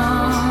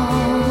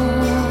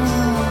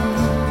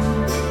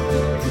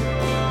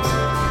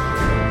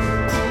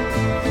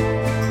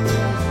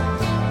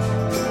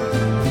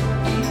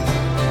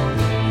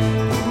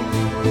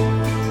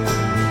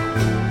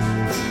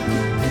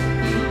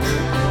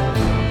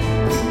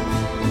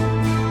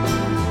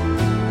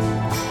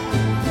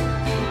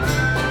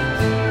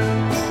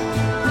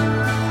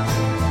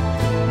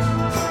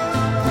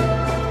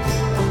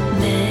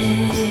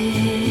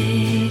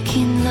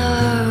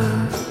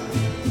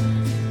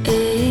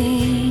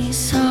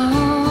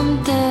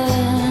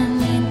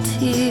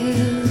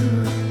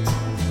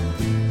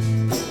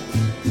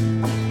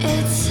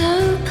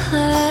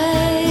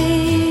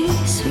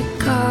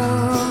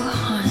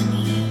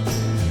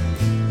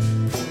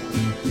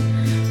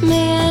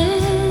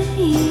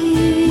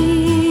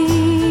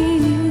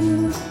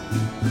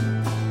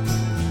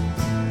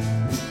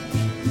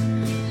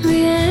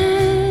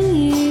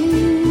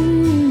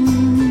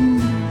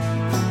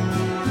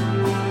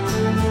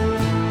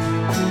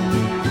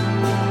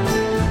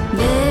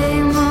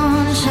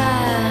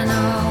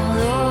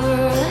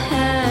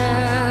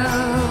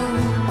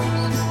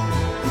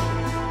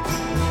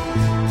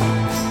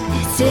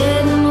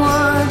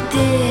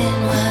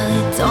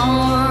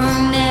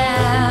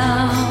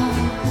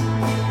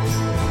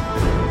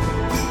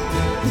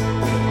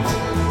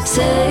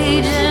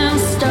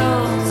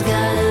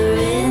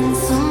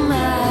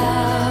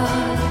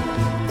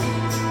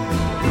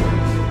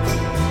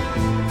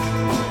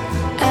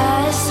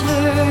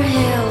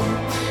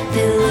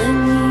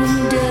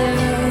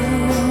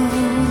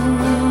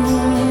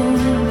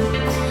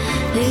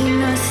 Ain't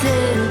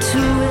nothing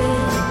to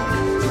it.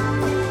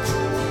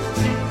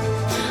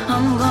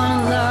 I'm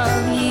gonna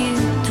love you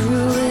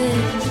through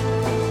it.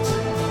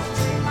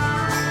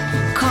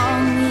 Call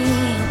me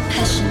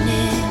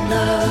passionate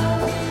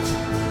love.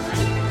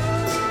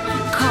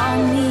 Call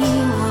me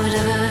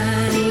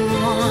whatever you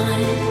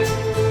want.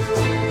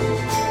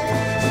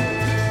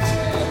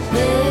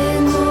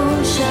 Big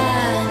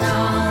moonshine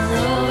all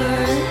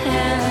over the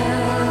house.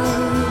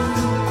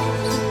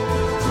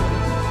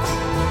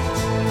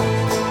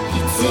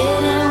 It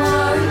didn't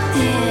work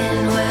then,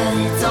 well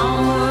it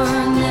don't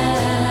work now.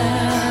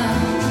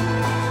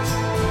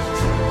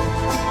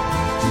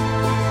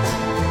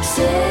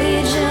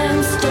 Sage and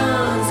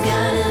stones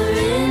gotta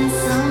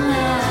rinse them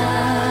out.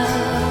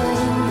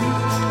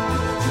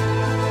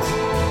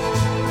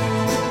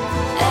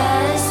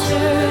 Ask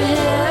for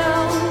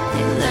help,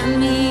 they let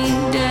me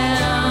down.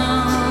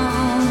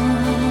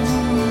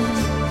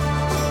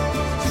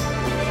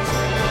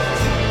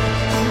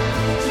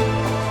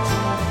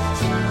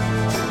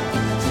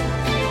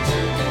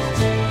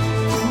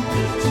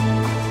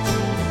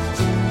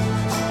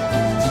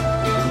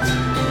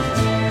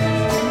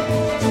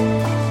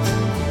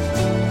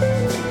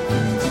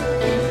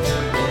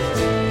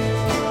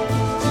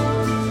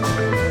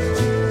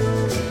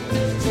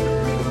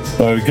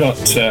 Well, we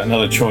got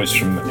another choice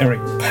from Eric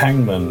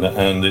Pangman,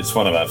 and it's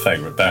one of our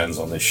favourite bands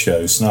on this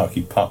show,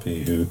 Snarky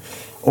Puppy, who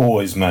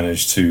always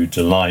manage to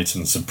delight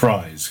and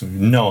surprise. We've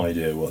no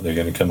idea what they're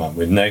going to come up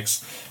with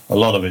next. A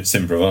lot of it's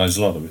improvised,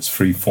 a lot of it's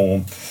free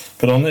form.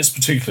 But on this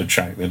particular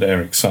track that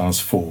Eric's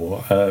asked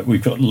for,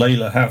 we've got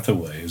Layla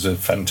Hathaway, who's a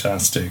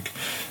fantastic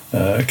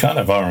kind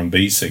of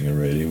R&B singer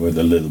really, with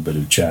a little bit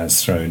of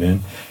jazz thrown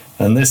in.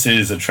 And this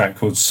is a track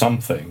called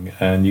Something,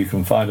 and you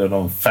can find it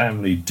on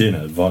Family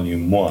Dinner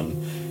Volume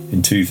 1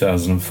 in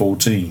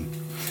 2014.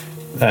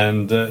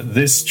 And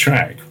this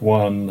track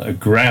won a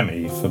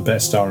Grammy for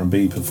Best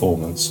R&B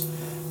Performance,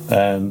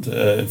 and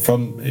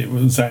it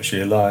was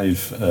actually a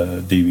live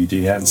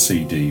DVD and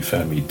CD,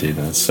 Family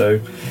Dinner, so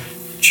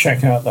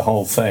check out the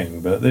whole thing.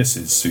 But this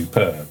is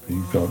superb.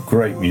 You've got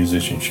great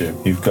musicianship,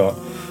 you've got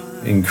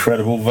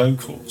incredible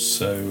vocals,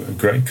 so a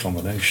great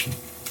combination.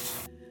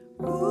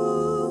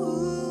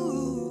 Ooh,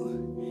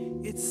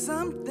 it's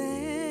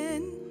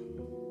something.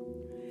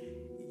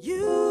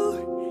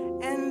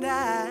 You and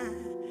I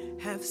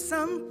have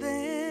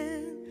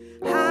something.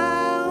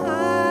 How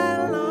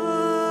I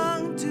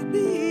long to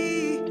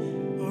be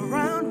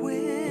around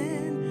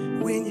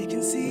when you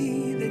can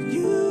see that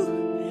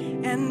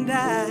you and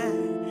I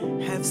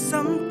have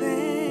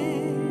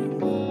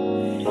something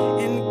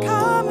in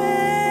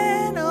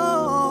common.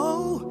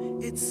 Oh,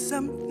 it's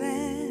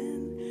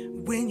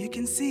something when you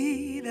can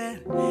see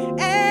that.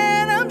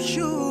 And I'm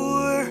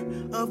sure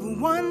of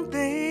one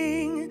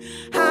thing,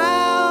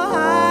 how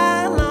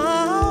I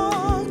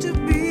long to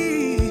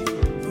be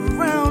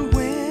around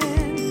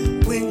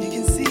when you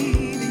can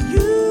see that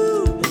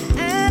you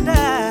and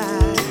I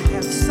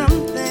have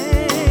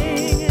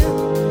something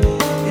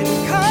in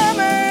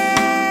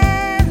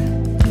common.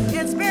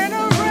 It's been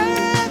a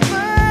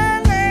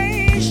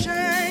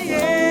revelation,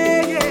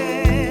 yeah,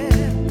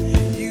 yeah.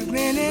 You've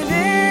been an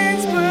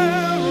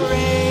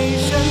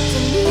inspiration to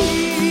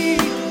me,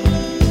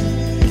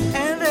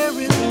 and there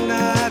is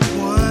not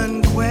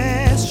one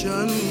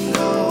question,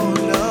 no,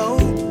 no,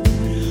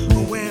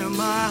 where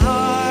my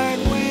heart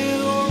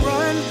will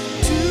run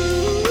to.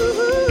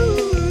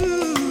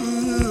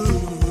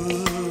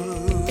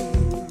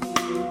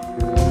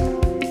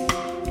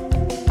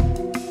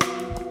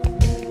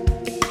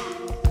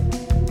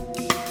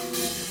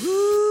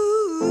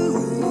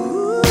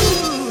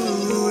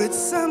 Ooh, it's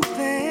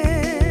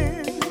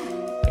something.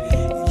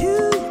 You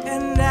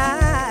and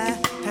I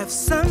have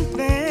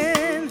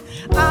something.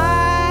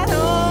 I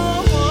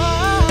don't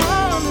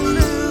want to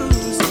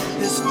lose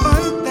this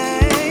fun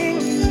thing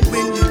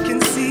when you can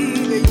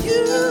see that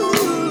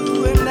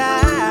you and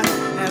I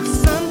have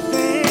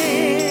something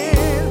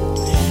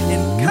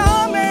in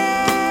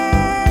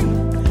common.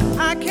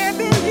 I can't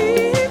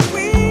believe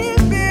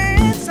we've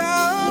been so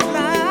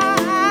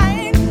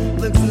blind.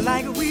 Looks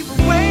like we've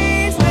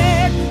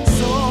wasted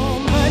so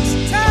much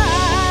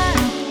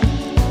time.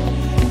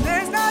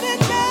 There's not a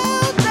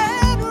note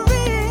that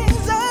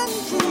rings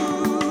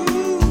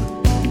untrue.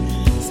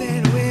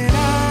 Said when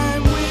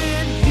I'm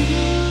with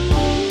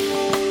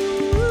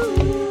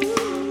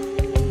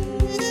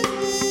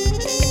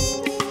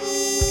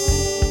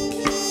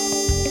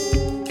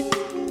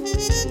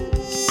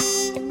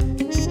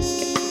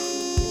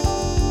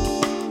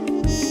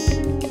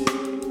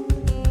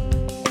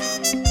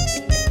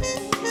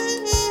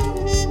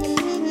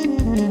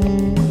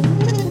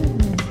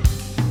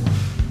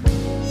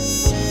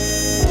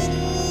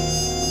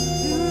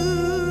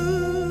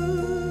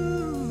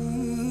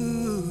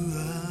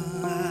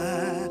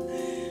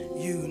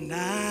you and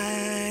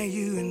I,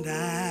 you and I.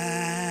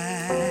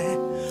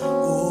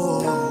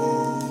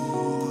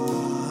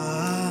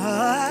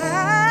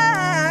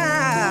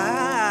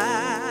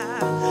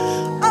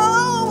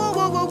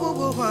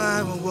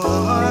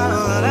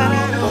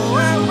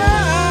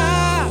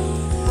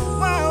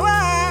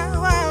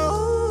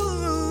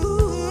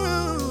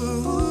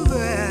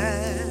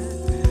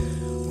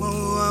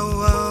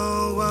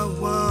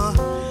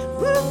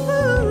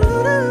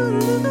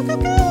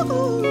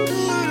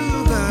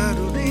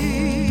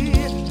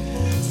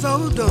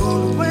 So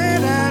don't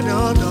when I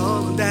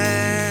don't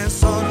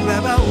dance on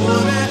the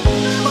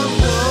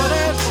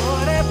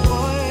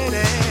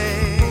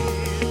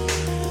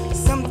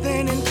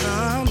something in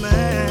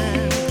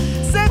common.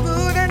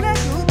 Seguro na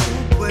tu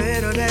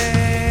puedo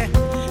de.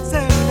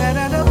 Seguro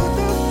na tu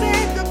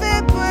te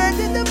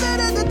puedo de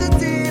pero de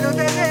tiro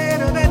de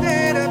pero de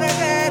pero de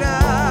pero.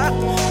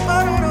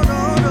 Oh no no no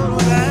no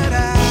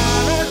da.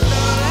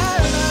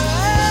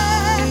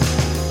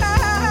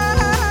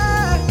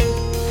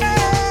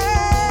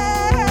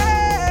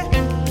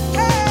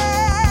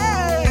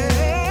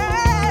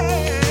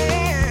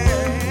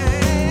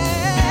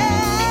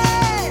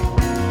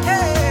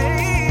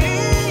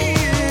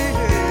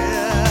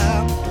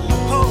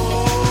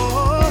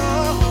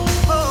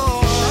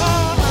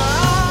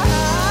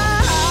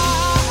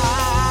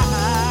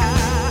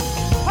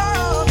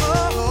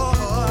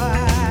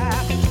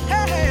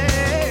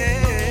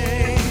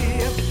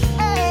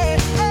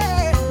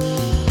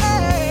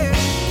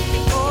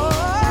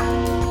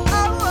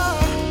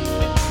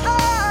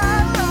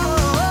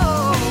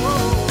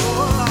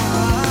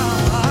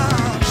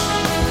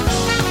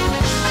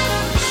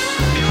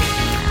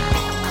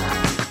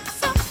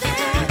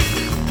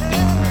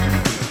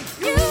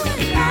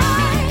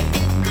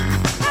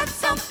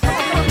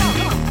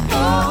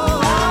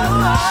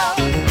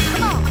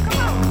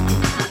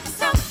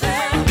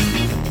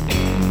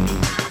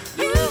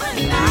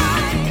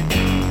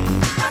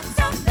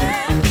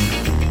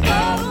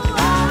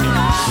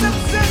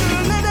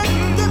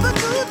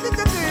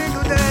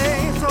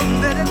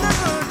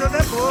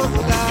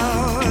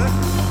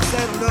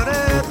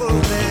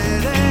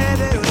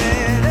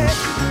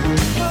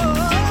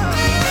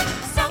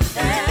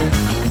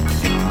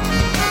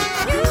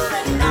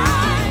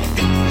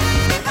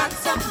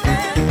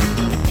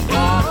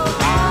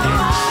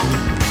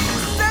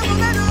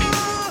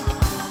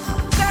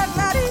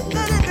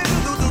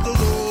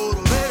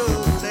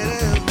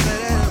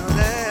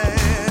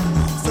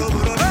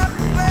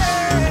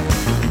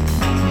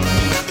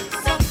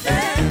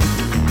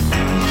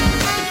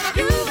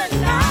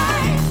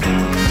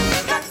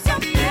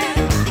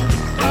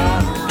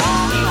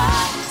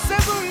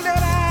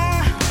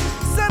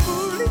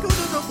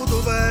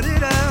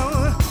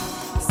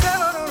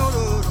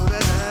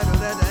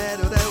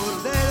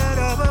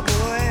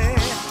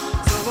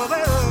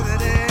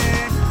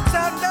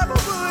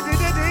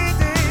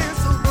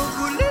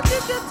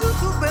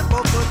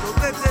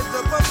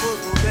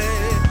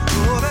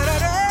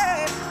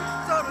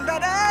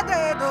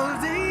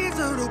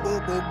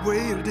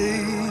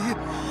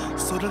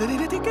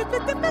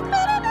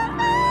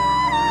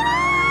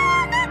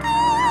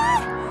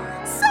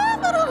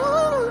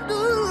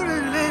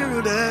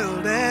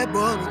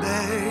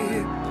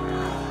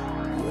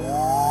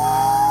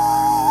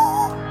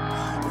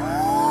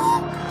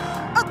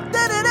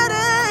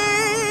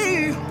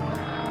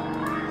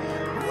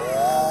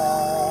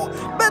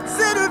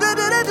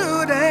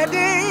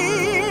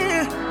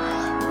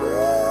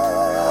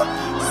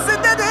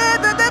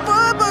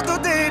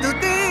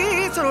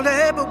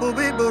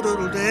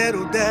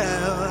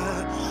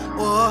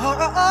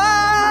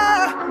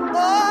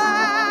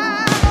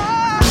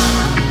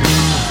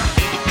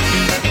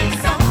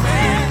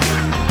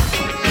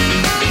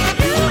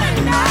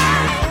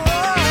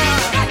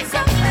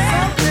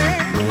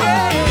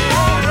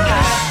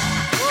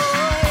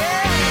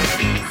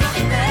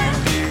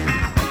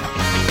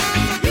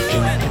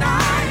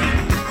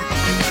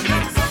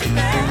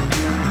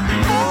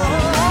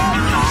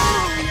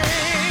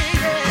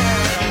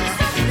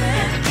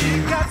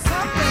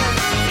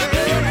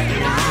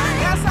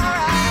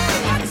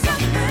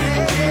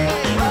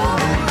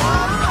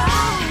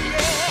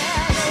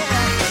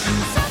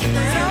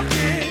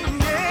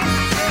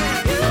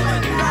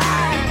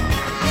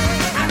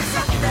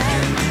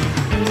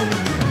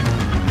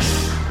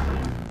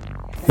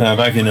 Now,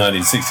 back in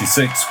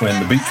 1966,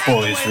 when the Beach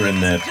Boys were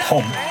in their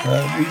pomp,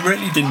 we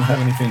really didn't have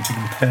anything to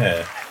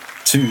compare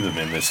to them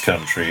in this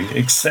country,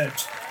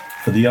 except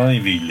for the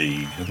Ivy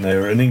League. And they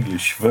were an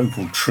English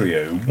vocal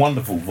trio,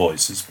 wonderful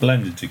voices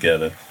blended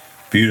together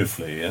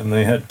beautifully, and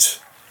they had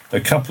a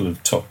couple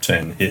of top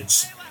 10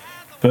 hits.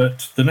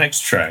 But the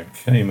next track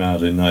came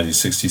out in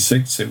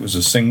 1966. It was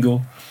a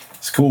single.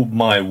 It's called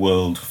My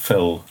World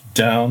Fell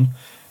Down.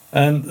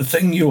 And the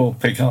thing you'll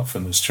pick up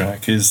from this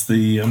track is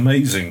the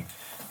amazing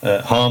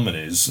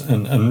harmonies,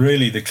 and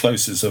really the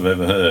closest I've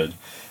ever heard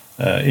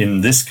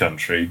in this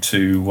country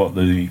to what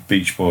the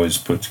Beach Boys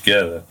put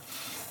together.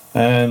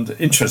 And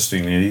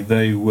interestingly,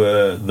 they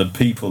were the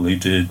people who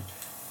did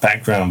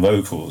background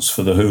vocals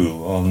for The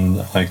Who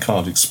on I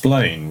Can't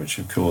Explain, which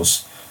of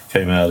course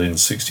came out in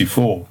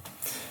 1964.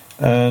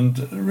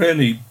 And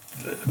really,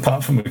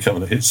 apart from a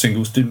couple of hit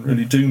singles, didn't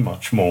really do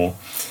much more.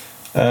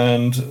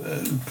 And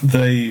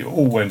they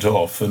all went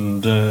off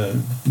and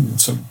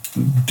so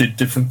did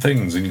different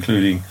things,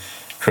 including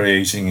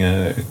creating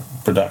a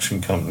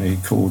production company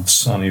called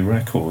Sunny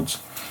Records.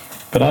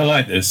 But I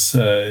like this.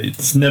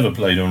 It's never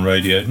played on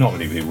radio. Not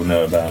many people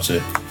know about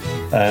it.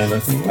 And I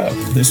thought, well,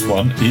 this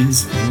one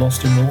is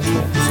Lost Immortal.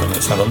 So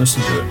let's have a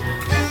listen to it.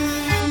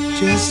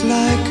 Just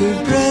like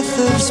a breath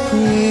of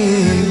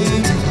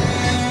spring,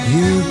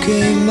 you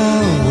came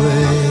my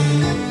way.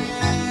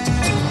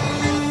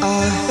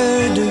 I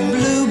heard a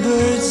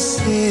bluebird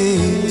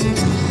sing,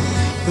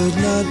 but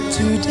not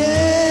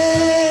today.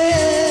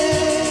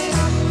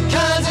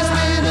 'Cause it's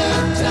winter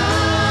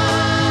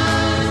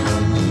time,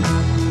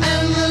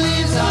 and the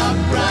leaves are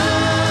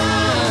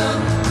brown.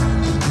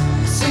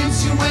 Since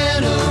you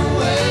went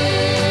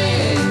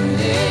away,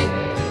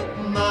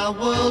 my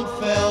world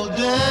fell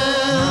down.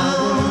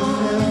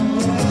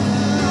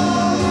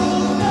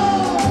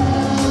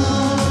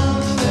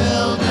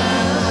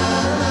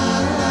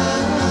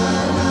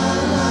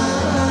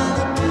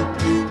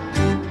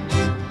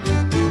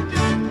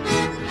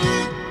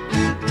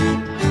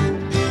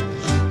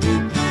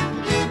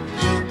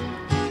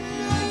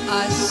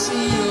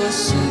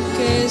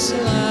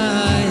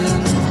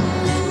 Lying,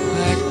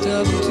 packed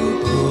up to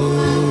go.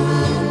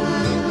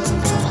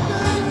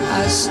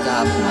 I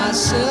stopped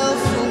myself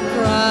from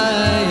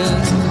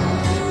crying.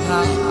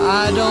 How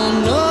I don't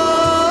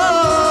know.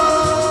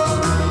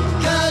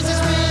 'Cause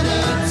it's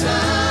winter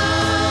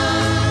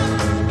time,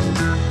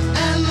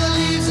 and the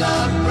leaves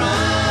are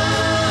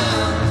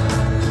brown.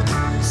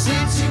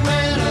 Since you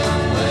went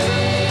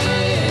away,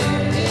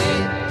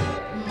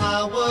 my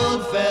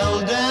world fell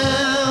down.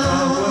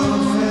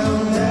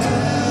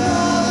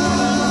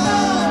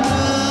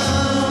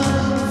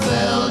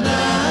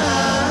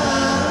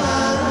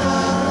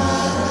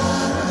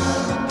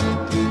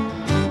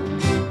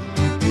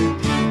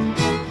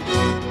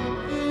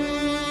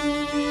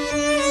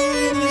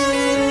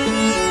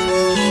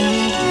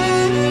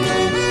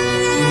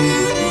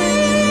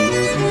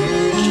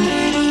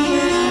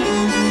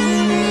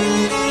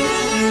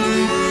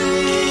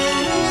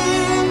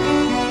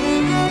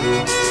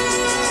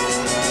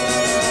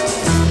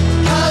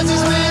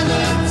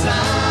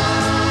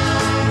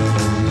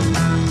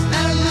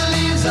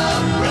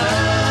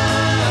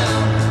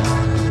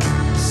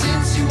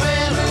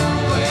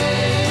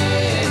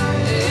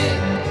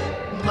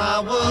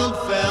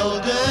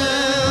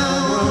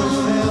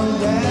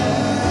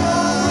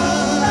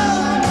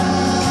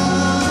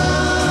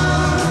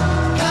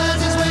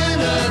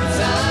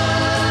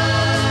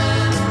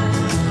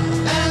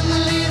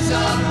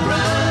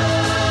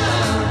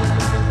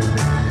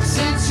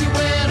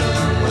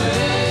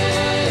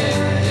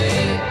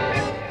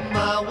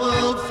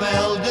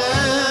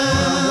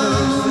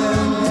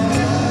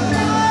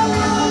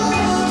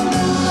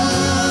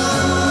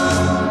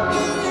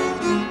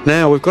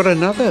 Now we've got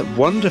another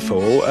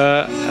wonderful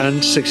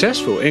and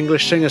successful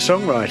English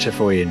singer-songwriter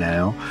for you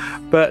now,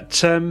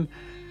 but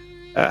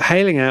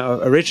hailing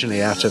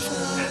originally out of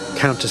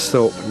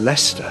Countersthorpe,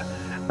 Leicester.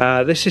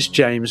 This is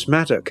James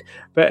Maddock,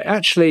 but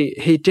actually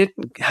he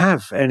didn't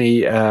have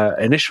any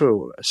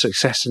initial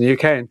success in the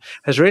UK and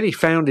has really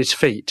found his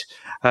feet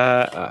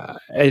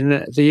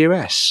in the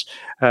US,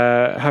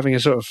 having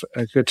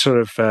a good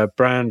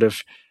brand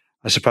of,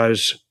 I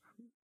suppose,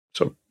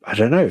 sort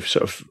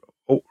of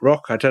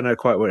rock. I don't know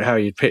quite how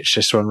you'd pitch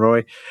this one,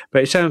 Roy,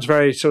 but it sounds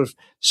very sort of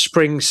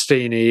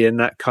Springsteen-y and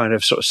that kind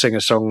of sort of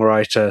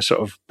singer-songwriter, sort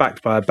of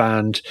backed by a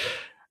band.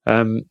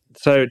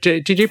 So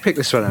did you pick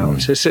this one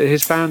out?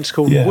 His band's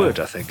called Wood,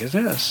 I think,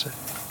 isn't it?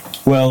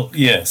 Well,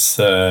 yes.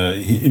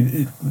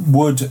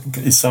 Wood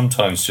is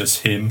sometimes just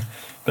him,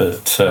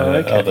 but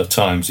other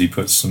times he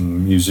puts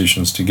some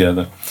musicians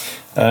together.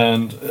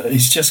 And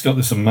he's just got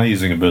this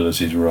amazing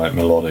ability to write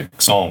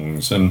melodic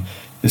songs. And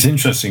it's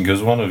interesting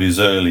because one of his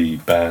early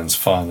bands,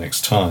 Fire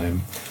Next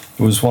Time,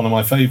 was one of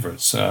my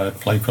favourites. I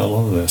played quite a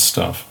lot of their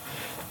stuff.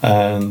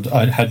 And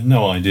I had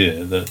no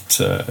idea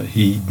that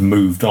he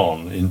moved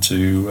on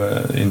into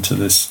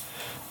this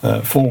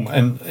form.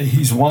 And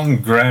he's won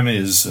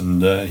Grammys,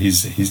 and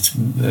he's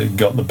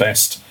got the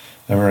best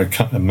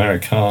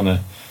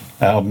Americana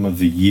album of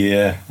the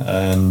year.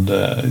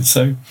 And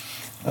so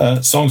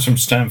songs from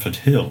Stamford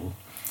Hill.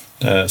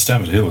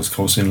 Stamford Hill is, of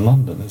course, in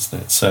London,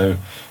 isn't it? So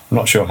I'm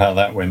not sure how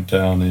that went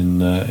down in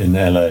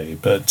LA,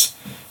 but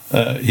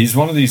he's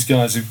one of these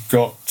guys who've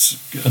got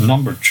a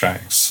number of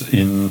tracks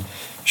in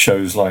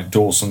shows like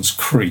Dawson's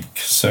Creek,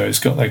 so it's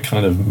got that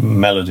kind of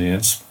melody.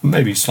 It's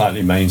maybe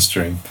slightly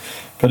mainstream,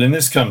 but in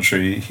this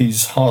country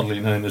he's hardly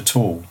known at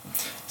all.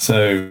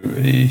 So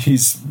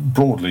he's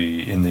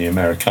broadly in the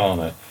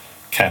Americana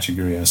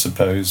category, I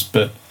suppose,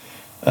 but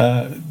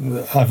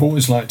I've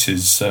always liked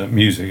his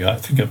music. I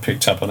think I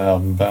picked up an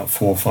album about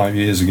 4 or 5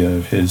 years ago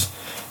of his,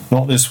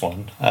 not this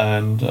one,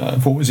 and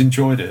I've always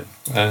enjoyed it.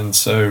 And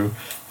so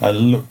I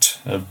looked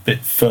a bit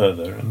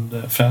further and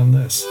found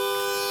this.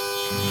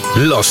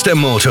 Lost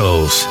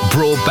Immortals,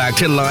 brought back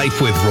to life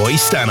with Roy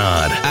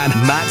Stannard and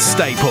Matt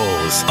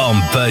Staples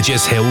on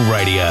Burgess Hill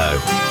Radio.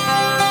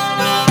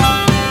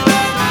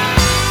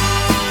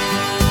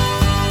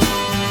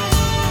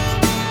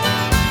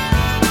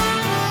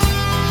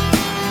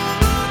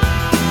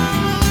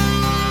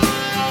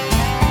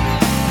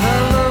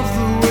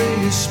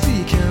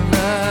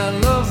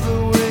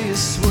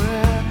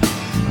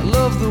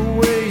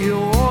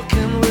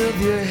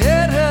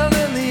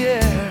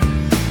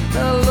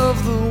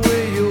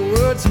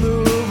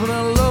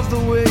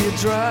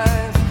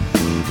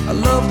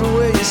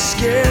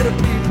 Scared of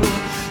people,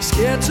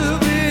 scared to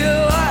be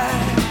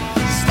alive.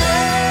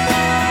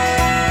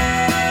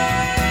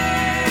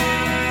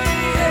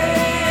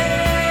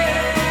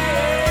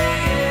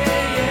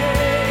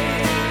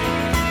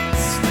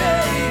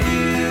 Stay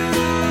you.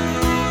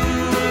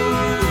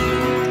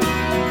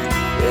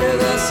 Yeah,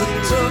 that's the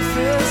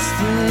toughest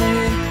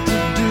thing to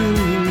do.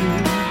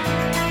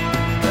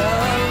 I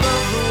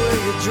love the way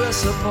you dress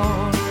up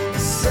on a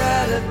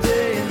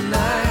Saturday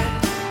night.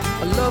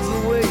 I love the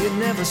way you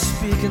never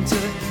speak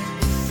until it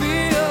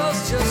feels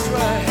just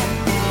right.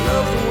 I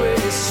love the way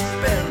you're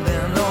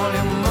spending all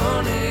your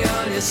money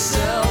on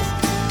yourself.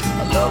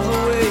 I love the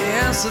way you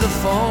answer the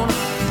phone,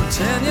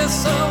 pretend you're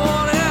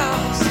someone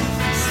else.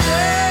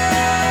 Stay.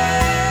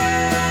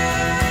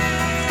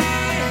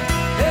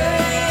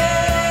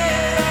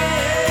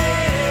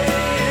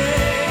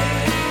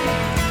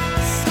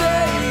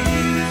 Stay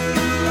you.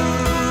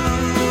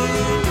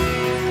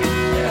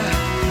 Yeah,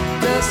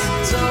 that's the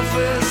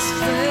toughest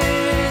thing.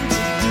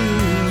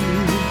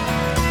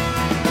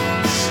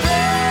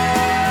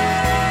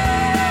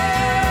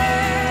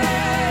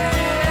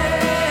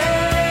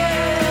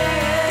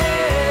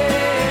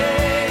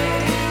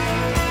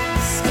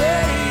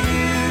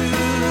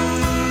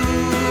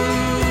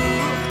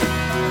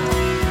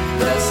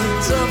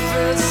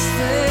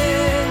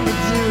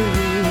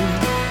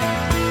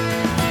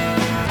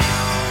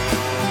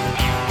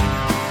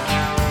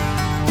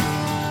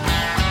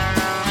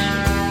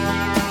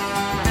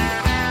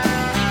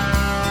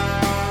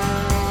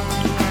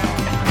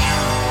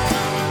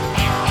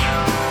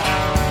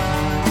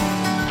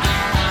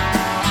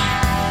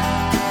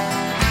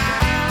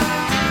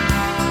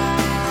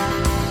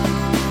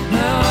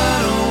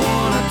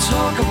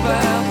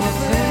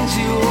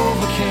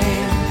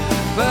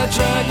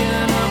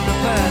 Dragging up the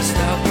past,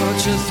 I'll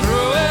put you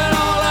through it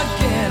all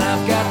again.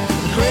 I've got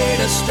the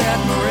greatest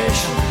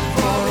admiration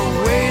for the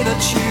way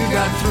that you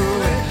got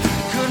through it.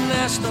 Couldn't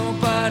ask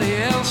nobody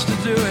else to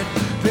do it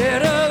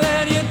better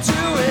than you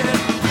do it.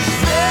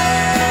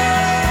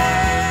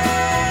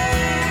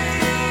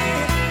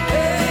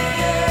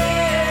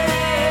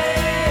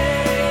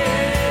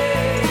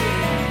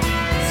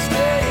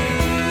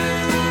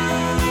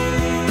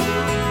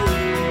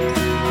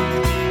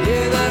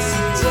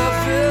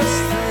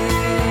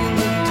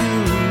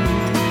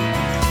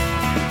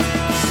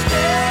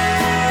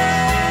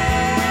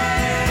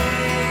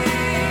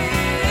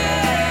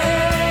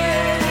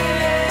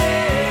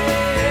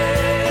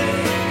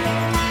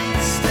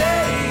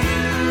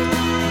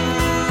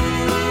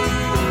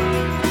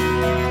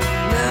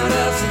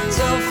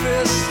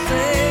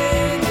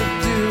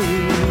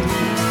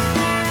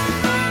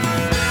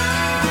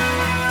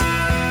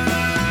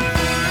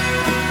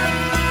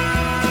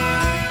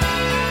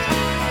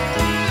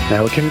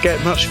 Now we can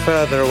get much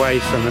further away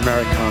from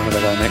Americana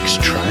with our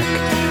next track,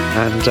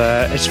 and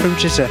it's from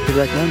Giuseppe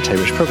Regnante,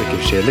 which probably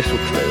gives you a little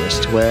clue as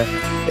to where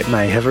it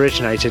may have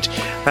originated.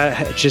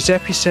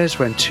 Giuseppe says,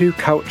 when two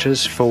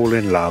cultures fall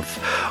in love.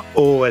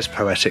 Always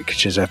poetic,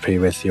 Giuseppe,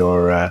 with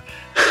your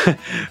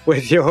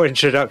with your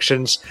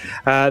introductions.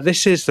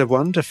 This is the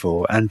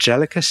wonderful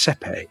Angelica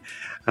Sepe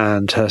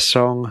and her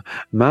song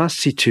Ma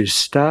si tu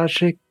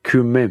stage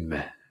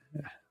cum.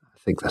 I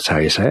think that's how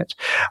you say it,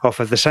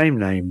 off of the same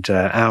named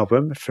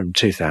album from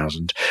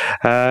 2000.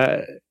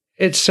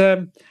 It's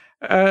sort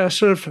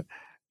of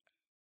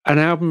an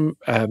album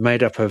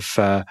made up of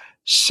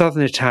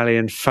Southern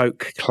Italian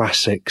folk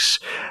classics,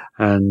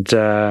 and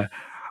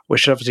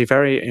which are obviously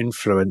very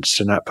influenced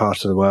in that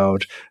part of the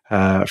world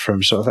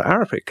from sort of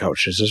Arabic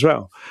cultures as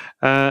well.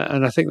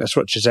 And I think that's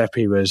what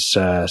Giuseppe was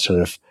sort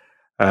of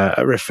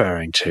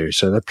referring to.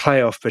 So the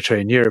playoff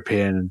between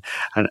European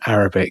and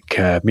Arabic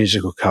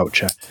musical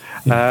culture.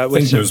 I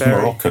think there was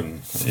Moroccan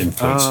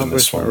influence in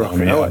this one.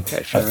 Moroccan. I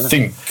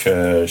think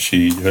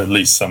she, at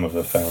least some of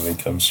her family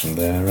comes from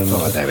there. And,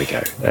 there we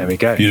go. There we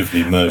go.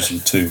 Beautifully Mersey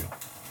too.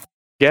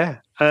 Yeah,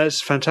 it's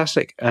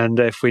fantastic. And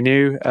if we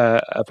knew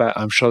about,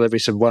 I'm sure there'd be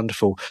some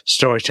wonderful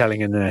storytelling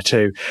in there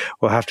too.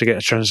 We'll have to get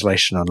a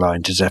translation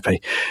online,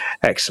 Giuseppe.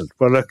 Excellent.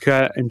 Well, look,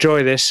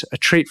 enjoy this. A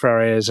treat for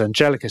our ears,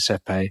 Angelica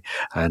Sepe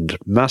and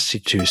Ma si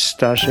tu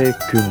stage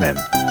cum.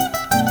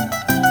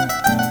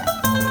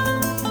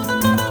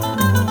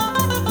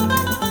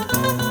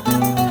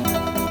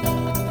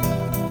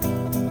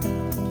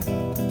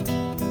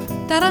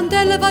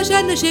 Tarantelle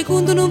facendo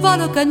secondo non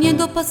vado che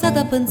niente ho passato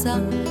a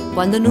pensare.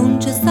 Quando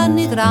non ci stanno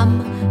i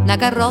tram, una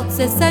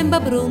carrozza è sempre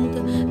pronta,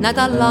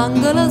 nata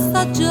all'angolo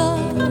sta già.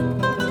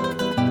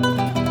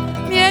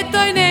 Mietto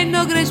in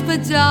enno crespo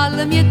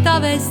giallo, mietta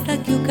vesta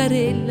più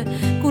carella,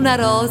 con una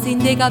rosa in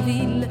dei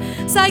capelli,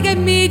 sai che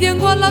mi dio in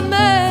quello a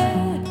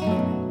me.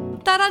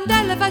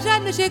 Tarantelle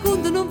facendo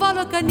secondo non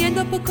vado che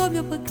niente per come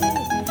o perché.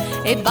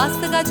 E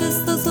basta che c'è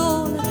sto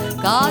sole,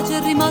 che c'è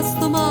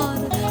rimasto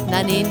male.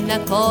 Una ninna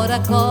ancora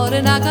a cuore,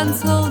 una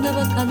canzone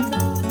per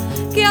cantare.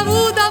 Che ha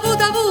avuto,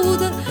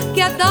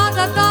 che ha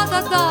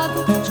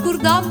dato,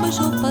 scordammo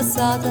ciò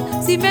passato,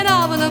 si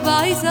menava la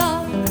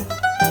paesana.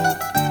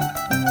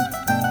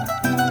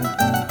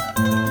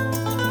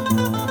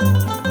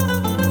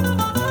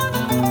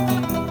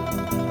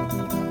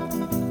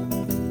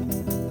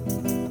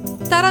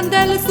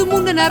 Tarantelle sto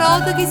mondo è una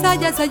roda, chissà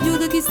gli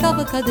aiuta chi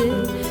stava a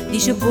cadere.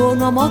 Dice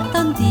buono morte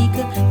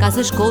antica, che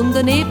si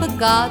sconde nei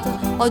peccati,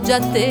 oggi a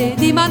te,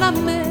 di mano a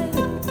me.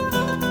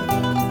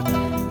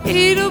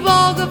 In un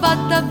poco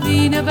fatta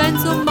fine,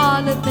 penso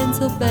male,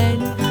 penso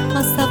bene,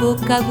 ma sta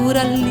bocca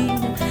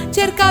corallina,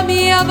 cerca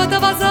mia per te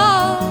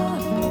passare.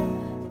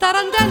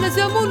 Tarantelle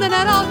siamo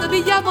una roda,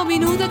 pigliamo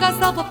minuti che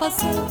sta per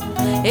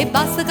passare. E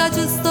basta che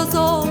c'è sto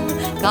sole,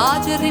 che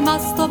c'è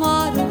rimasto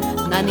male.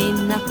 Una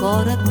ninna a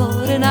cuore,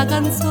 una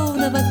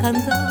canzone per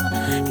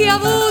cantare. Che ha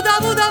avuto,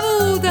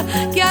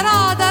 che ha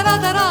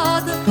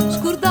rata,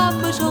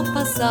 scordammo ciò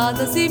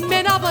passato, si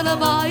menava la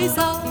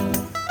paesa.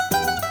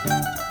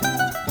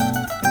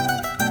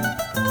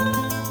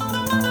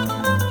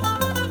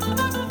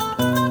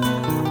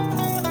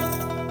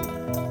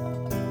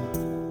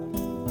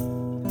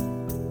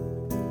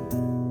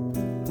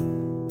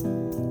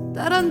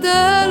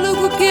 Tarantello,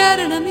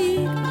 cucchiere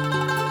un'amica,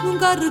 un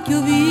carro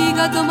più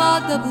viga,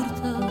 domanda portare.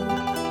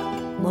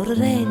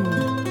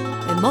 Morrenna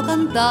e mo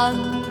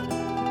cantando,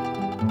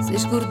 si è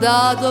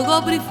scordato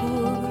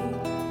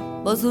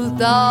coprifuoco, ma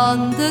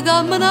soltanto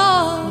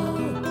camminare.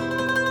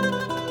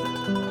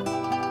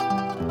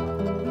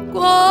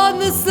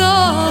 Quando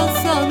sta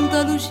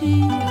Santa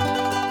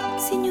Lucia,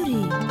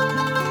 signorina,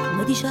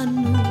 mi dice a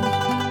noi,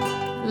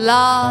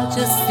 là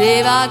c'è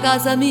stava a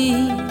casa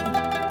mia,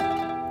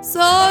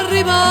 sono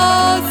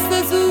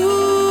rimasta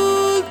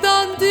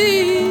soltanto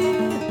io.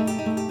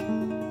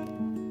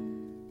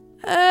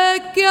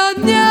 E che a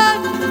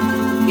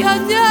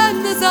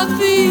niente sa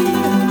via,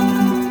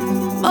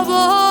 ma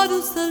poi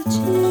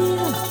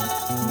nostalgia,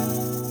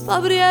 fa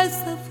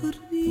presto a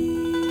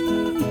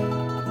furbire.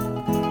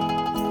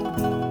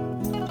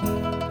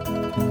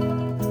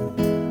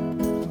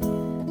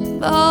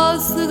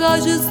 Basta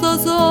che ci sto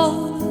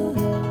solo,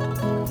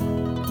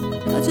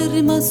 che c'è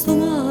rimasto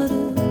mare.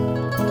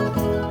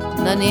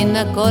 Una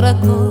ninna a cuore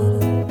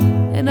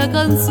e una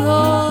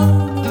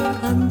canzone da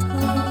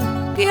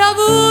cantare. Che ha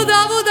avuto,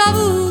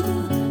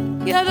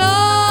 che ha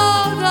dato,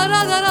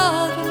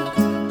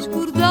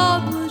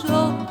 scordammo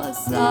ciò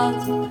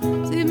passato,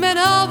 si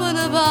menava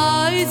la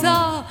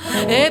paesa.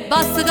 E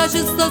basta che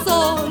c'è sto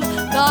sole,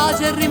 che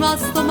c'è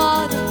rimasto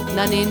male.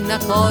 Una ninna a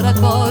cuore,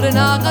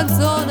 una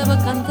canzone per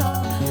cantare.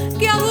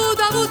 Che ha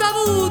avuto,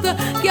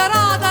 che ha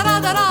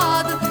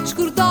rata,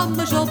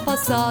 scordammo ciò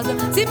passato,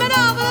 si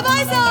menava la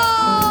paesa.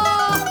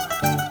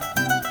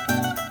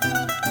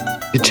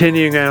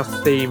 Continuing our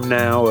theme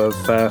now of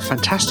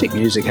fantastic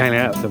music hanging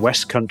out of the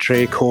West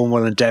Country,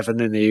 Cornwall and Devon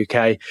in the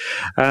UK,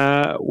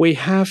 we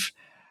have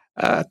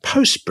a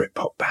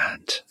post-Britpop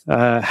band,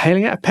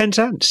 hailing out of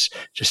Penzance,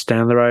 just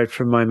down the road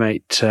from my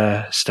mate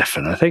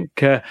Stefan, I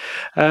think.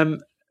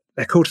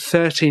 They're called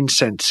 13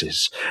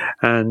 Senses,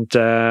 and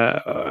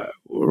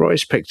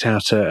Roy's picked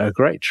out a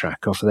great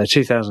track off of their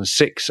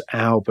 2006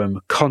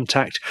 album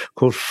Contact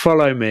called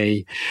Follow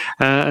Me,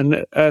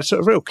 and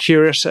sort of real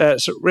curious,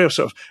 real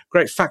sort of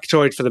great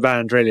factoid for the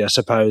band, really, I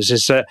suppose,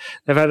 is that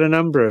they've had a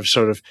number of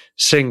sort of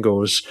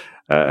singles,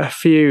 a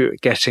few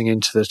getting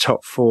into the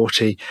top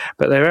 40,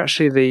 but they're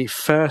actually the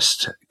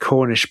first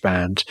Cornish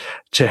band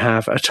to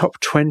have a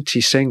top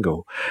 20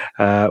 single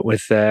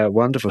with their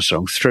wonderful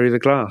song Through the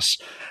Glass.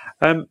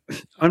 I'm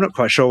not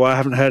quite sure why I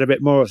haven't heard a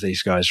bit more of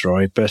these guys,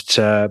 Roy, but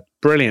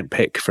brilliant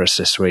pick for us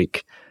this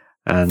week.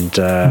 And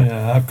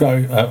I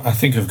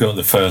think I've got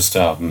the first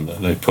album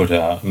that they put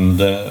out,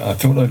 and I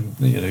thought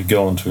I'd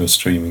go onto a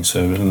streaming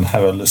service and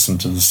have a listen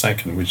to the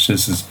second, which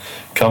this has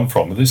come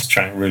from. This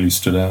track really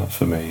stood out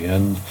for me,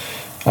 and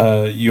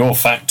your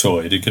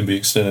factoid, it can be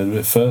extended a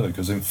bit further,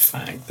 because in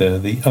fact they're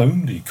the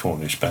only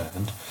Cornish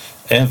band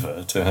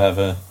ever to have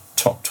a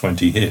top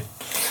 20 hit.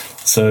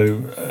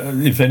 So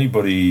if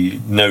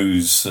anybody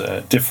knows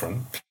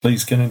different,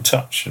 please get in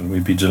touch, and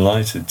we'd be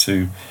delighted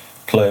to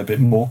play a bit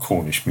more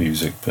Cornish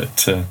music.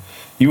 But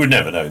you would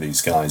never know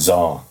these guys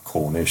are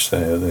Cornish.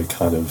 They're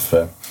kind of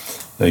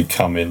they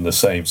come in the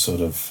same sort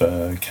of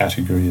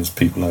category as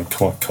people like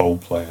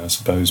Coldplay, I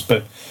suppose.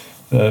 But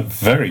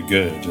very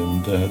good,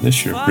 and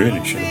this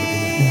really should have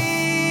been here.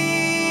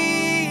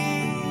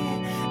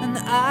 And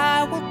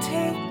I will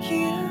take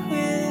you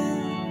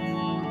in.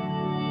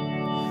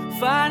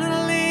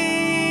 Finally,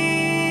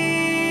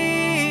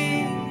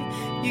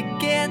 you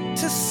get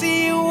to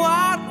see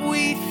what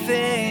we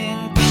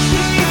think.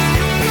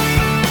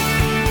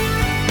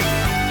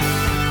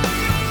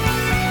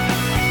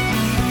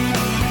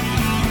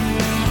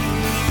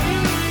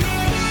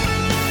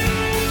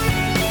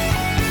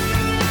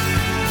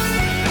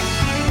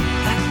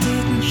 I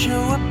didn't show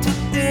up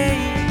today,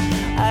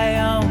 I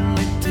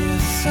only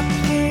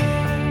disappeared.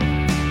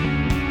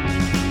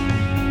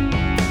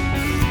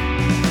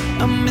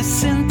 A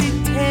missing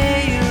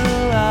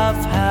detail of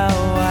how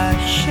I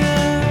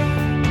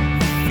should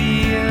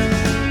feel.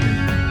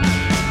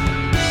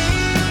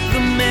 The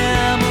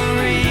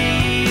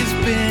memory's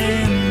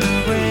been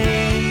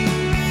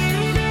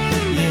erased.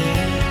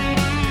 Yeah.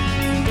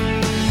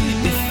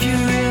 If you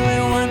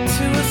really want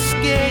to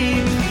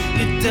escape,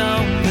 you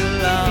don't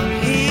belong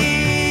here.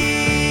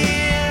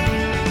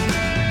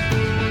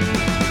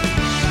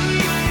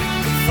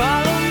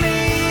 Follow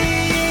me,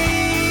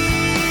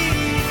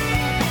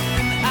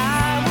 and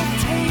I will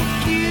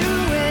take you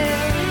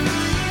in.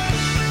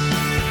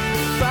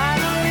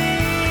 Finally,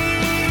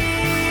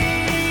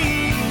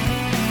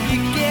 you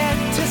get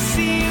to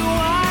see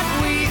what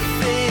we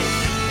think.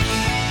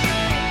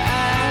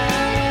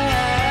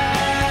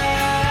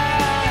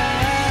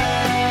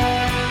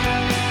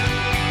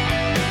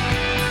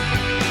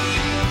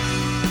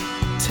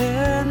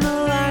 Turn the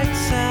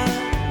lights out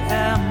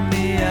and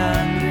be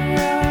on the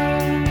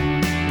road.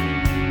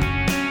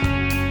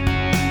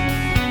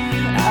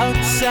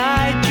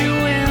 Outside your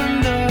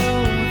window,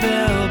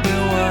 they'll be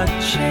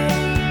watching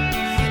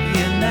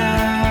you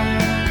now.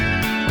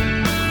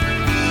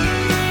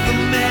 The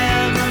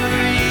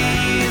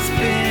memory's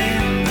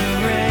been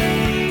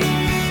erased.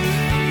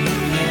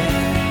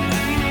 Yeah.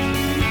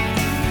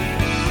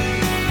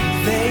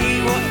 They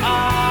were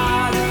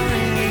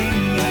ordering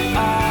you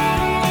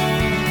all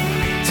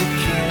to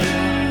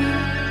kill.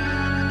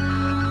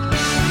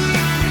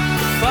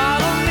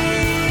 Follow me,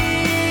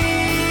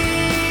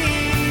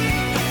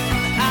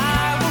 and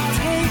I will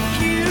take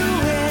you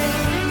in.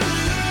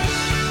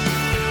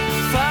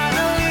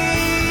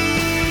 Finally,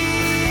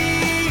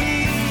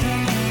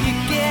 you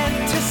get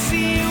to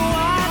see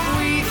what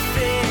we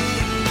think.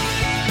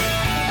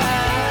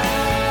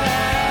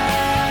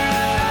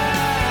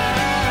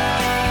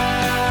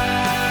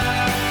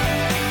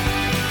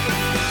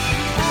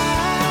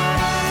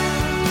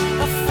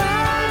 I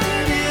found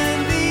it in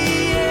the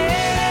air.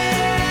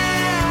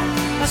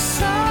 I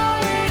saw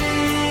it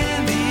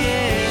in the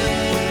air.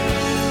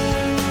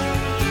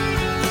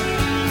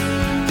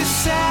 The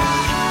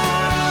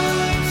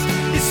sounds,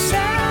 it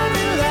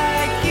sounded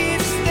like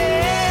it's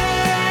there,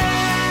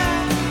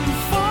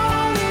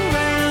 fall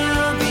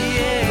around the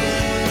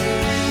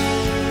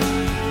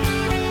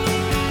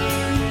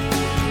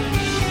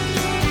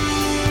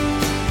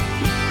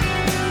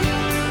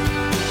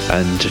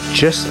And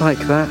just like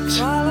that,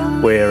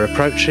 we're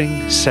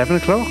approaching 7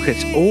 o'clock.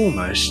 It's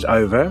almost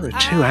over.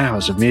 2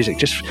 hours of music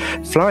just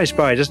flies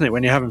by, doesn't it,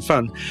 when you're having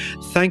fun?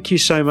 Thank you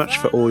so much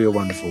for all your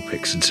wonderful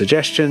picks and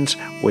suggestions.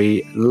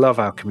 We love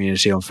our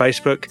community on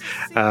Facebook.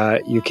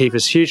 You keep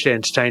us hugely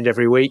entertained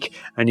every week,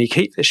 and you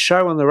keep this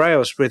show on the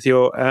rails with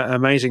your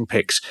amazing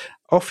picks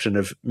often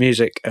of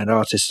music and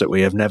artists that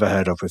we have never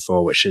heard of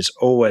before, which is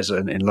always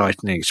an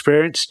enlightening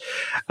experience.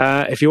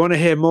 If you want to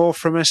hear more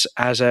from us,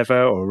 as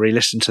ever, or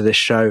re-listen to this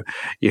show,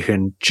 you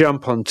can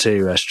jump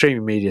onto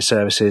streaming media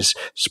services,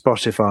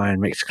 Spotify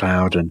and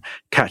Mixcloud, and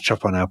catch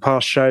up on our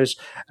past shows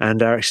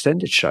and our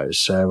extended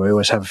shows. We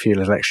always have a few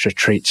little extra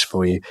treats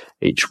for you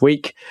each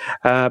week.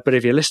 But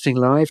if you're listening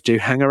live, do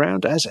hang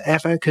around as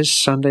ever, because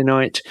Sunday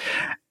night,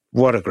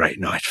 what a great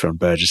night from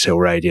Burgess Hill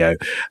Radio.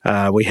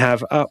 We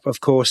have up,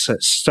 of course,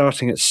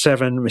 starting at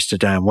 7, Mr.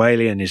 Dan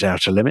Whaley and his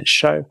Outer Limits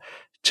show.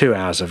 2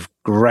 hours of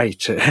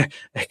great,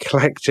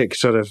 eclectic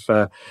sort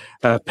of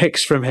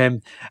picks from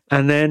him.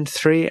 And then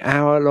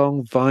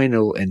 3-hour-long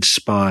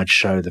vinyl-inspired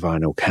show, The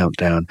Vinyl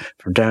Countdown,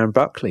 from Darren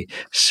Buckley,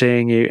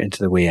 seeing you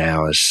into the wee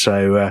hours.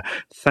 So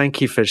thank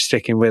you for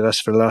sticking with us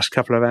for the last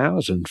couple of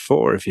hours, and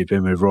 4 if you've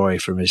been with Roy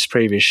from his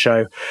previous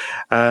show.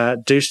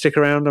 Do stick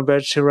around on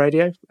Burgess Hill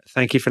Radio.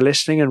 Thank you for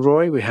listening. And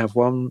Roy, we have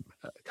one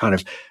kind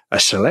of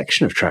a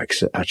selection of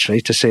tracks,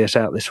 actually, to see us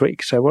out this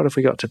week. So what have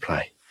we got to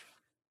play?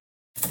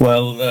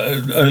 Well,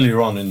 earlier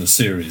on in the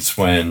series,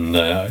 when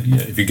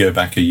if you go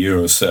back a year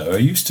or so, I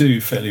used to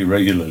fairly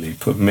regularly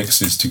put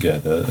mixes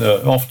together,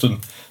 often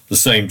the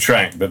same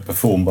track but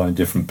performed by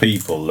different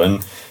people.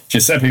 And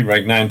Giuseppe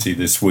Regnanti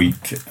this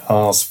week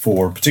asked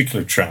for a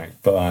particular track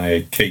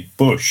by Kate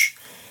Bush,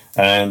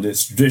 and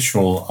it's a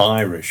traditional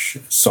Irish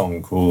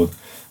song called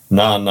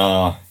Na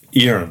Na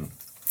Éireann,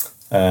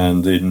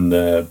 and in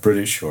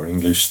British or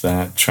English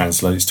that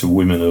translates to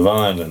Women of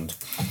Ireland.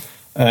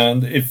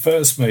 And it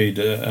first made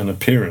an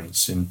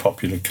appearance in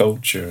popular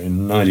culture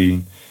in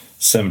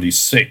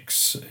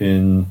 1976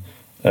 in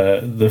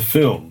the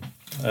film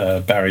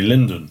Barry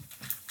Lyndon,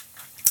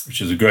 which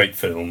is a great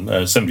film,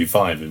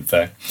 75 in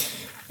fact.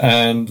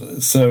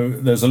 And so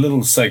there's a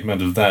little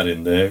segment of that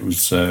in there. It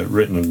was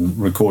written and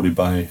recorded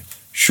by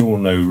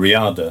Sean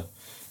O'Riordan,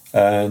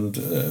 and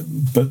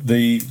but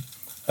the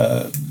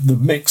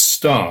mix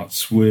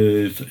starts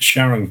with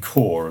Sharon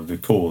Corr of The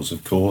Corrs,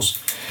 of course,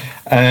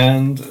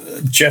 and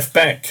Jeff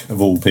Beck,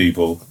 of all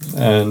people.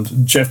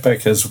 And Jeff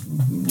Beck has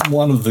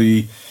one of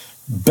the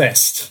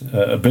best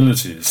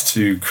abilities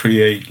to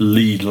create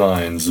lead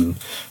lines and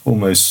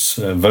almost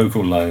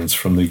vocal lines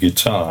from the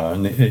guitar,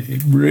 and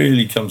it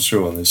really comes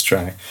through on this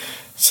track.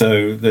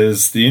 So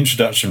there's the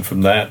introduction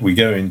from that. We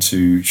go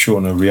into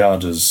Sean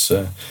O'Riordan's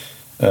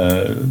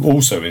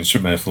also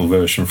instrumental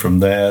version from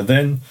there.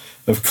 Then,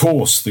 of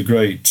course, the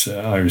great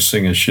Irish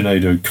singer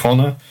Sinead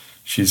O'Connor.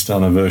 She's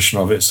done a version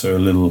of it, so a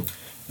little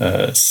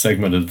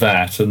segment of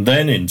that. And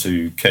then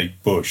into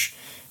Kate Bush,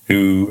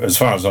 who, as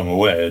far as I'm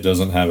aware,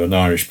 doesn't have an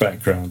Irish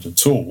background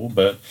at all,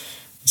 but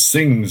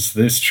sings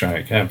this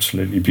track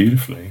absolutely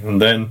beautifully.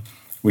 And then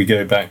we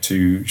go back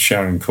to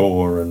Sharon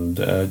Corr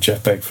and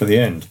Jeff Beck for the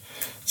end.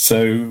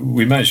 So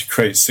we managed to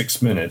create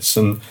 6 minutes.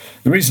 And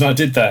the reason I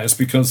did that is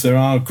because there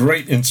are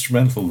great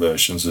instrumental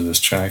versions of this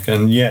track,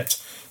 and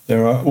yet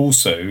there are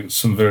also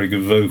some very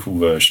good vocal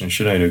versions.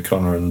 Sinead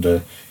O'Connor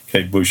and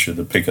Kate Bush are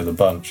the pick of the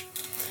bunch.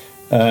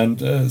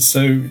 And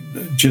so,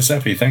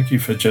 Giuseppe, thank you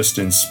for just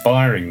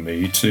inspiring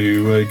me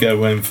to go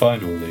away and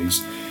find all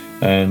these.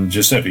 And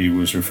Giuseppe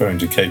was referring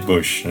to Kate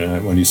Bush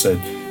when he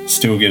said,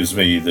 "Still gives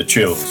me the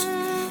chills."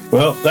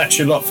 Well, that's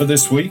your lot for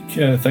this week.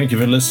 Thank you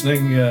for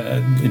listening.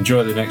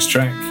 Enjoy the next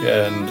track.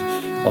 And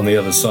on the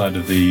other side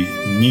of the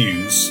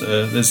news,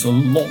 there's a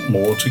lot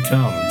more to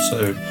come.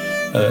 So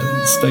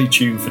stay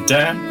tuned for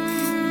Dan.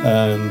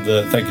 And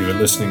thank you for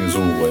listening as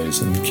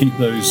always. And keep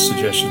those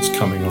suggestions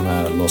coming on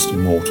our Lost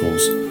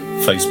Immortals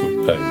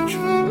Facebook page.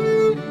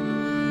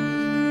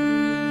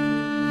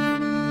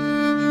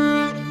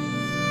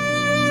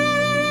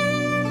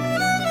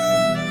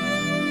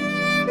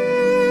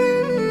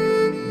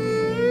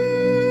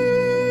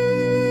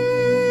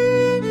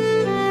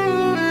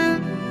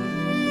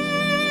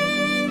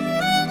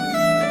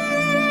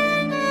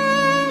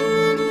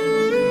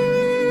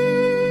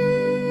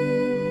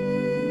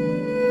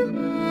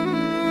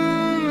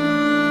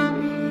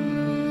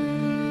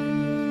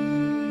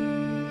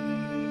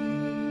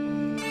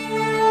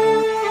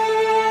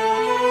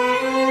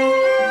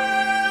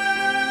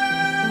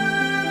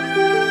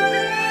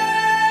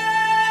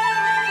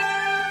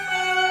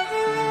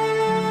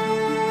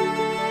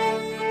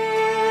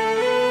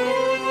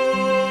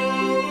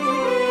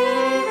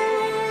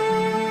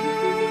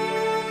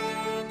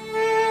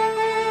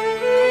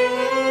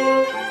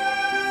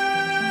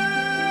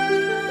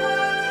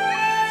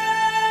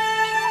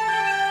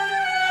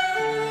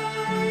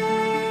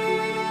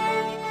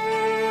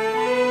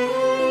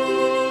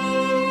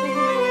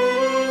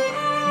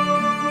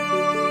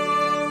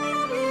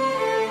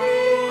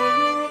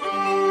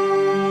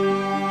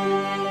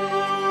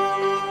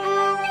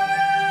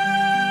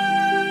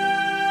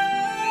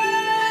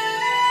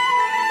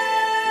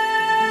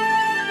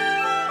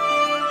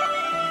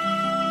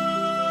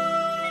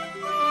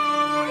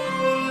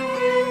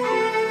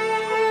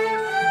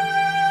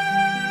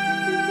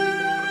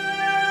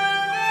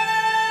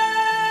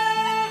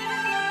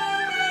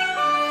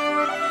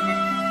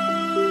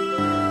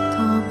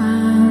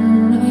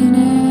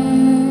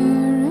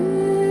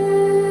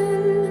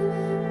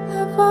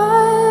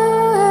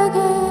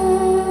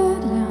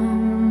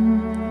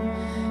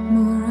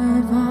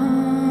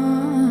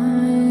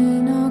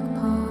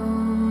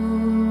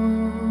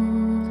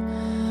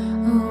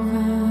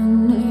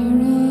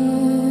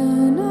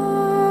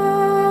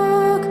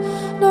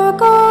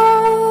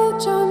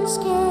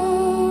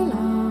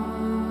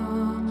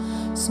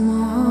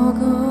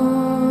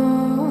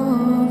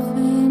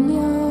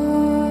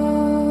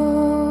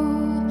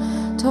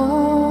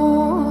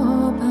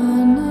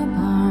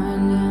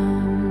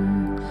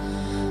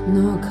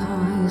 Nog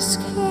har jeg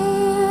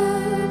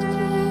sket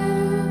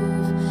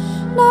give,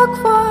 nok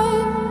for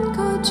en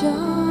god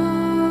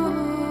job.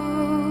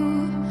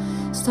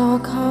 Står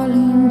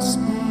Colin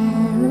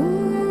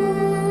Sparrow,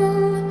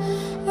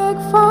 jeg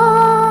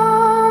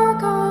får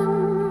kan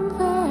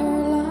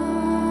være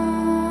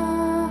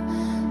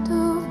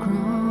du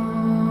grønne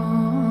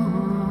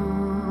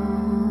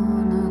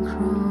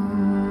krone.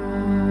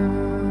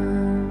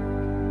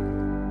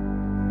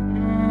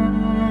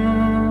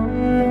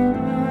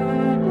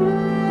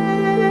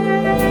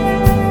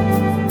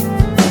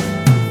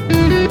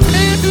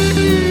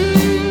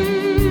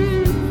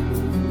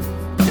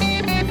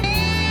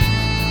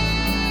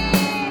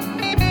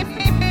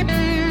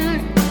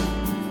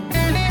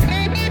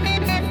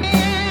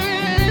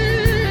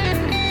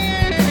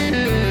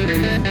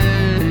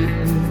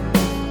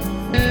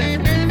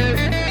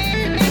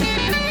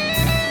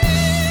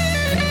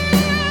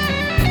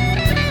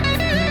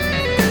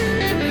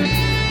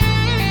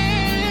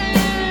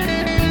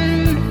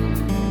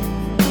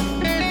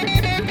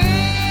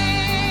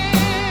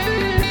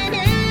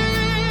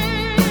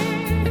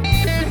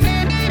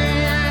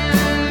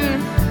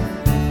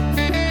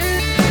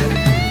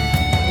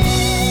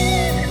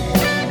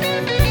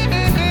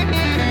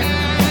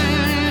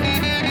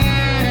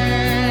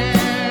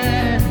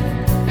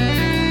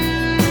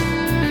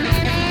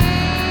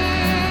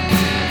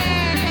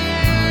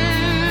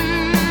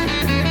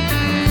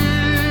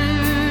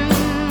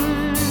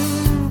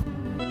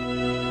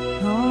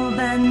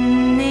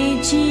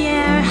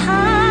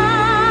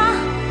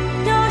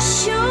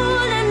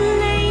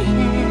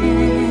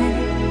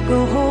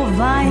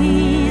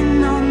 Vai